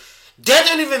individual, that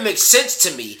don't even make sense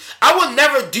to me. I would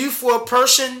never do for a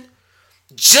person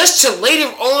just to later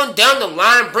on down the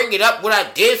line bring it up what I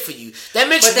did for you. That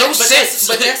makes no sense.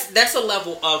 But that's a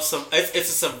level of it's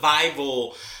a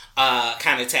survival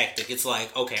kind of tactic. It's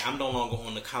like, okay, I'm no longer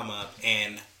on the come up,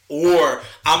 or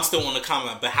I'm still on the come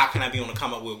up, but how can I be on the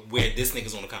come up where this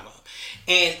nigga's on the come up?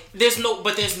 And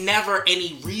there's never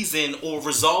any reason or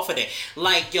resolve for that.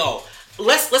 Like, yo,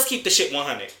 let's keep the shit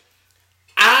 100.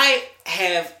 I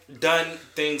have done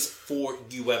things for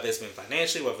you, whether it's been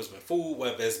financially, whether it's been food,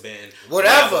 whether it's been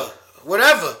whatever.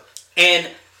 And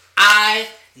I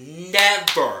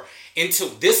never, until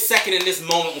this second in this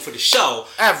moment for the show,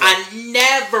 I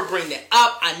never bring that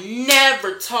up. I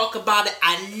never talk about it.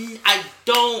 I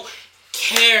don't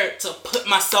care to put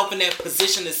myself in that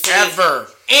position to say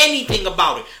anything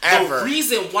about it. The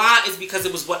reason why is because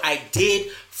it was what I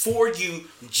did for you,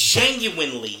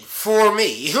 genuinely. For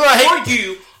me. Right? For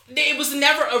you. It was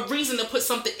never a reason to put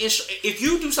something in. If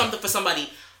you do something for somebody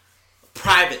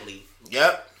privately,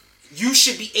 you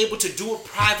should be able to do it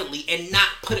privately and not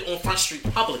put it on Front Street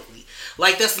publicly.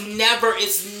 Like, it's never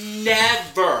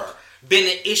been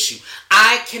an issue.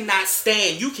 I cannot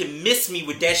stand. You can miss me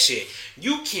with that shit.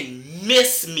 You can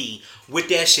miss me with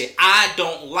that shit. I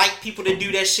don't like people to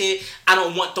do that shit. I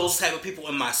don't want those type of people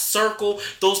in my circle.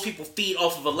 Those people feed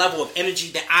off of a level of energy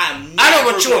that I am never I don't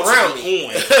want you around me.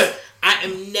 On. I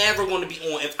am never going to be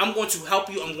on. If I'm going to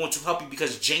help you, I'm going to help you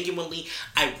because genuinely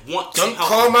I want to help you. Don't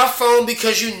call my phone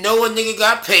because you know a nigga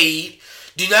got paid.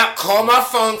 Do not call my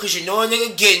phone because you know a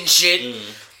nigga getting shit.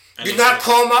 Do not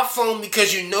call my phone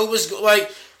because you know what's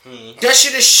like. That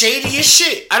shit is shady as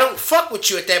shit. I don't fuck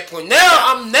with you at that point. Now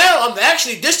I'm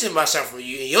actually distancing myself from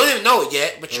you. You don't even know it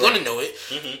yet, but you're gonna know it.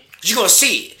 You're gonna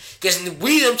see it. Because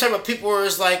we them type of people where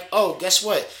it's like, oh, guess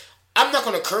what? I'm not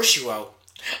gonna curse you out.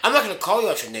 I'm not gonna call you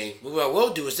out your name. But what I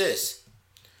will do is this.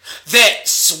 That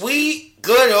sweet,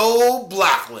 good old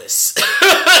block list.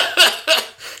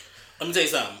 Let me tell you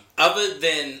something. Other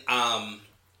than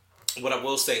what I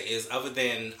will say is, other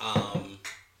than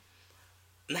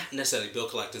not necessarily bill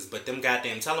collectors, but them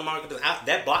goddamn telemarketers,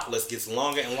 that block list gets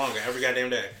longer and longer every goddamn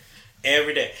day,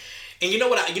 every day. And you know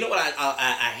what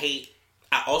I hate.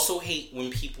 I also hate when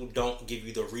people don't give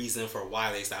you the reason for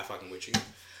why they stop fucking with you.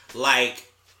 Like,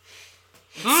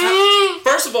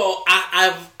 first of all,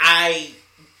 I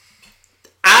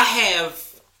have.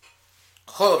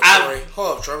 Hold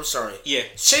up, Trevor. Sorry. Yeah.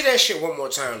 Say that shit one more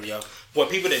time, yo. What,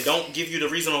 people that don't give you the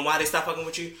reason on why they stop fucking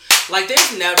with you? Like,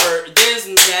 there's never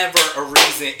a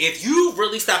reason. If you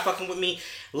really stop fucking with me,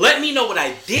 let me know what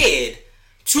I did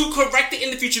to correct it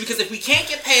in the future. Because if we can't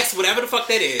get past whatever the fuck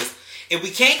that is, if we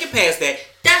can't get past that,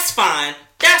 that's fine.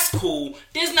 That's cool.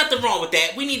 There's nothing wrong with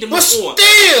that. We need to move on.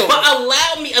 Still. But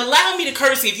allow me the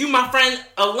courtesy. If you my friend,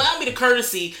 allow me the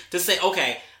courtesy to say,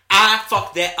 okay, I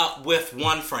fucked that up with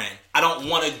one friend. I don't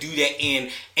want to do that in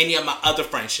any of my other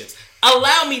friendships.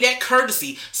 Allow me that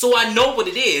courtesy so I know what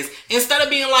it is. Instead of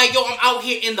being like, yo, I'm out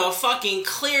here in the fucking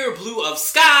clear blue of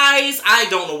skies. I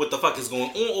don't know what the fuck is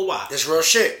going on or why. That's real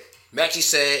shit. Maxie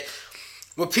said,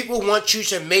 when people want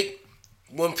to make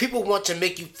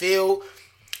you feel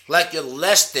like you're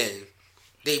less than,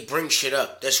 they bring shit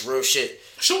up. That's real shit.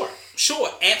 Sure,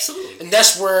 absolutely. And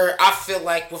that's where I feel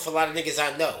like with a lot of niggas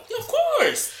I know. Of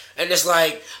course. And it's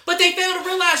like... But they fail to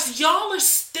realize y'all are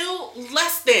still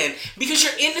less than. Because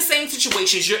you're in the same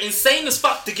situations. You're insane as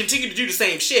fuck to continue to do the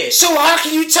same shit. So how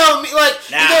can you tell me, like...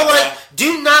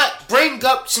 do not bring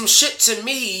up some shit to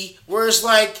me where it's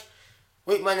like...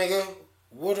 Wait, my nigga,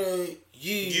 what are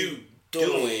you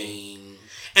doing?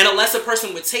 And a lesser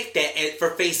person would take that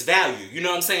for face value. You know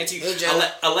what I'm saying to you? Hey,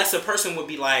 a lesser person would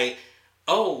be like...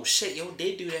 Oh, shit, yo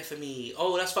did do that for me.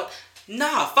 Oh, that's fuck...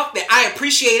 Nah, fuck that. I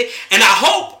appreciate it. And I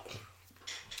hope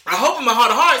in my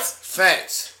heart of hearts.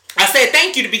 Facts. I said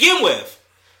thank you to begin with.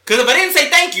 Because if I didn't say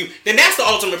thank you, then that's the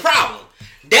ultimate problem.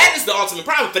 That is the ultimate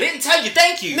problem. If I didn't tell you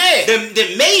thank you, then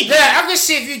maybe. Yeah, I can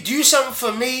see if you do something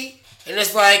for me, and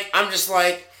it's like, I'm just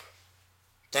like,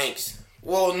 thanks.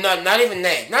 Well, not even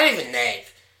that. Not even that.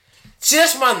 See,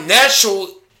 that's my natural...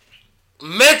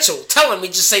 mental telling me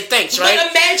just say thanks, right?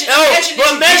 But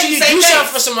imagine you do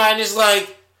something for somebody and it's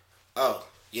like, oh,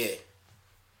 yeah.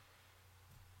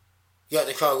 You have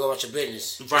to call and go about your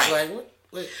business. Right. It's like,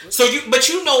 what? So but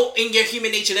you know in your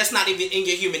human nature, that's not even in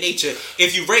your human nature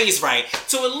if you raised right,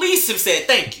 to at least have said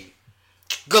thank you.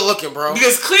 Good looking, bro.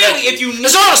 Because clearly if you...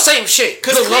 It's all the same shit.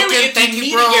 Because clearly if you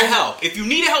needed your help, if you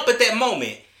needed help at that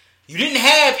moment, you didn't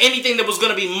have anything that was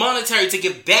going to be monetary to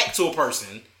give back to a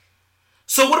person.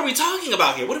 So what are we talking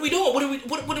about here? What are we doing?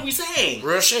 What are we saying?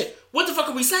 Real shit. What the fuck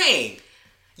are we saying?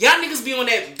 Y'all niggas be on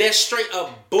that straight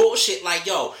up bullshit like,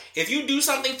 yo, if you do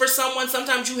something for someone,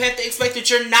 sometimes you have to expect that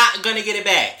you're not gonna get it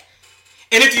back.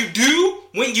 And if you do,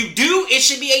 when you do, it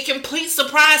should be a complete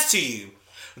surprise to you.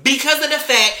 Because of the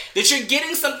fact that you're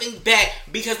getting something back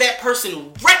because that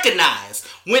person recognized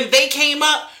when they came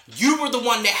up, you were the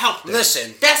one that helped them.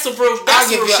 Listen. That's a real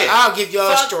shit. I'll give y'all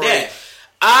Fuck a story. That.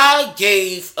 I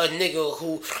gave a nigga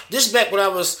who... This back when I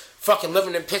was fucking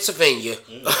living in Pennsylvania.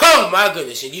 Mm-hmm. Oh, my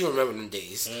goodness. And you remember them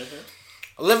days.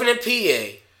 Mm-hmm. Living in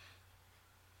PA.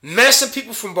 Met some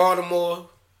people from Baltimore.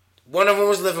 One of them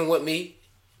was living with me.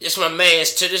 It's my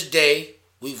man's to this day.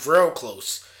 We real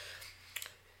close.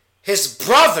 His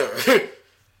brother...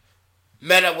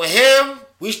 met up with him.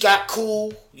 We got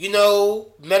cool.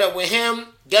 Met up with him.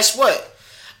 Guess what?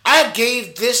 I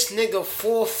gave this nigga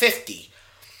 $450.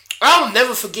 I'll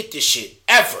never forget this shit.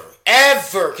 Ever.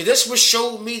 Because this what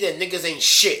showed me that niggas ain't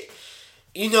shit.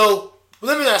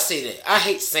 Let me not say that. I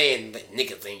hate saying that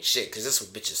niggas ain't shit, because that's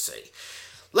what bitches say.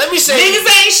 Let me say... Niggas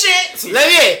ain't shit?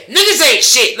 Niggas ain't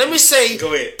shit. Let me say...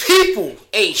 Go ahead. People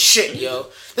ain't shit, yo.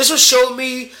 This what showed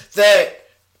me that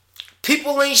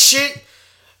people ain't shit,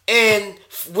 and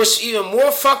what's even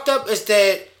more fucked up is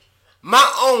that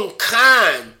my own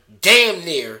kind damn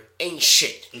near ain't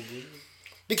shit. Mm-hmm.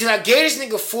 Because I gave this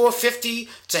nigga $450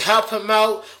 to help him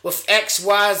out with X,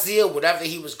 Y, Z, or whatever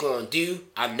he was going to do.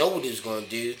 I know what he was going to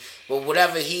do. But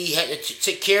whatever he had to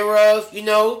take care of, you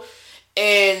know.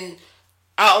 And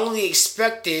I only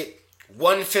expected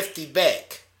 $150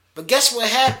 back. But guess what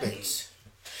happens?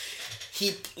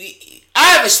 He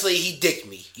obviously he dicked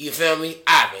me. You feel me?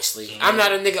 Obviously. Mm-hmm. I'm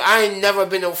not a nigga. I ain't never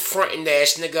been no frontin'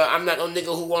 ass nigga. I'm not no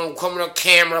nigga who want to come on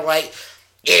camera like,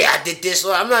 yeah, I did this.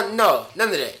 I'm not, no, none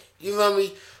of that. You feel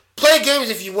me? Play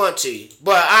games if you want to,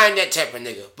 but I ain't that type of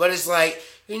nigga. But it's like,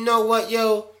 you know what,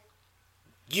 yo?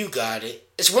 You got it.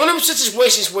 It's one of them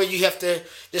situations where you have to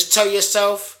just tell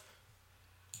yourself,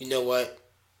 you know what?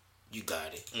 You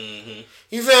got it. Mm-hmm.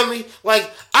 You feel me?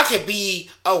 Like, I could be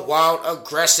a wild,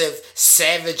 aggressive,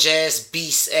 savage-ass,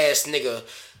 beast-ass nigga.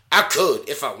 I could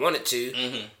if I wanted to.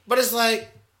 Mm-hmm. But it's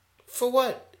like, for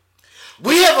what?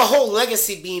 We have a whole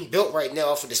legacy being built right now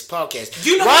off of this podcast.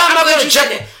 You know why am I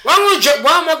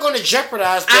going to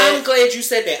jeopardize that? I'm glad you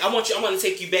said that. I want to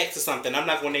take you back to something. I'm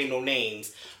not going to name no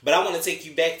names, but I want to take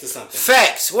you back to something.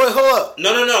 Facts. Wait, hold up.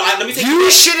 No. Let me take you back. You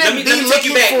shouldn't be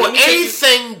looking for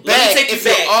anything back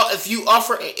if you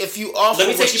offer. Let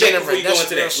me take you back before you go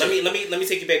into that. Let me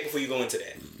take you back before you go into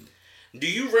that. Do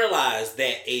you realize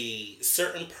that a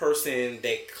certain person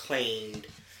that claimed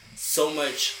so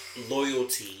much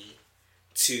loyalty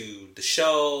to the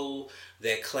show,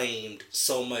 that claimed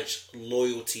so much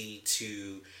loyalty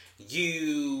to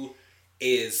you,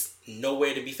 is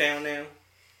nowhere to be found now?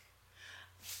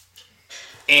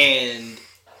 And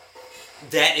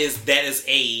that is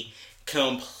a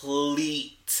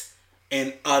complete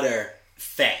and utter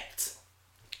fact.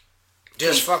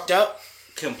 Just fucked up?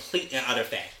 Complete and utter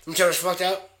fact. You tell me it's fucked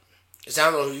up? Because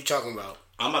I don't know who you're talking about.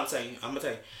 I'm about to tell you.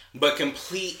 But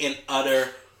complete and utter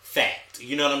fact.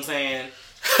 You know what I'm saying?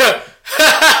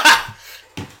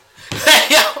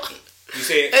 You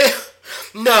say it?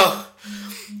 No.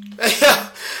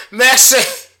 Max said.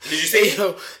 Did you say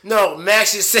it? No,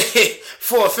 Max just said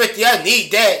 $450. I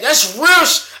need that. That's real.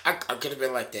 I could have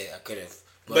been like that. I could have.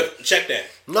 But check that.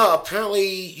 No, apparently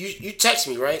you text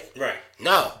me, right? Right.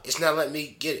 No, it's not letting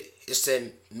me get it. It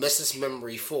said Mrs.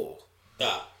 Memory full.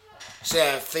 Say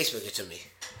Facebook it to me.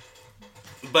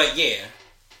 But yeah,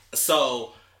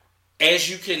 so as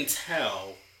you can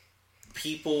tell,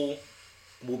 people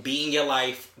will be in your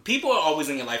life. People are always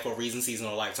in your life for a reason, season,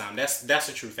 or lifetime. That's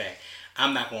a true fact.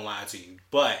 I'm not gonna lie to you.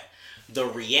 But the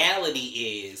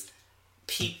reality is,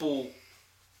 people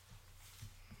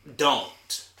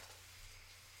don't.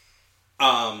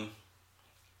 I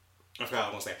forgot what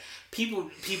I was gonna say. People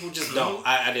just don't.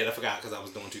 I forgot because I was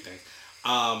doing two things.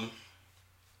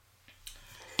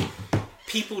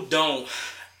 People don't.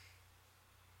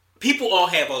 People all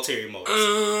have ulterior motives.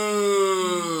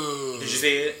 Did you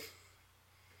see it?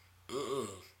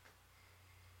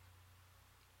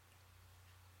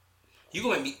 You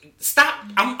gonna make me stop?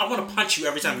 I want to punch you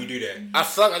every time you do that. I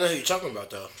feel like I know who you're talking about,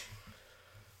 though.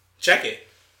 Check it.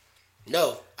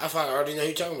 No, I feel like I already know who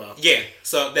you're talking about. Yeah.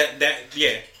 So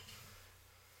yeah.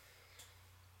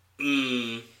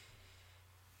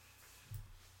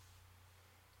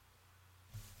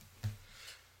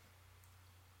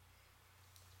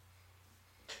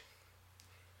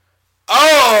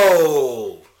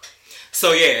 Oh.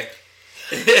 So yeah.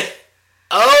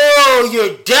 Oh,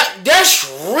 that's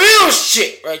real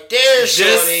shit right there,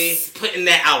 shorty. Just putting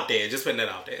that out there.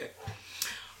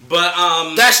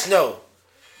 But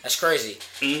that's crazy.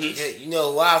 Mm-hmm. You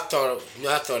know who I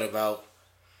thought about.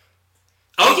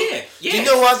 Oh yeah. You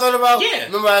know who I thought about? Yeah.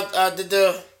 Remember I did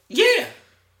the. Yeah.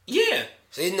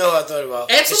 So you know who I thought about?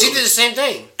 Absolutely. She did the same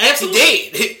thing. Absolutely.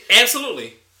 She did.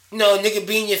 Absolutely. You know, nigga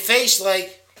be in your face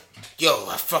like, yo,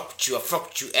 I fuck with you,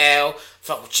 Al.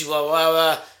 Fuck with you, blah, blah,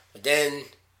 blah. But then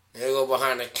they go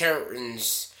behind the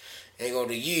curtains and go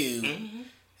to you and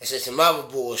say some other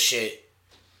bullshit.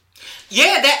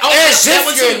 Yeah,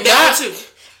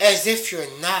 as if you're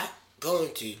not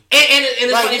going to. And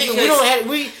it's like, funny nigga,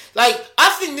 because I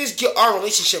think this get our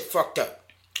relationship fucked up.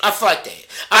 I fight that.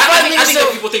 I think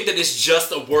that people think that it's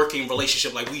just a working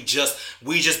relationship. Like we just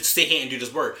sit here and do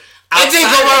this work. And then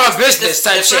go about our business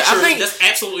type shit. I think that's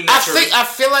absolutely not true. I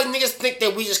feel like niggas think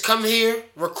that we just come here,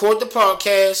 record the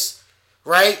podcast,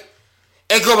 right,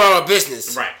 and go about our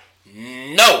business. Right.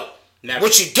 No. Never.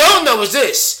 What you don't know is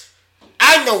this.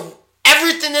 I know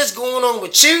everything that's going on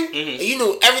with you, and you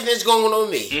know everything that's going on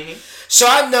with me. Mm-hmm. So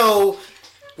I know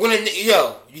when you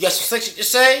got some slick shit to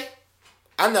say.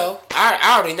 I know.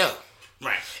 I already know.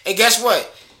 Right. And guess what?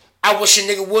 I wish a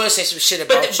nigga would say some shit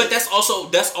about you. But that's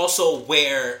also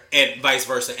where, and vice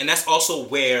versa, and that's also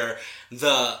where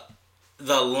the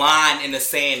the line in the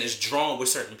sand is drawn with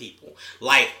certain people.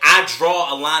 Like, I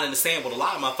draw a line in the sand with a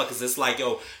lot of motherfuckers. It's like,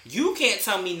 yo, you can't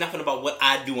tell me nothing about what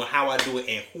I do and how I do it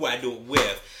and who I do it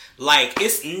with. Like,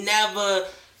 it's never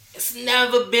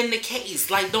been the case.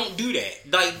 Like, don't do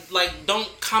that. Like, don't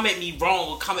come at me wrong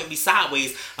or come at me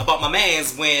sideways about my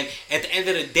mans when at the end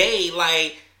of the day,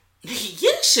 like,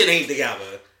 your shit ain't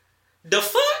together. The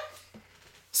fuck?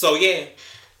 So yeah.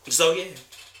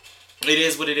 It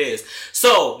is what it is.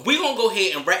 So, we're going to go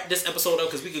ahead and wrap this episode up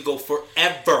because we could go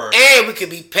forever. And we could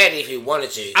be petty if we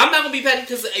wanted to. I'm not going to be petty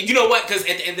because, you know what? Because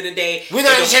at the end of the day... We're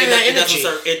not sharing that energy.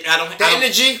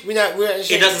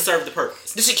 It doesn't serve the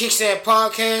purpose. This is Kickstand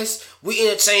Podcast. We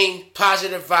entertain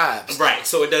positive vibes. Right.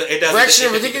 So, it doesn't... Ratchet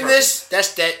and Ridiculous,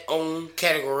 that's that own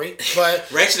category. But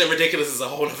Ratchet and Ridiculous is a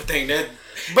whole other thing.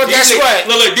 But guess what?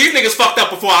 Look, these niggas fucked up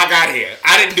before I got here.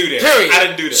 I didn't do this. Period. I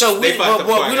didn't do this. So, we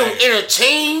don't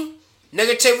entertain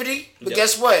negativity, but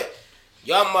guess what?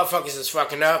 Y'all motherfuckers is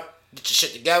fucking up. Get your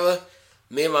shit together.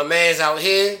 Me and my mans out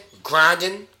here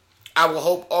grinding. I will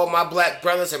hope all my black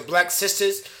brothers and black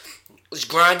sisters is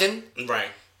grinding. Right.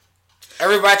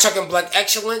 Everybody talking black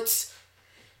excellence.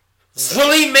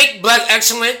 Really make black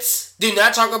excellence. Do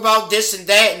not talk about this and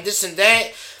that and this and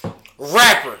that.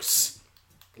 Rappers.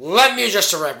 Let me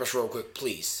adjust the rappers real quick,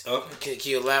 please. Okay.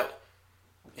 Can you allow?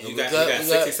 You got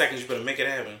 60 seconds. You better make it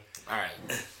happen. Alright.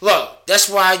 Look, that's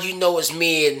why you know it's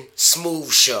me and Smooth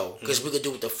Show. Because we can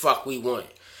do what the fuck we want.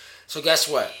 So guess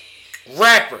what?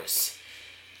 Rappers.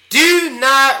 Do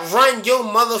not run your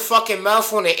motherfucking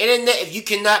mouth on the internet if you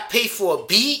cannot pay for a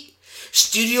beat,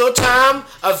 studio time,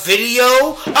 a video,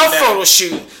 a photo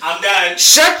shoot. I'm done.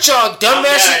 Shut your dumb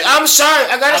asses. I'm sorry.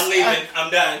 I'm leaving.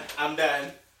 I'm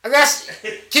done.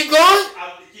 Keep going?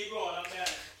 Keep going. I'm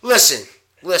done. Listen.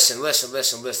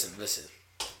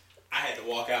 I had to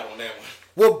walk out on that one.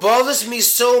 What bothers me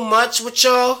so much with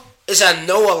y'all is I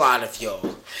know a lot of y'all.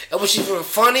 And what's even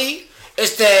funny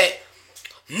is that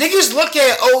niggas look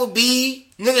at OB,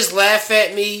 niggas laugh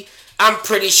at me. I'm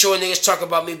pretty sure niggas talk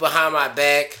about me behind my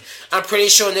back. I'm pretty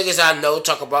sure niggas I know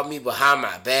talk about me behind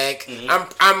my back.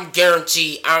 Mm-hmm. I'm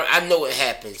guaranteed. I know it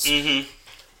happens. Mm-hmm.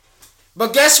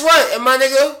 But guess what, my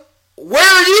nigga? Where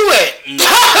are you at?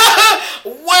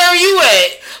 Mm-hmm. Where are you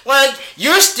at? Like,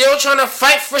 you're still trying to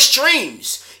fight for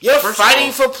streams. You're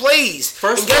fighting for plays.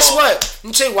 And guess what? Let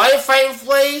me tell you why you're fighting for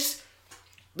plays.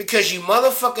 Because you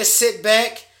motherfuckers sit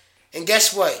back and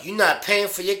guess what? You're not paying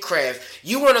for your craft.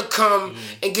 You want to come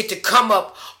and get to come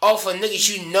up off of niggas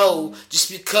you know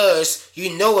just because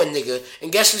you know a nigga.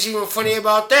 And guess what's even funny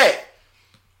about that?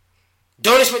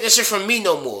 Don't expect that shit from me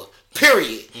no more.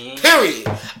 Period. Period.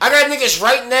 I got niggas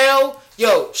right now.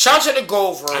 Yo, shout out to the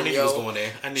Gold Room, I knew you was going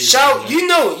there. You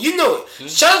know it.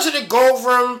 Shout out to the Gold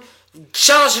Room.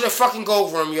 Shout out to the fucking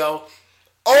Gold Room, yo.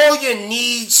 All your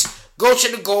needs, go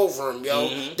to the Gold Room, yo.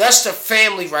 Mm-hmm. That's the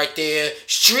family right there.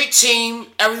 Street team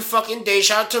every fucking day.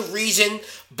 Shout out to Reason,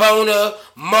 Bona,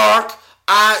 Mark,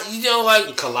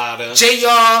 Colada.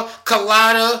 JR,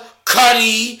 Colada,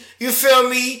 Cuddy. You feel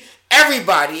me?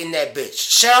 Everybody in that bitch.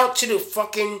 Shout out to the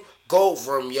fucking Gold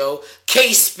Room, yo.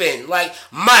 K-Spin, like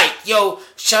Mike, yo.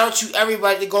 Shout out to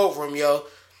everybody at the Gold Room, yo.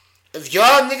 If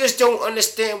y'all niggas don't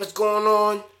understand what's going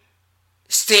on,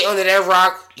 stay under that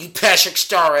rock, you Patrick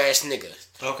Star ass nigga.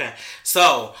 Okay,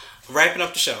 so wrapping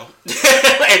up the show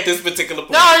at this particular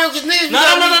point. No, I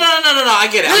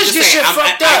get it. I'm just saying.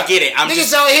 I get it.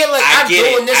 Niggas out here like I'm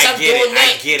doing this, I'm doing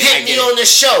that. Get me on the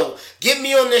show. Get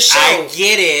me on the show. I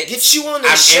get it. Get you on the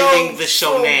show. I'm ending the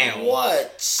show now.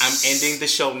 What? I'm ending the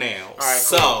show now. All right,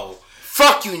 so cool.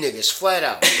 Fuck you niggas, flat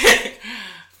out.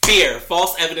 Fear,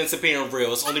 false evidence appearing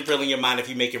real. It's only real in your mind if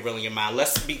you make it real in your mind.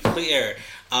 Let's be clear.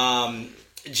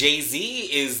 Jay-Z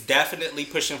is definitely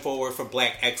pushing forward for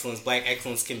black excellence. Black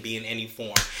excellence can be in any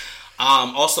form.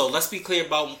 Also, let's be clear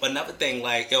about another thing.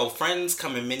 Like, friends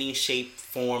come in many shape,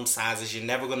 form, sizes. You're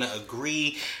never going to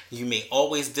agree. You may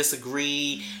always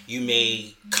disagree. You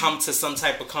may come to some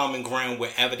type of common ground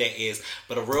wherever that is.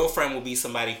 But a real friend will be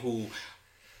somebody who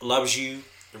loves you,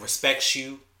 respects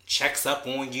you, checks up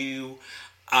on you,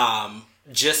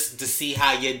 just to see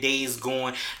how your day is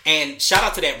going. And shout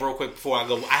out to that real quick before I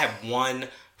go. I have one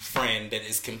friend that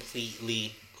is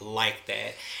completely like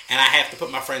that. And I have to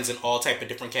put my friends in all type of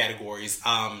different categories.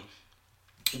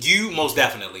 You most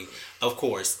definitely, of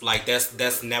course. Like,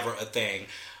 that's never a thing.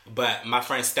 But my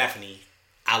friend Stephanie,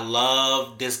 I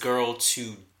love this girl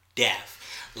to death.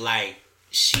 Like,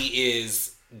 she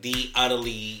is the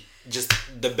utterly... just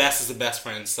the best is the best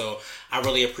friend. So I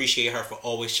really appreciate her for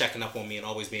always checking up on me and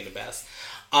always being the best.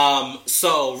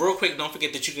 So real quick, don't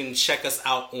forget that you can check us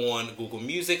out on Google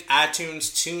Music,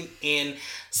 iTunes, TuneIn,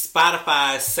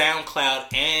 Spotify,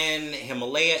 SoundCloud, and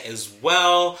Himalaya as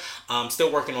well.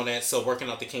 Still working on that, so working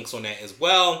out the kinks on that as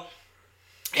well.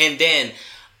 And then,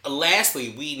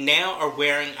 lastly, we now are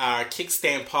wearing our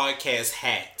Kickstand Podcast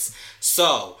hats.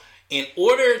 So, in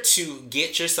order to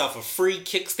get yourself a free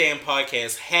Kickstand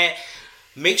Podcast hat,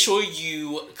 make sure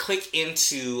you click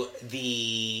into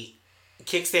the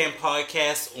Kickstand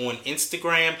Podcast on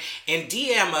Instagram and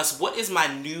DM us what is my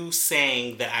new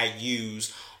saying that I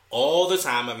use all the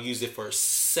time. I've used it for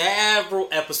several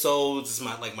episodes. It's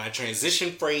my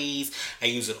transition phrase. I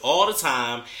use it all the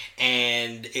time,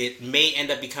 and it may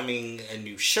end up becoming a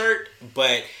new shirt,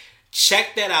 but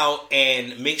check that out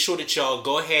and make sure that y'all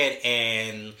go ahead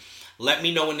and let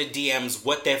me know in the DMs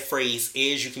what that phrase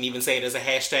is. You can even say it as a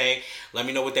hashtag. Let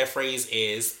me know what that phrase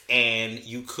is, and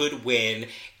you could win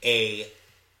a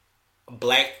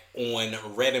black on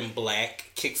red and black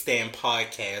Kickstand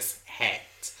Podcast hat.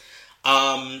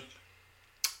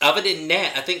 Other than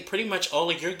that, I think pretty much all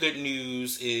of your good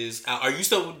news is. Are you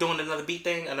still doing another beat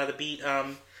thing? Another beat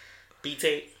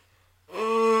tape?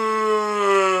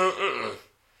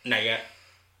 Not yet.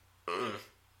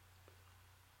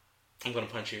 I'm gonna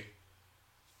punch you.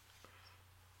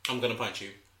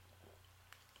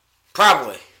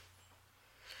 Probably.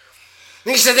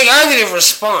 Nigga said I need a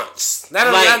response. Dead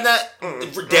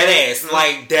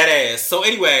ass. So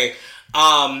anyway,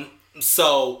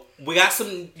 so we got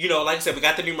some, like I said, we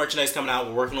got the new merchandise coming out.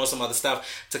 We're working on some other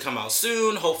stuff to come out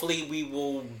soon. Hopefully we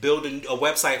will build a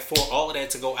website for all of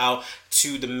that to go out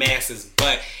to the masses.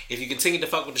 But if you continue to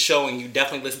fuck with the show and you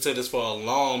definitely listen to this for a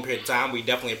long period of time, we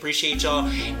definitely appreciate y'all.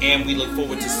 And we look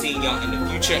forward to seeing y'all in the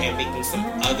future and making some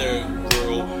other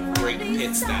real great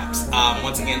pit stops.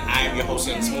 Once again, I am your host,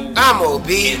 Young Smooth. I'm OB.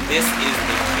 And this is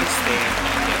the Kickstand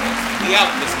Podcast. We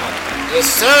out this month. Yes,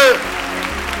 sir.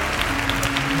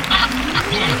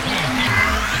 Yeah.